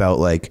aren't about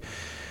like,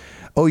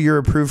 oh, you're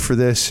approved for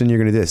this and you're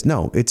going to do this.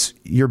 No,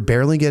 you're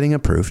barely getting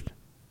approved.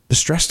 The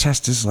stress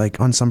test is like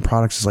on some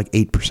products is like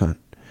 8%.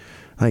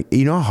 Like,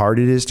 you know how hard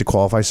it is to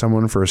qualify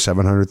someone for a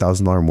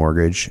 $700,000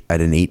 mortgage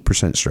at an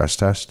 8% stress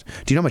test?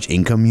 Do you know how much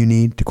income you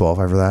need to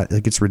qualify for that?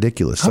 Like, it's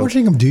ridiculous. How much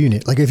income do you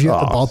need? Like, if you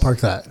have to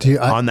ballpark that.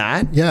 On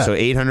that? Yeah. So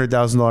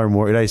 $800,000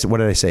 mortgage. What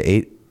did I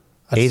say?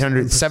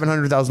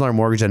 $700,000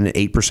 mortgage at an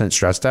 8%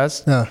 stress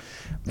test? Yeah.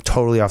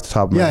 Totally off the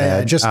top of my head.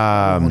 Yeah, just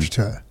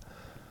a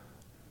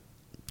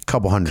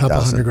couple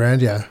hundred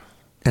grand, yeah.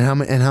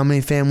 And how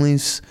many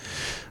families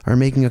are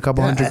making a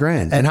couple hundred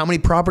grand? And how many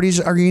properties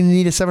are you going to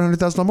need a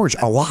 $700,000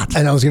 mortgage? A lot.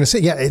 And I was going to say,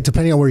 yeah,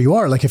 depending on where you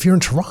are, like if you're in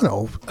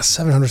Toronto, a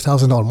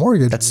 $700,000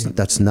 mortgage.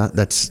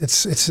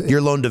 It's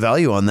your loan to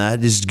value on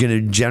that is going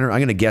to generate. I'm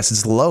going to guess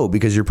it's low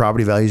because your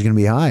property value is going to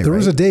be high. There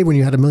was a day when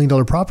you had $1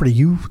 million property.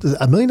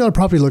 $1 million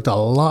property looked a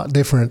lot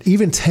different,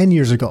 even 10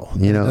 years ago.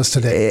 You know, as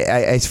today.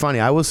 It's funny.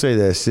 I will say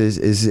this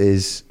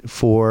is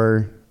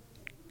for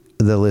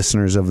the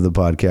listeners of the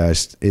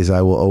podcast is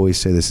I will always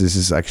say this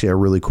is actually a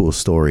really cool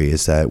story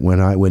is that when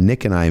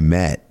Nick and I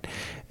met,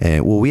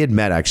 and we had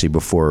met actually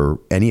before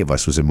any of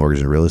us was in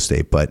mortgage and real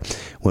estate, but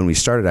when we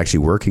started actually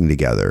working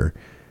together,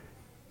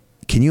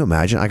 can you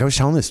imagine? Like I was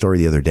telling this story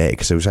the other day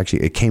because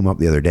it came up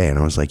the other day and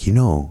I was like, you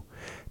know,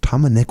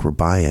 Tom and Nick were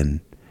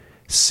buying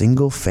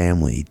single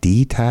family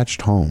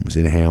detached homes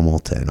in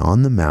Hamilton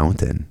on the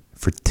mountain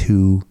for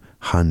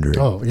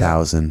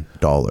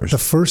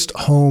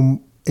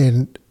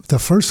 $200,000. The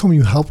first home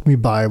you helped me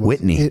buy was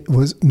Whitney. It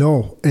was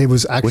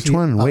actually which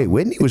one? Wait,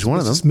 Whitney was one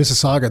of them.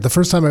 Mississauga. The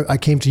first time I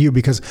came to you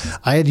because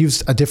I had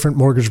used a different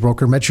mortgage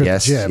broker, met you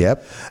at the gym.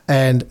 Yep.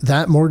 And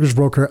that mortgage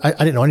broker, I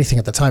didn't know anything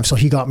at the time, so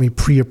he got me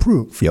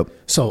pre-approved. Yep.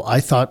 So I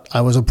thought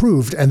I was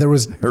approved, and there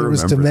was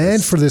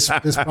demand for this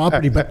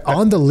property, but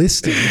on the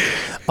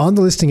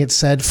listing it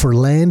said for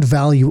land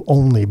value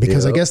only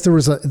because I guess there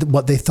was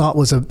what they thought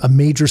was a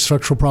major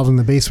structural problem in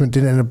the basement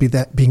didn't end up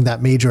being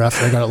that major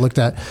after I got it looked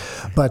at,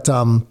 but.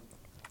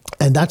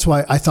 And that's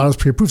why I thought I was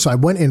pre-approved. So I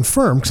went in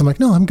firm because I'm like,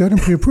 no, I'm good. I'm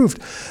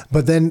pre-approved.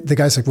 But then the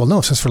guy's like, well, no,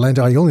 it says for land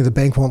value only. The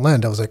bank won't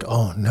lend. I was like,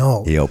 oh,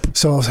 no. Yep.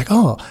 So I was like,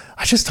 oh,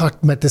 I just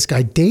met this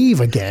guy, Dave,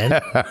 again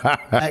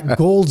at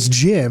Gold's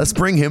Gym. Let's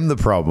bring him the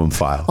problem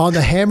file. On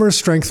the hammer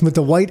strength with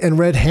the white and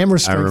red hammer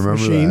strength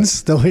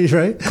machines.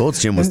 Right?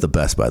 Gold's Gym was the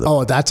best, by the way.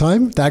 Oh, at that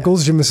time? That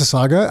Gold's Gym,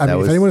 Mississauga? I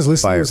mean, if anyone's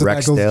listening, it was at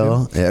that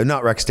Gold's Gym. Yeah,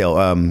 not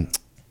Rexdale.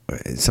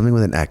 Something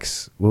with an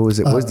X. What was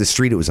it? What was the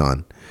street it was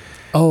on?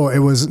 Oh, it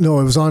was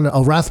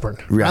on Rathburn.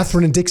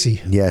 Rathburn and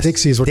Dixie. Yes.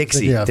 Dixie is what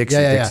Dixie.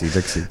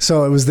 Dixie.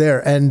 So it was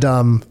there. And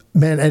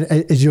man,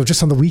 and you know,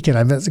 just on the weekend,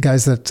 I met the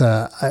guys that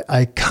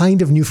I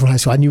kind of knew from high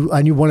school.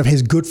 I knew one of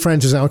his good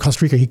friends was out in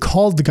Costa Rica. He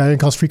called the guy in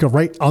Costa Rica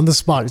right on the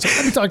spot. He's like,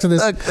 let me talk to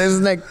this. Look,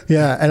 there's Nick.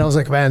 Yeah. And I was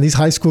like, man, these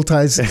high school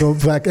ties go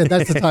back. And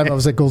that's the time I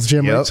was at Gold's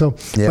Gym. Right? So,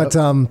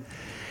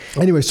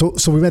 but anyway, so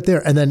we met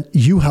there, and then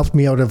you helped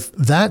me out of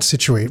that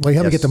situation. Well, you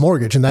helped me get the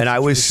mortgage, and I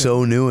was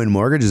so new in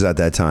mortgages at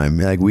that time.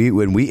 Like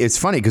it's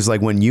funny because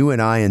like when you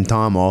and I and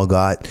Tom all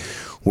got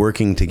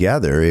working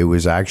together, it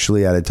was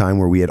actually at a time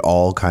where we had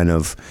all kind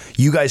of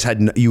you guys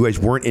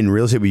weren't in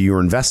real estate, but you were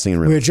investing in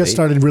real estate. We had just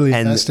started really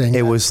investing.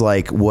 It was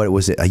like what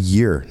was it? A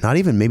year, not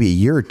even maybe a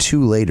year or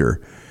two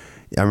later.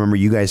 I remember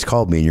you guys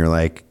called me and you're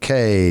like,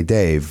 okay,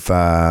 Dave.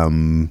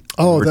 Tom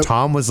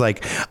was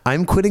like,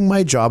 I'm quitting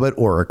my job at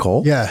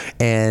Oracle. Yeah.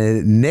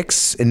 And Nick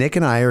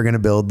and I are going to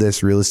build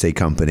this real estate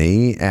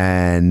company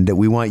and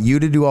we want you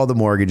to do all the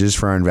mortgages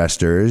for our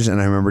investors.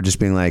 And I remember just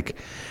being like,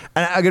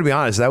 and I gotta be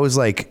honest,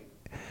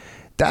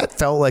 that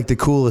felt like the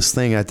coolest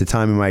thing at the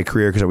time in my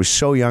career because I was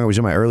so young. I was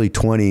in my early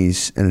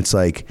 20s and it's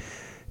like,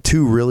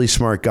 two really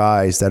smart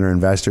guys that are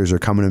investors are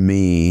coming to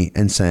me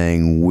and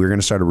saying, we're going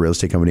to start a real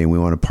estate company and we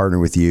want to partner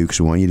with you because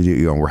we want you to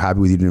do, we're happy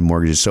with you doing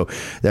mortgages. So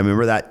I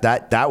remember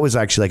that was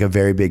actually like a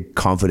very big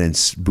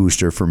confidence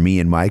booster for me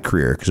in my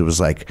career because it was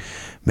like,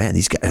 man,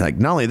 these guys, like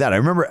not only that, I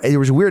remember it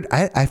was weird.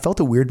 I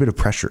felt a weird bit of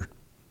pressure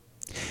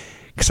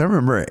because I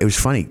remember it was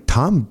funny.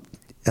 Tom,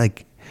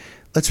 like,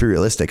 let's be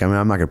realistic. I mean,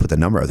 I'm not going to put the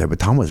number out there, but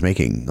Tom was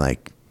making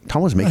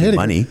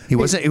money. He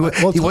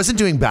wasn't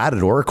doing bad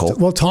at Oracle.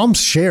 Well, Tom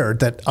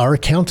shared that our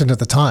accountant at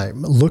the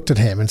time looked at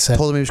him and said,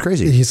 told him he was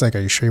crazy. He's like, are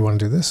you sure you want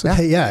to do this?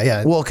 Yeah.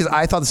 Yeah. Well, because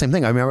I thought the same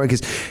thing. I remember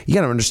because you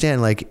got to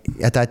understand, like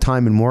at that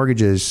time in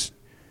mortgages,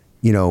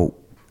 you know,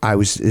 I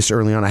was this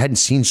early on. I hadn't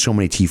seen so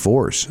many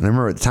T4s, and I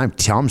remember at the time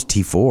Tom's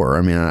T4.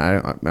 I mean,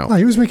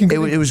 he was making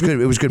good. It was good.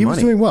 It was good money. He was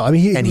doing well. I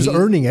mean, he was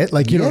earning it.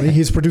 Like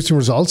he's producing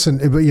results,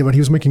 but he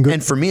was making good.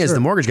 And for me as the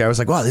mortgage guy, I was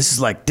like, wow, this is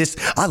like this.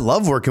 I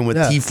love working with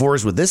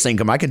T4s with this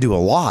income. I can do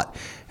a lot.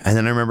 And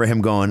then I remember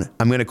him going,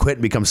 I'm going to quit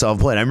and become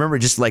self-employed. I remember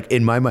just like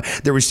in my mind,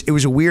 it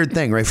was a weird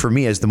thing, right? For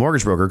me as the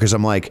mortgage broker, because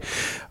I'm like,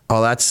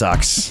 oh, that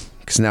sucks.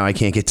 Because now I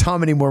can't get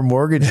Tom any more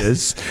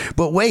mortgages.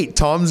 But wait,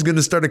 Tom's going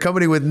to start a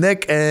company with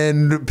Nick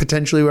and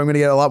potentially I'm going to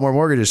get a lot more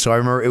mortgages. So I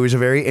remember it was a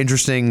very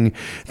interesting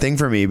thing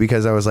for me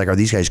because I was like, are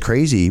these guys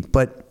crazy?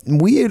 But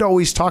we had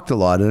always talked a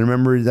lot. And I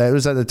remember that it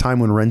was at the time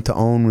when rent to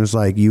own was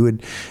like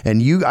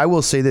I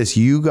will say this,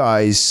 you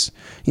guys,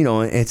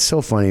 it's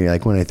so funny.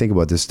 Like when I think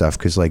about this stuff,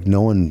 because like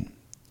no one,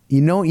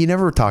 you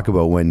never talk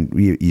about when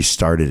you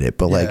started it,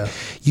 but like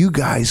you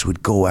guys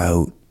would go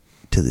out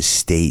to the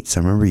States. I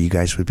remember you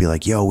guys would be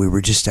like, yo, we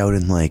were just out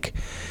in like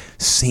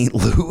St.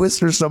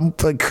 Louis or some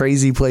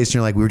crazy place. And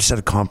you're like, we were just at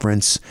a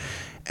conference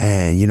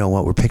and you know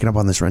what? We're picking up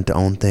on this rent to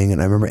own thing.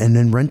 And I remember, and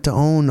then rent to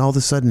own all of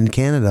a sudden in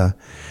Canada,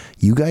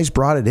 you guys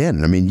brought it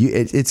in. I mean,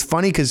 it's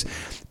funny because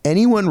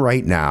anyone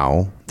right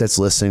now that's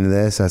listening to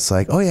this, that's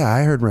like, oh yeah,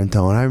 I heard rent to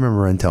own. I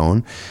remember rent to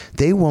own.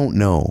 They won't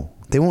know.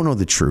 They won't know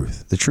the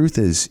truth. The truth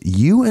is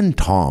you and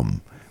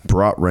Tom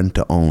brought rent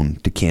to own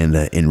to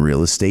Canada in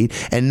real estate.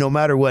 And no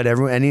matter what,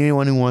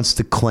 anyone who wants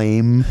to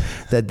claim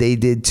that they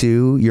did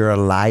too, you're a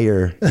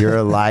liar. You're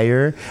a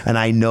liar. And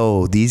I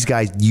know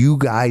you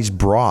guys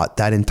brought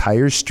that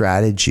entire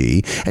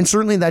strategy. And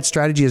certainly that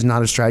strategy is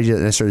not a strategy that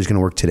necessarily is going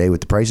to work today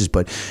with the prices,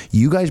 but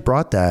you guys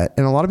brought that.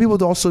 And a lot of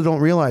people also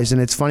don't realize,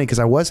 and it's funny because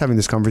I was having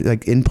this conversation,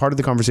 like in part of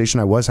the conversation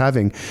I was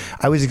having,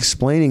 I was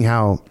explaining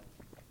how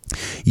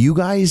you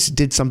guys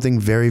did something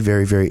very,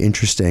 very, very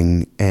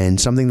interesting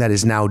and something that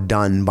is now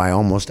done by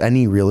almost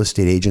any real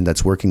estate agent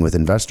that's working with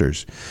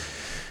investors.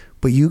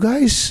 But you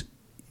guys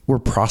were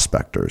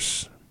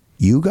prospectors.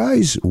 You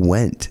guys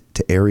went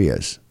to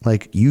areas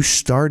like you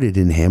started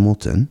in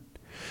Hamilton.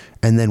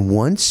 And then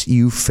once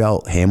you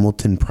felt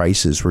Hamilton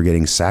prices were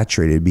getting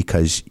saturated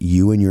because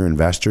you and your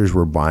investors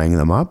were buying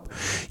them up,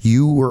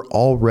 you were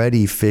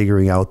already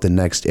figuring out the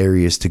next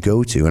areas to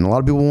go to. And a lot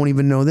of people won't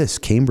even know this.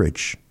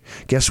 Cambridge.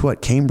 Guess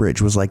what?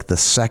 Cambridge was like the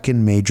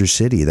second major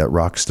city that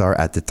Rockstar,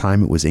 at the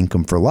time it was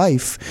Income for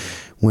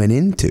Life, went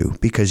into,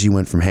 because you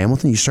went from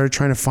Hamilton. You started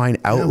trying to find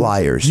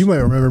outliers. You might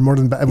remember more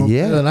than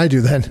I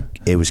do then.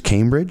 It was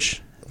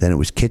Cambridge. Then it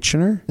was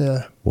Kitchener,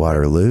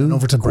 Waterloo, and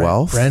over to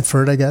Guelph,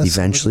 Brantford, I guess.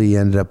 Eventually you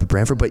ended up at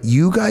Brantford. But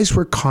you guys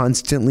were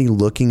constantly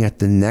looking at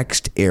the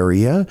next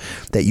area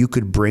that you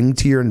could bring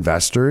to your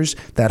investors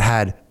that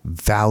had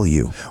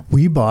value.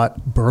 We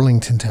bought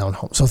Burlington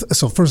townhomes.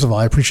 So first of all,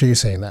 I appreciate you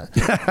saying that.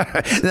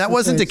 That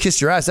wasn't to kiss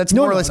your ass. That's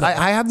more or less. No.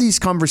 I have these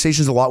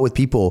conversations a lot with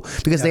people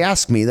because they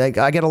ask me. Like,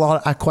 I get a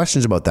lot of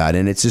questions about that,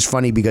 and it's just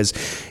funny because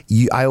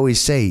I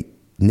always say,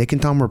 Nick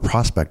and Tom were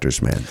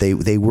prospectors, man. They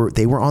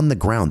were on the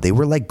ground. They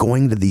were like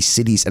going to these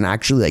cities and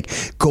actually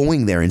like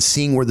going there and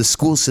seeing where the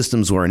school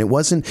systems were. And it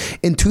wasn't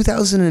in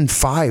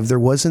 2005. There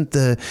wasn't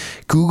the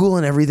Google,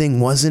 and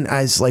everything wasn't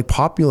as like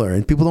popular.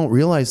 And people don't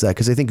realize that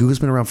because they think Google's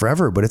been around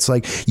forever. But it's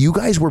like you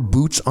guys were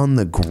boots on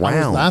the ground.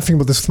 I was laughing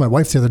about this with my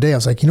wife the other day. I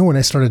was like, when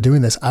I started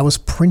doing this, I was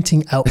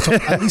printing out. So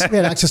at least we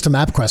had access to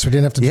MapQuest. We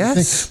didn't have to do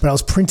anything. But I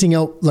was printing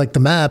out like the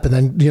map and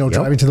then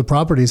driving to the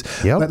properties.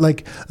 But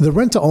like the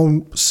rent to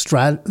own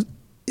strategy.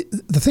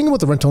 The thing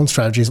about the rent-to-own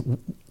strategy is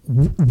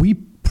we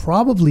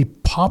probably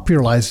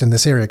popularized in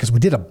this area because we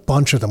did a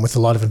bunch of them with a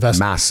lot of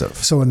investors. Massive.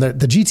 So in the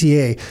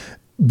GTA,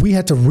 we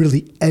had to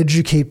really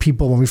educate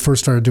people when we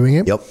first started doing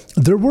it. Yep.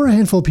 There were a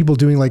handful of people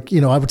doing like,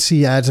 I would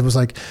see ads. It was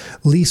like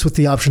lease with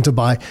the option to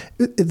buy.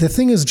 The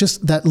thing is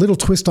just that little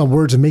twist on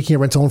words and making it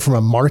rent to own from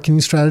a marketing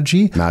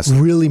strategy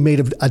really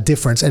made a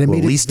difference. And it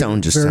made lease to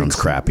own just sounds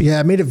crappy. Yeah,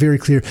 it made it very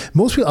clear.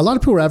 A lot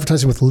of people were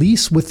advertising with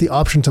lease with the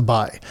option to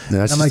buy. No,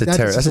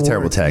 that's a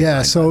terrible tag.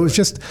 Yeah. So it was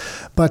just,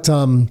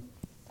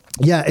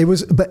 yeah, it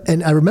was,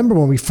 and I remember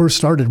when we first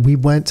started, we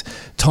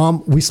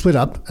split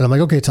up, and I'm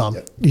like, okay, Tom.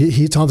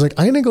 Tom's like,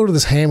 I'm going to go to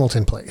this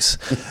Hamilton place,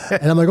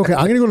 and I'm like, okay,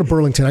 I'm going to go to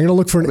Burlington. I'm going to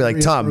look for an. We're like,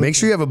 Tom, make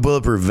sure you have a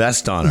bulletproof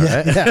vest on,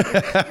 right?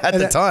 At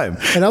the time.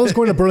 And I was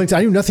going to Burlington.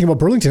 I knew nothing about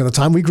Burlington at the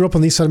time. We grew up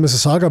on the east side of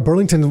Mississauga.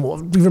 Burlington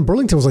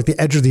was like the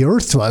edge of the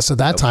earth to us at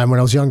that time when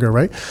I was younger,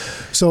 right?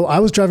 So I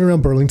was driving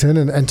around Burlington,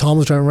 and Tom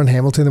was driving around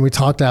Hamilton, and we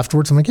talked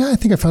afterwards. I'm like, I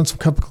think I found some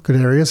couple good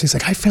areas. He's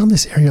like, I found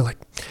this area like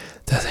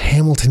the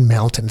Hamilton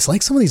Mountains,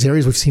 like some of these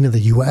areas we've seen in the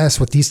US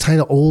with these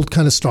kind of old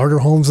kind of starter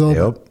homes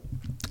though. Yep.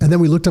 And then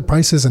we looked at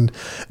prices and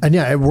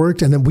yeah, it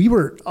worked. And then we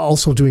were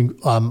also doing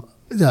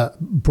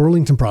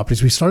Burlington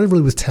properties. We started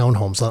really with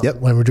townhomes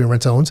when we were doing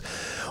rent-to-owns.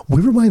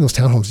 We were buying those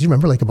townhomes. Do you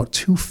remember like about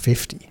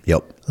 $250?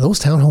 Yep. Those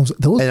townhomes.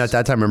 And at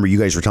that time, remember you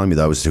guys were telling me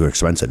that was too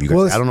expensive. You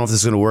guys, I don't know if this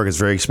is going to work. It's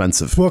very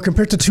expensive. Well,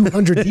 compared to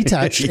 200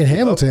 detached in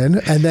Hamilton,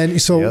 and then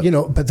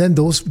but then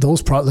those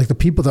like the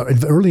people that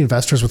are early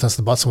investors with us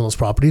that bought some of those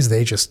properties,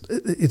 they just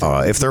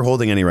if they're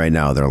holding any right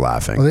now, they're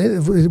laughing.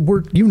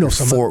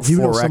 Some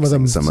of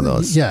them. Some of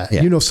those.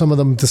 Yeah, some of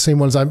them, the same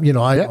ones I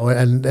know,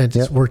 and it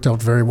just worked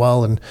out very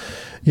well, and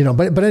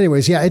but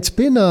anyways, it's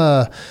been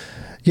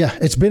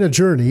it's been a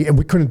journey, and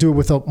we couldn't do it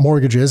without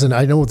mortgages. And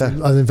I know the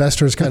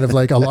investors kind of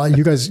like a lot.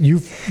 You guys,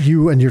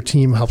 you and your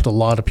team helped a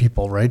lot of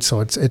people, right?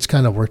 So it's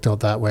kind of worked out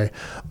that way.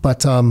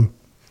 But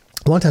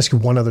I want to ask you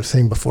one other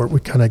thing before we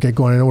kind of get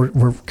going. I know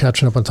we're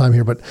catching up on time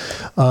here, but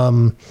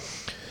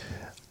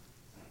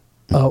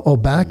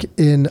back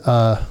in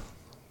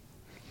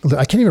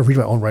I can't even read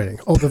my own writing.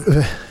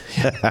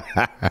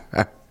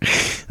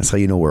 That's how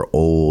you know we're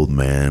old,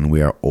 man.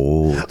 We are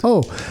old.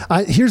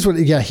 Here's what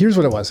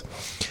it was.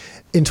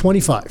 In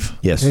 25.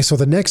 Yes. Okay, so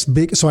the next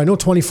big, so I know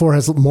 24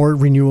 has more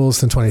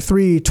renewals than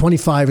 23.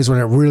 25 is when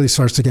it really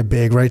starts to get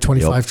big, right?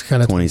 25 to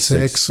kind of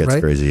 26, gets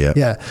right? Crazy, yeah.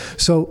 Yeah.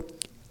 So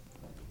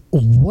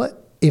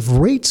what if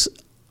rates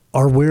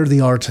are where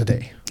they are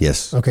today?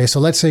 Yes. Okay. So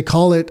let's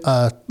call it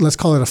a 5%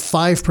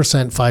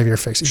 5-year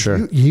fix.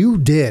 Sure. You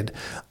did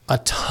a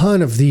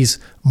ton of these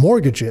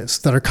mortgages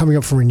that are coming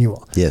up for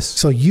renewal. Yes.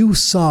 So you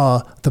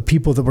saw the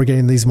people that were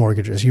getting these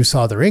mortgages. You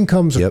saw their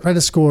incomes, their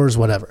credit scores,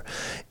 whatever.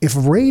 If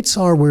rates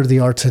are where they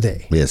are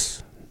today,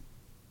 yes,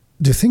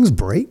 do things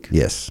break?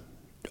 Yes.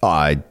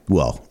 I don't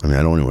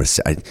want to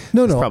say. It's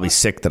probably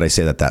sick that I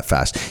say that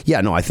fast. Yeah,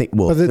 no, I think.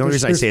 Well, the only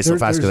reason I say it so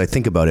fast because I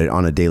think about it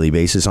on a daily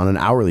basis, on an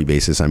hourly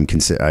basis. I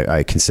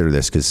consider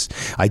this because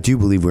I do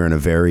believe we are in a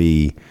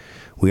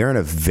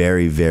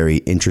very, very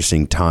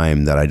interesting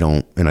time that I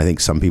think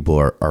some people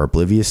are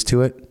oblivious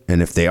to it.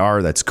 And if they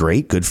are, that's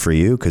great. Good for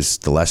you, because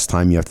the less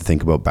time you have to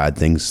think about bad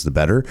things, the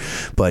better.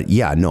 But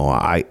yeah, no,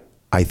 I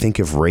think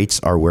if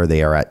rates are where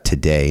they are at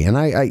today, and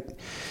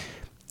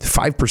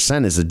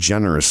 5% is a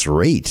generous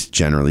rate,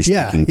 generally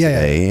speaking,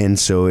 today. Yeah. And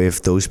so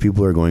if those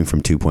people are going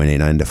from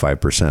 2.89 to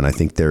 5%, I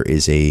think there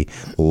is a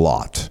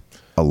lot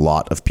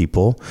of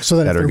people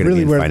that are going to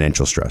be in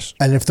financial stress.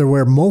 And if they're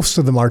where most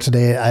of them are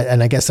today,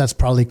 and I guess that's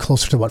probably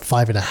closer to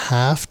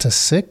 5.5 to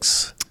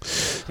 6?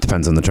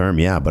 Depends on the term,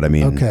 yeah. But I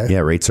mean,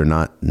 rates are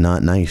not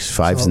nice.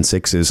 5s and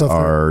 6s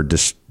are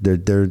just,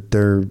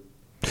 they're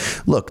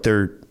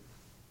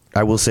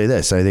I will say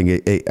this. I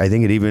think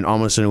it even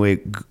almost in a way,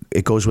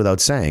 it goes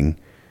without saying,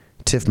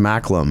 Tiff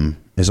Macklem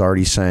is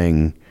already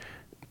saying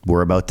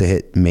we're about to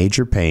hit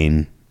major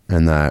pain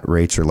and that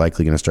rates are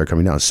likely going to start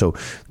coming down. So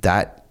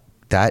that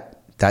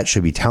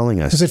should be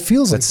telling us, because it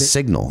feels that's like a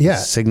signal. Yeah.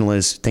 The signal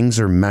is things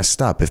are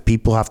messed up. If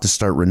people have to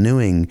start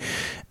renewing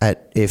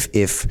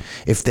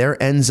if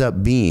there ends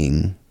up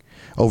being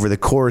over the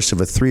course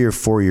of a 3 or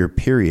 4 year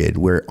period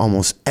where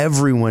almost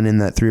everyone in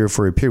that 3 or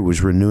 4 year period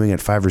was renewing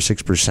at 5 or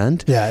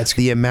 6%, it's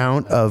the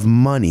amount of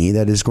money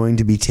that is going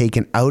to be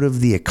taken out of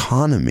the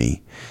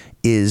economy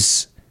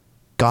is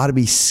got to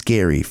be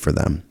scary for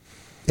them.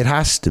 It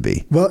has to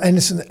be. Well,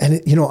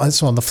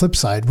 so on the flip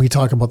side, we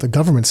talk about the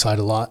government side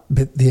a lot,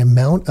 but the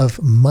amount of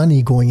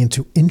money going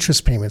into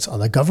interest payments on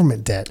the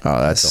government debt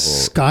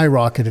that's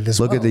skyrocketed as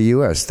well. Look at the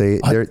U.S.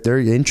 Their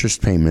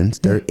interest payments,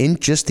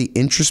 just the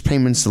interest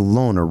payments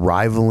alone are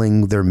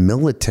rivaling their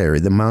military,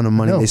 the amount of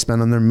money they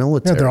spend on their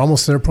military. Yeah,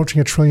 they're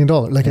approaching $1 trillion.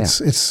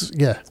 It's.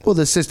 Well,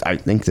 I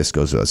think this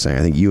goes without saying.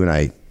 I think you and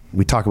I,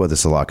 we talk about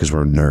this a lot because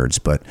we're nerds,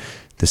 but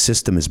the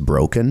system is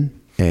broken.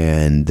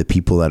 And the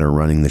people that are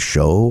running the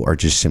show are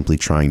just simply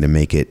trying to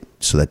make it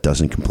so that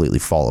doesn't completely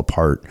fall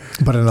apart.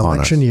 But an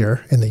election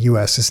year in the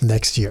U.S. is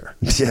next year.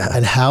 Yeah.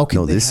 And how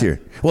can this year?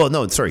 Well,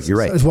 no, sorry, you're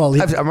right. Well,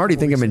 I'm already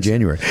thinking I'm in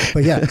January.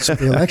 But yeah, so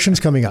the election's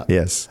coming up.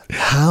 Yes.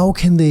 How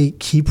can they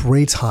keep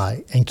rates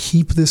high and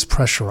keep this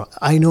pressure on?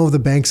 I know the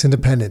bank's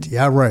independent.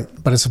 Yeah, right.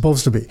 But it's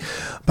supposed to be.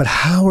 But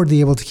how are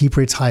they able to keep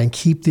rates high and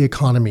keep the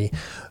economy,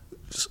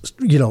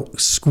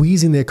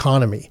 squeezing the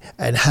economy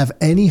and have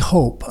any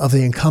hope of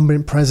the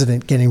incumbent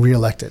president getting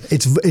reelected?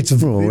 It's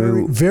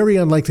very, very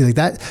unlikely. Like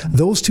that,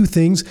 those two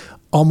things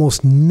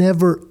almost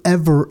never,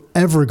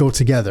 ever go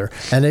together.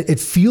 And it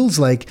feels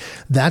like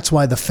that's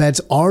why the Fed's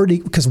already,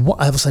 because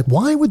I was like,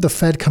 why would the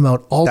Fed come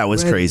out already? That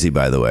was crazy,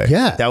 by the way.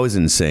 Yeah. That was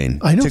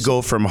insane. I know. To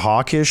go from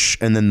hawkish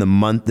and then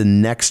the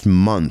next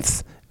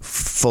month,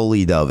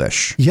 fully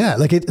dovish. Yeah,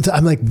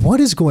 I'm like,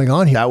 what is going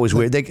on here? That was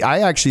weird.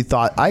 I actually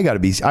thought, I gotta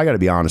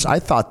be honest. I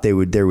thought there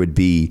would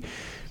be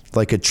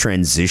like a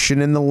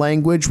transition in the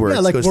language where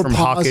it goes from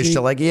hawkish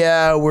to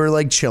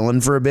we're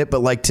chilling for a bit,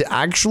 but to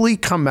actually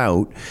come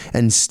out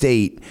and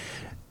state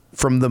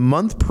from the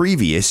month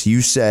previous,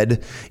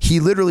 he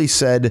literally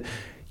said,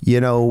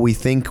 we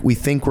think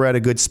we're at a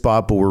good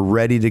spot, but we're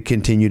ready to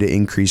continue to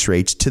increase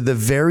rates, to the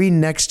very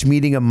next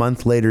meeting a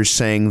month later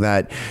saying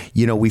that,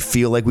 we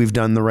feel like we've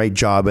done the right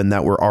job and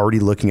that we're already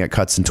looking at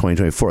cuts in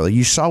 2024. Like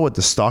you saw what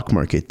the stock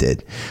market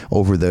did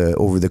over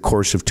the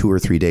course of 2 or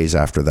 3 days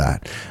after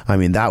that. I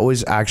mean, that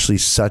was actually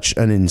such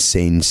an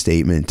insane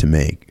statement to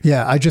make.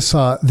 Yeah. I just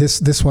saw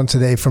this one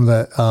today from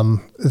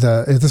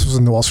this was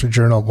in the Wall Street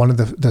Journal. One of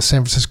the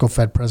San Francisco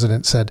Fed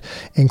president said,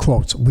 in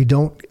quotes,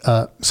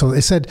 so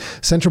it said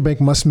central bank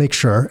must make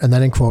sure, and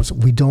then in quotes,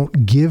 we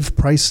don't give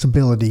price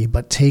stability,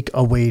 but take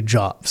away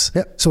jobs.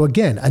 Yep. So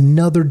again,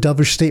 another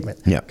dovish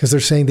statement. Yeah. Because they're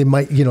saying they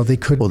might, they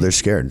could. Well, they're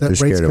scared. That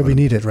rates could be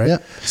needed, right? Yeah.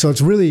 So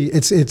it's really,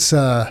 it's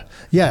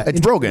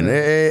broken.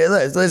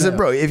 Listen,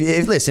 bro.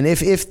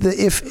 If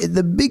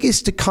the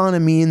biggest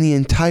economy in the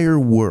entire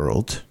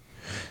world,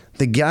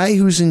 the guy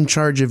who's in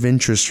charge of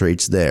interest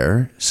rates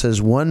there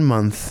says 1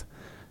 month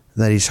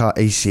that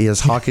he has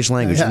hawkish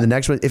language. Yeah. And the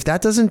next one, if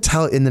that doesn't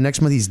tell, in the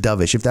next month he's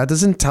dovish. If that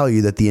doesn't tell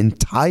you that the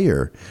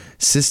entire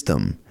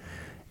system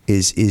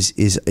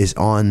is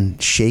on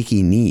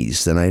shaky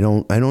knees, then I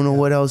don't know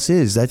what else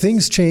is. That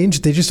things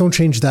change. They just don't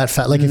change that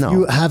fast. Like if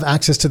you have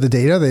access to the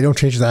data, they don't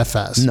change that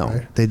fast. No,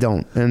 right? They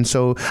don't. And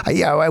so,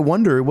 I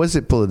wonder, was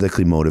it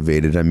politically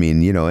motivated? I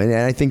mean, and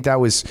I think that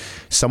was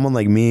someone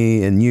like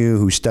me and you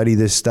who study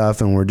this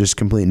stuff and we're just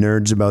complete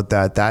nerds about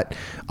that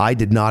I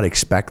did not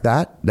expect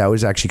that. That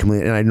was actually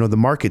complete. And I know the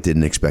market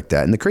didn't expect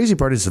that. And the crazy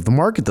part is if the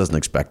market doesn't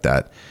expect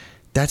that,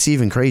 that's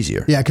even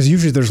crazier. Yeah, because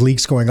usually there's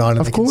leaks going on, and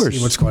of they course. can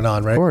see what's going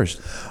on, right? Of course.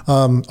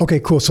 Okay,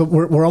 cool. So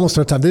we're almost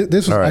out of time.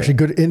 This was actually a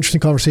good, interesting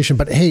conversation.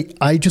 But hey,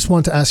 I just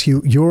want to ask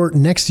you, your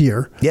next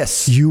year,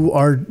 yes, you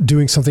are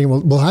doing something.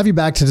 We'll have you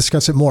back to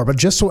discuss it more. But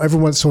just so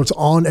it's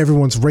on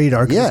everyone's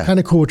radar. Yeah, it's kind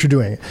of cool what you're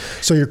doing.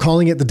 So you're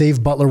calling it the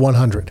Dave Butler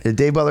 100. The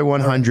Dave Butler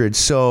 100. Right.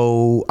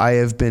 So I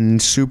have been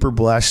super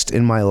blessed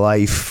in my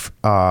life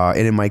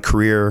and in my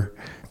career,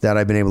 that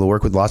I've been able to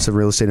work with lots of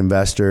real estate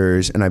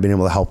investors, and I've been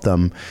able to help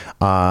them,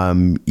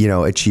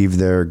 achieve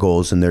their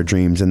goals and their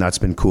dreams. And that's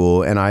been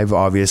cool. And I've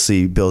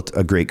obviously built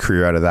a great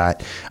career out of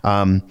that.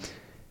 I'm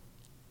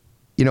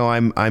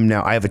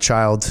now, I have a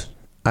child.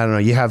 I don't know.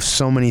 You have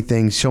so many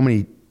things,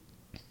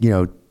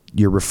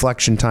 your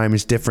reflection time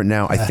is different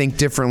now. I think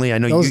differently. I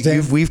know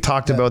we've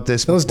talked about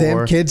this before. Those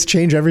damn kids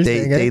change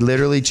everything. They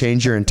literally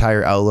change your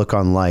entire outlook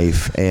on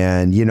life.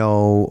 And,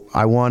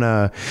 I want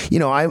to,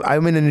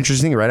 I'm in an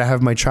interesting thing, right? I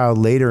have my child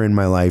later in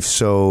my life.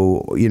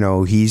 So,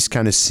 he's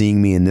kind of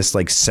seeing me in this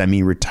like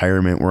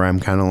semi-retirement where I'm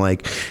kind of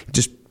like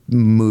just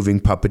moving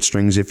puppet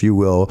strings, if you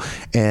will.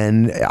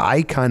 And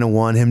I kind of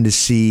want him to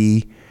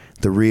see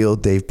the real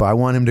Dave, but I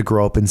want him to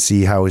grow up and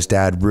see how his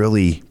dad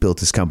really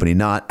built his company,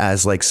 not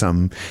as like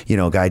some,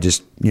 guy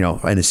just, in a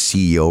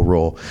CEO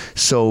role.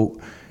 So,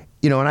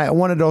 and I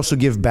wanted to also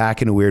give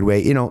back in a weird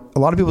way. A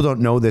lot of people don't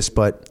know this,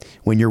 but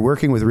when you're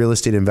working with real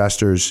estate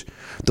investors,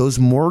 those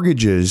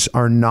mortgages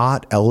are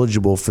not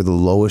eligible for the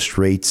lowest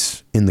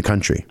rates in the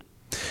country.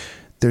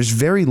 There's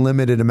very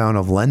limited amount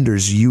of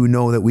lenders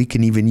that we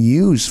can even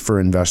use for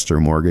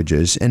investor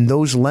mortgages. And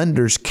those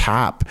lenders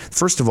cap,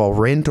 first of all,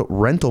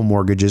 rental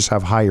mortgages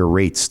have higher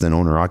rates than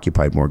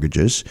owner-occupied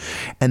mortgages.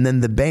 And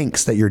then the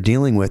banks that you're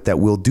dealing with that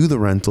will do the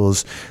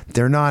rentals,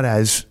 they're not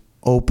as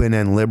open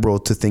and liberal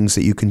to things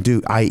that you can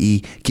do,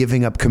 i.e.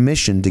 giving up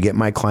commission to get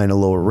my client a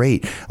lower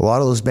rate. A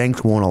lot of those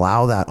banks won't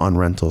allow that on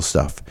rental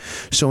stuff.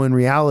 So in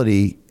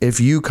reality,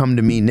 if you come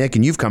to me, Nick,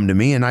 and you've come to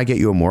me and I get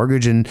you a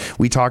mortgage and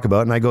we talk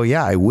about it and I go,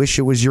 yeah, I wish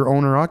it was your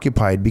owner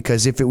occupied,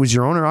 because if it was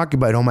your owner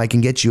occupied home, I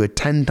can get you a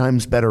 10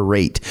 times better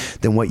rate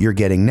than what you're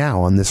getting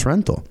now on this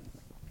rental.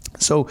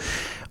 So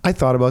I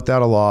thought about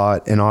that a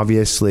lot, and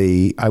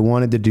obviously I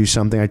wanted to do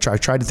something. I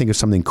tried to think of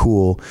something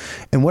cool,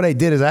 and what I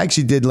did is I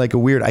actually did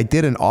I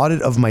did an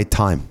audit of my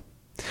time.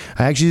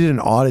 I actually did an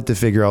audit to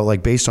figure out,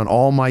 like, based on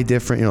all my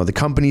different, the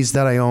companies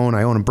that I own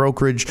a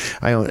brokerage,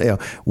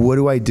 what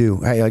do I do?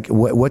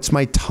 What's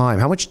my time?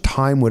 How much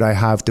time would I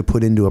have to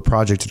put into a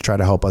project to try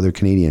to help other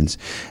Canadians?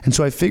 And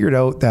so I figured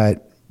out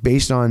that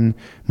based on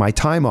my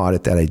time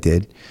audit that I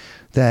did,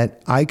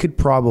 that I could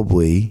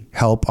probably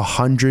help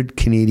 100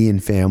 Canadian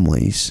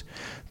families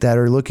that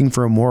are looking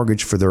for a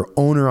mortgage for their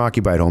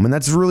owner-occupied home. And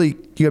that's really,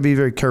 you gotta be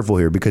very careful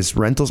here, because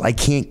rentals, I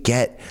can't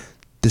get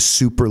the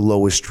super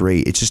lowest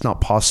rate. It's just not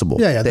possible.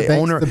 Yeah.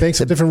 The banks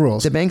have different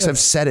rules. The banks have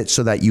set it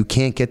so that you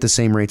can't get the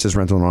same rates as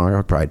rental and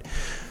owner-occupied.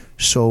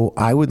 So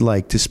I would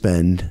like to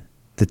spend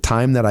the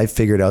time that I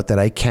figured out that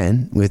I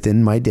can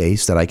within my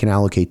days that I can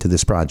allocate to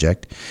this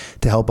project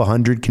to help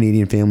 100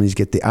 Canadian families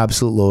get the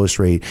absolute lowest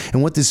rate.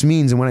 And what this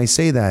means, and when I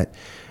say that,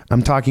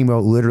 I'm talking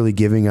about literally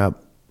giving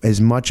up as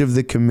much of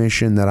the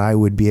commission that I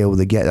would be able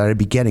to get, that I'd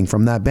be getting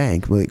from that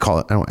bank. What do they call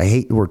it? I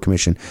hate the word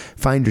commission.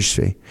 Finder's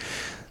fee.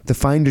 The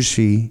finder's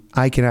fee,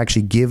 I can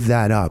actually give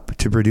that up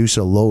to produce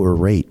a lower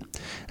rate.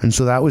 And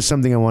so that was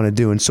something I want to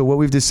do. And so what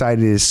we've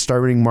decided is,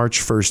 starting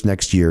March 1st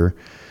next year,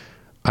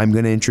 I'm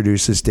going to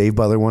introduce this Dave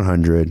Butler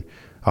 100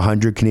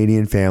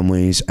 Canadian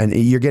families, and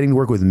you're getting to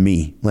work with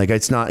me. Like,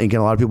 it's not,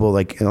 again, a lot of people,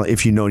 like,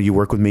 if you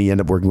work with me, you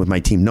end up working with my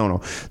team.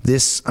 No,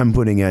 this I'm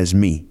putting as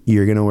me.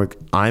 You're going to work,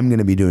 I'm going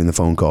to be doing the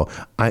phone call.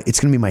 It's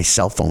going to be my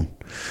cell phone.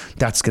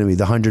 That's going to be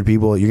the 100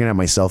 people. You're going to have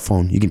my cell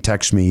phone. You can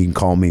text me, you can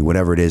call me,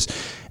 whatever it is.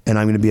 And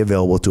I'm going to be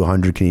available to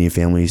 100 Canadian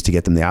families to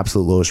get them the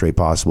absolute lowest rate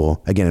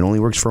possible. Again, it only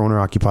works for owner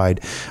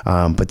occupied,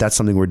 but that's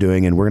something we're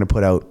doing, and we're going to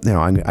put out,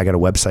 I got a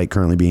website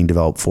currently being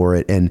developed for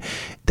it. And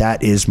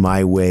that is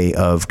my way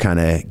of kind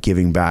of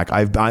giving back.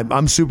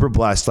 I'm super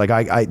blessed. Like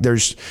we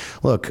just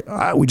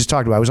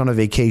talked about, I was on a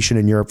vacation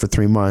in Europe for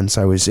 3 months.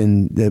 I was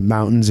in the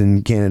mountains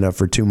in Canada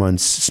for 2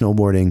 months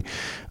snowboarding.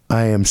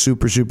 I am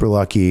super, super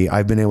lucky.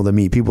 I've been able to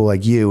meet people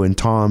like you and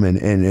Tom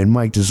and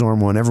Mike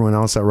DeZormo and everyone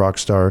else at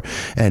Rockstar.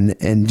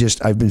 And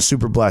just, I've been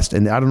super blessed.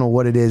 And I don't know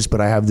what it is,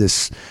 but I have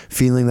this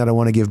feeling that I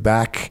want to give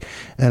back,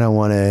 and I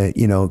want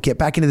to, get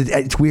back into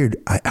it's weird.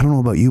 I don't know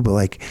about you, but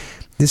like,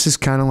 this is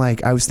kind of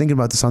like, I was thinking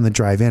about this on the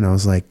drive in. I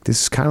was like,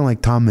 this is kind of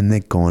like Tom and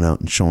Nick going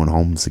out and showing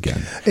homes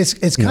again.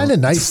 It's kind of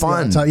nice. It's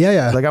fun.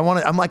 Yeah.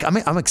 Like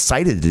I'm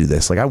excited to do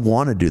this. Like I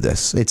want to do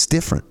this. It's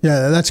different.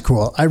 Yeah, that's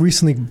cool. I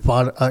recently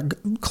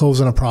closed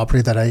on a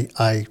property that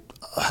I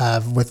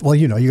have with, well,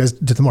 you guys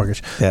did the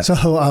mortgage. Yeah.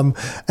 So,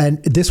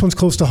 and this one's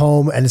close to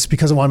home, and it's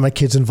because I want my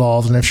kids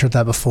involved, and I've shared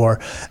that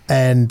before.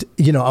 And,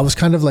 I was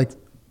kind of like,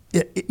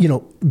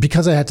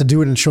 because I had to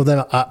do it and show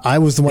them I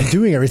was the one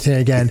doing everything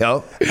again.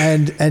 Yep.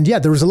 And yeah,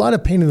 there was a lot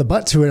of pain in the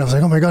butt to it. I was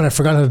like, oh my God, I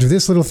forgot how to do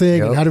this little thing.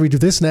 Yep. And how do we do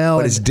this now?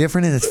 But it's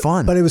different and it's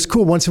fun. But it was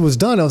cool. Once it was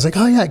done, I was like,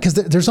 oh yeah, because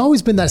there's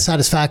always been that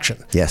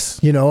satisfaction. Yes.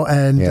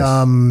 And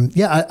yes.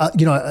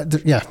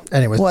 yeah.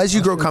 Anyways. Well, as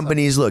you grow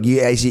companies, look,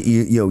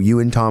 you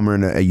and Tom are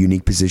in a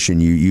unique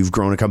position. You've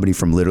grown a company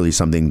from literally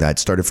something that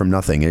started from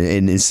nothing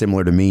and is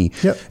similar to me.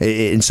 Yep.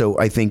 And so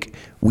I think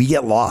we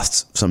get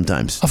lost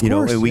sometimes. Of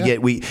course,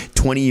 we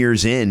 20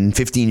 years in,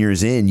 15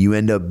 years in, you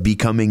end up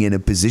becoming in a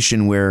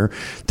position where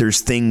there's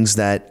things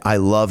that I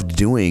loved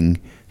doing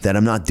that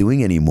I'm not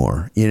doing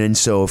anymore. And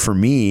so for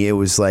me, it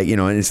was like,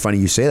 and it's funny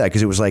you say that,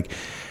 because it was like,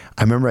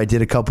 I remember I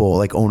did a couple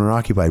like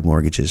owner-occupied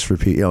mortgages for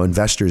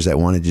investors that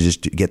wanted to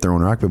just get their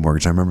owner-occupied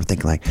mortgage. I remember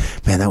thinking like,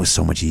 man, that was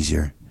so much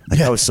easier. Like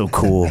that was so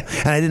cool.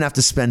 And I didn't have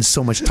to spend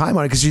so much time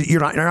on it because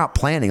you're not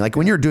planning. Like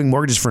when you're doing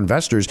mortgages for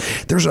investors,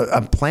 there's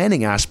a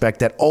planning aspect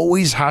that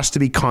always has to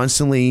be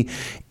constantly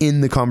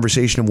in the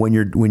conversation of when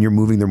you're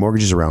moving their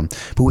mortgages around.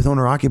 But with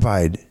owner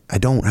occupied, I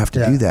don't have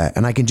to do that.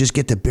 And I can just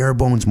get to bare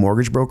bones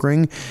mortgage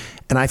brokering.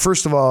 And I,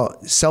 first of all,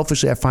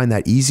 selfishly, I find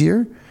that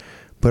easier,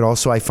 but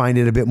also I find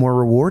it a bit more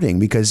rewarding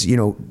because,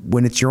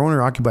 when it's your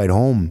owner occupied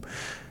home,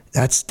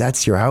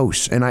 that's your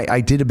house. And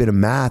I did a bit of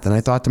math and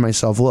I thought to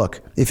myself,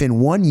 look, if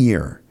in 1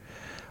 year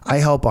I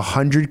help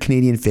 100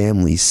 Canadian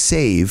families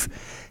save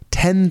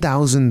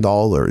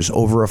 $10,000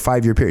 over a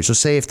 5-year period. So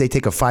say if they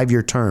take a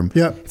 5-year term,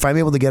 if I'm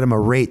able to get them a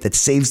rate that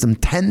saves them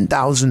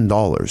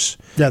 $10,000,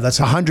 that's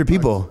 100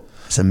 people.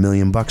 It's $1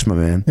 million, my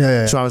man.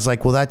 Yeah. So I was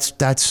like, well, that's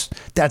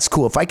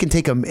cool. If I can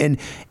take them, and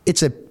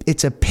it's a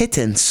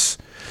pittance.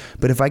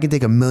 But if I can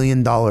take $1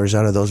 million out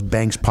of those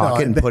banks'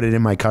 pocket and put it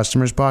in my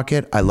customer's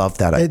pocket, I love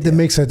that idea.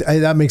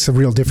 That makes a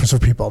real difference for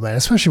people, man.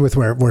 Especially with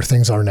where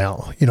things are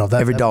now.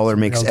 Every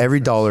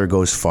dollar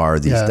goes far.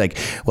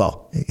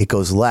 It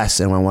goes less,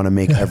 and I want to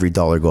make every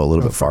dollar go a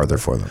little bit farther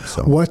for them.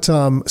 So what?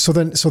 So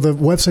the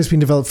website's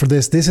being developed for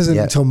this. This isn't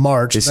until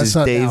March. This is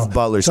Dave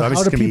Butler. So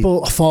how do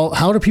people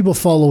How do people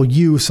follow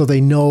you so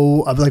they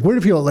know? Like, where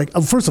do people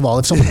first of all,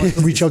 if someone wants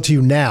to reach out to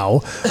you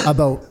now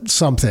about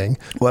something?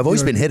 Well, I've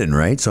always been hidden,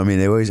 right? So I mean,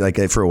 they always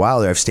for a while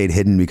there, I've stayed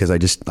hidden because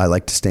I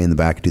like to stay in the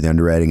back and do the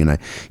underwriting, and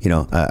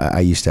I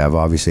used to have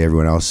obviously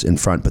everyone else in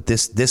front, but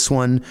this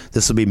will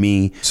be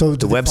me. So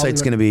the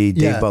website's going to be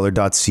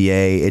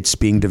davebutler.ca. It's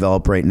being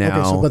developed right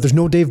now. Okay, but there's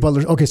no Dave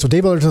Butler. Okay, so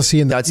Dave Butler.ca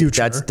in the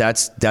future.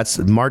 That's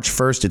March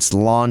 1st. It's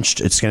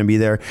launched. It's going to be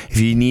there.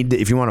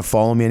 If you want to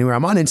follow me anywhere,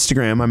 I'm on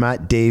Instagram. I'm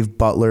at Dave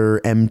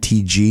Butler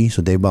MTG.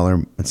 So Dave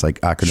Butler, it's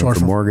like acronym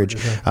for mortgage.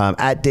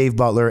 At Dave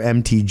Butler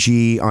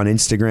MTG on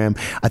Instagram.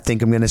 I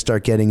think I'm going to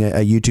start getting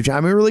a YouTube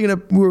channel. I really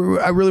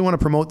want to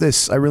promote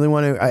this. I really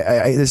want to.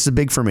 This is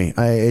big for me.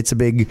 It's a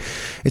big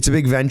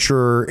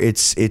venture.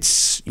 It's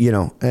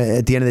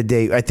at the end of the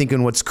day, I think,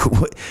 and what's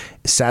cool.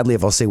 Sadly,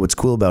 if I'll say what's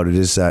cool about it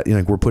is that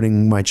we're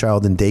putting my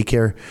child in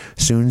daycare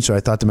soon. So I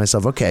thought to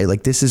myself, okay,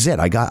 like this is it.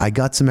 I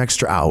got some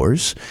extra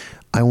hours.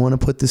 I want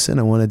to put this in.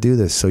 I want to do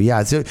this. So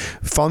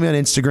follow me on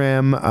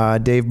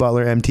Instagram, Dave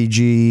Butler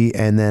MTG,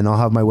 and then I'll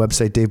have my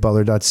website,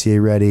 davebutler.ca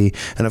ready.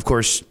 And of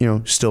course,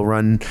 still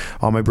run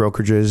all my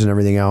brokerages and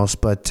everything else.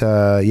 But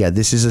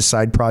this is a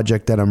side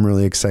project that I'm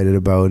really excited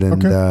about.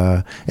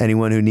 And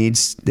anyone who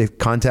needs,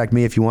 contact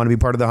me if you want to be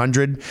part of the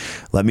 100.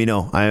 Let me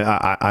know.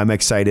 I'm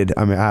excited.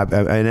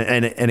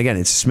 And again,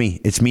 it's just me.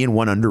 It's me and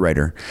one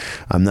underwriter.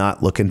 I'm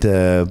not looking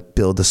to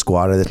build a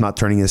squad. That's not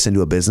turning this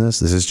into a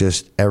business. This is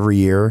just every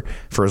year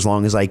for as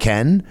long as I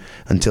can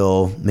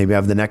until maybe I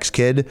have the next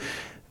kid.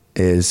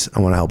 I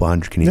want to help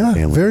 100 Canadian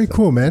families. Very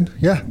cool, man.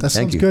 Yeah, that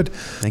sounds good.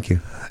 Thank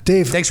you,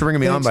 Dave. Thanks for bringing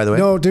me on, by the way.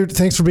 No, dude,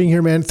 thanks for being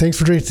here, man. Thanks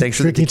for drinking. Thanks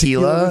for the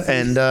tequila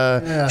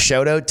and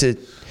shout out to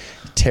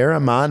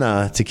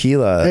Terramana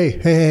Tequila.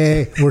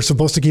 Hey! We're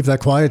supposed to keep that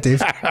quiet,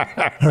 Dave.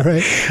 All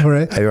right.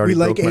 We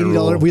like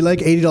 $80. We like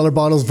 $80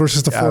 bottles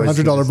versus the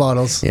 $400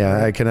 bottles. Yeah,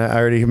 I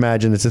already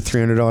imagine it's a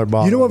 $300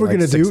 bottle. You know what we're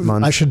gonna do?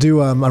 I should do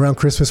around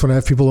Christmas when I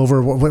have people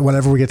over.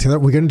 Whenever we get together,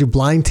 we're gonna do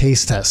blind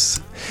taste tests.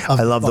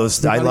 I love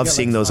those. I love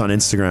seeing those on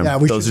Instagram. Yeah,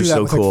 those should are do that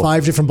so with cool. Like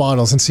 5 different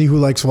bottles and see who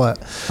likes what.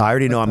 I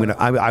already know.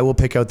 I will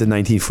pick out the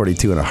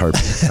 1942 in a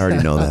heartbeat. I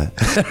already know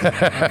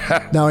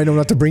that. Now I know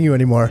not to bring you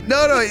anymore.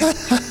 No,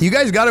 you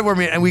guys got it for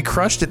me, and we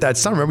crushed it that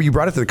summer. Remember, you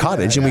brought it to the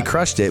cottage, and we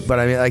crushed it. But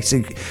I mean,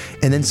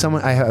 and then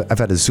I've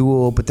had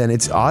Azul, but then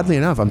it's oddly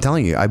enough, I'm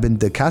telling you,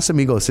 the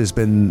Casamigos has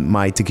been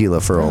my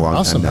tequila for a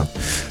long time now.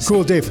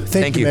 Cool, Dave.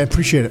 Thank you, man.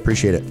 Appreciate it.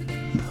 Appreciate it.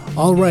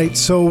 All right.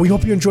 So we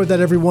hope you enjoyed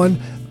that,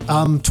 everyone.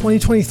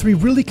 2023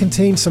 really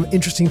contains some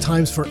interesting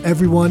times for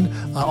everyone.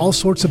 All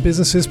sorts of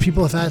businesses.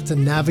 People have had to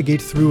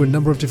navigate through a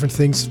number of different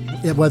things,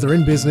 whether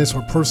in business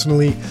or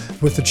personally,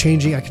 with the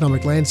changing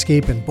economic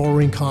landscape and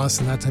borrowing costs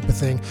and that type of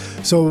thing.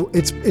 So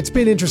it's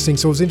been interesting.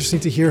 So it was interesting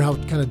to hear how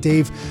kind of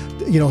Dave,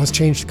 has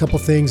changed a couple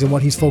things and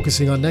what he's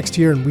focusing on next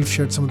year. And we've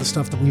shared some of the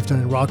stuff that we've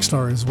done in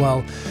Rockstar as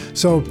well.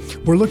 So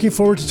we're looking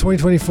forward to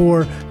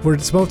 2024.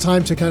 It's about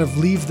time to kind of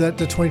leave the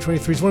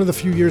 2023. It's one of the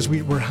few years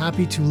we're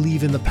happy to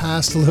leave in the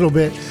past a little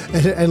bit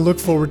and look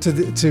forward to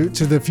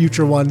the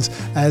future ones,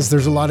 as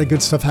there's a lot of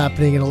good stuff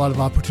happening and a lot of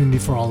opportunity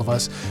for all of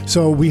us.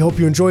 So we hope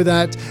you enjoy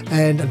that.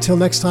 And until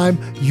next time,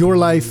 your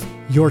life,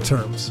 your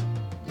terms.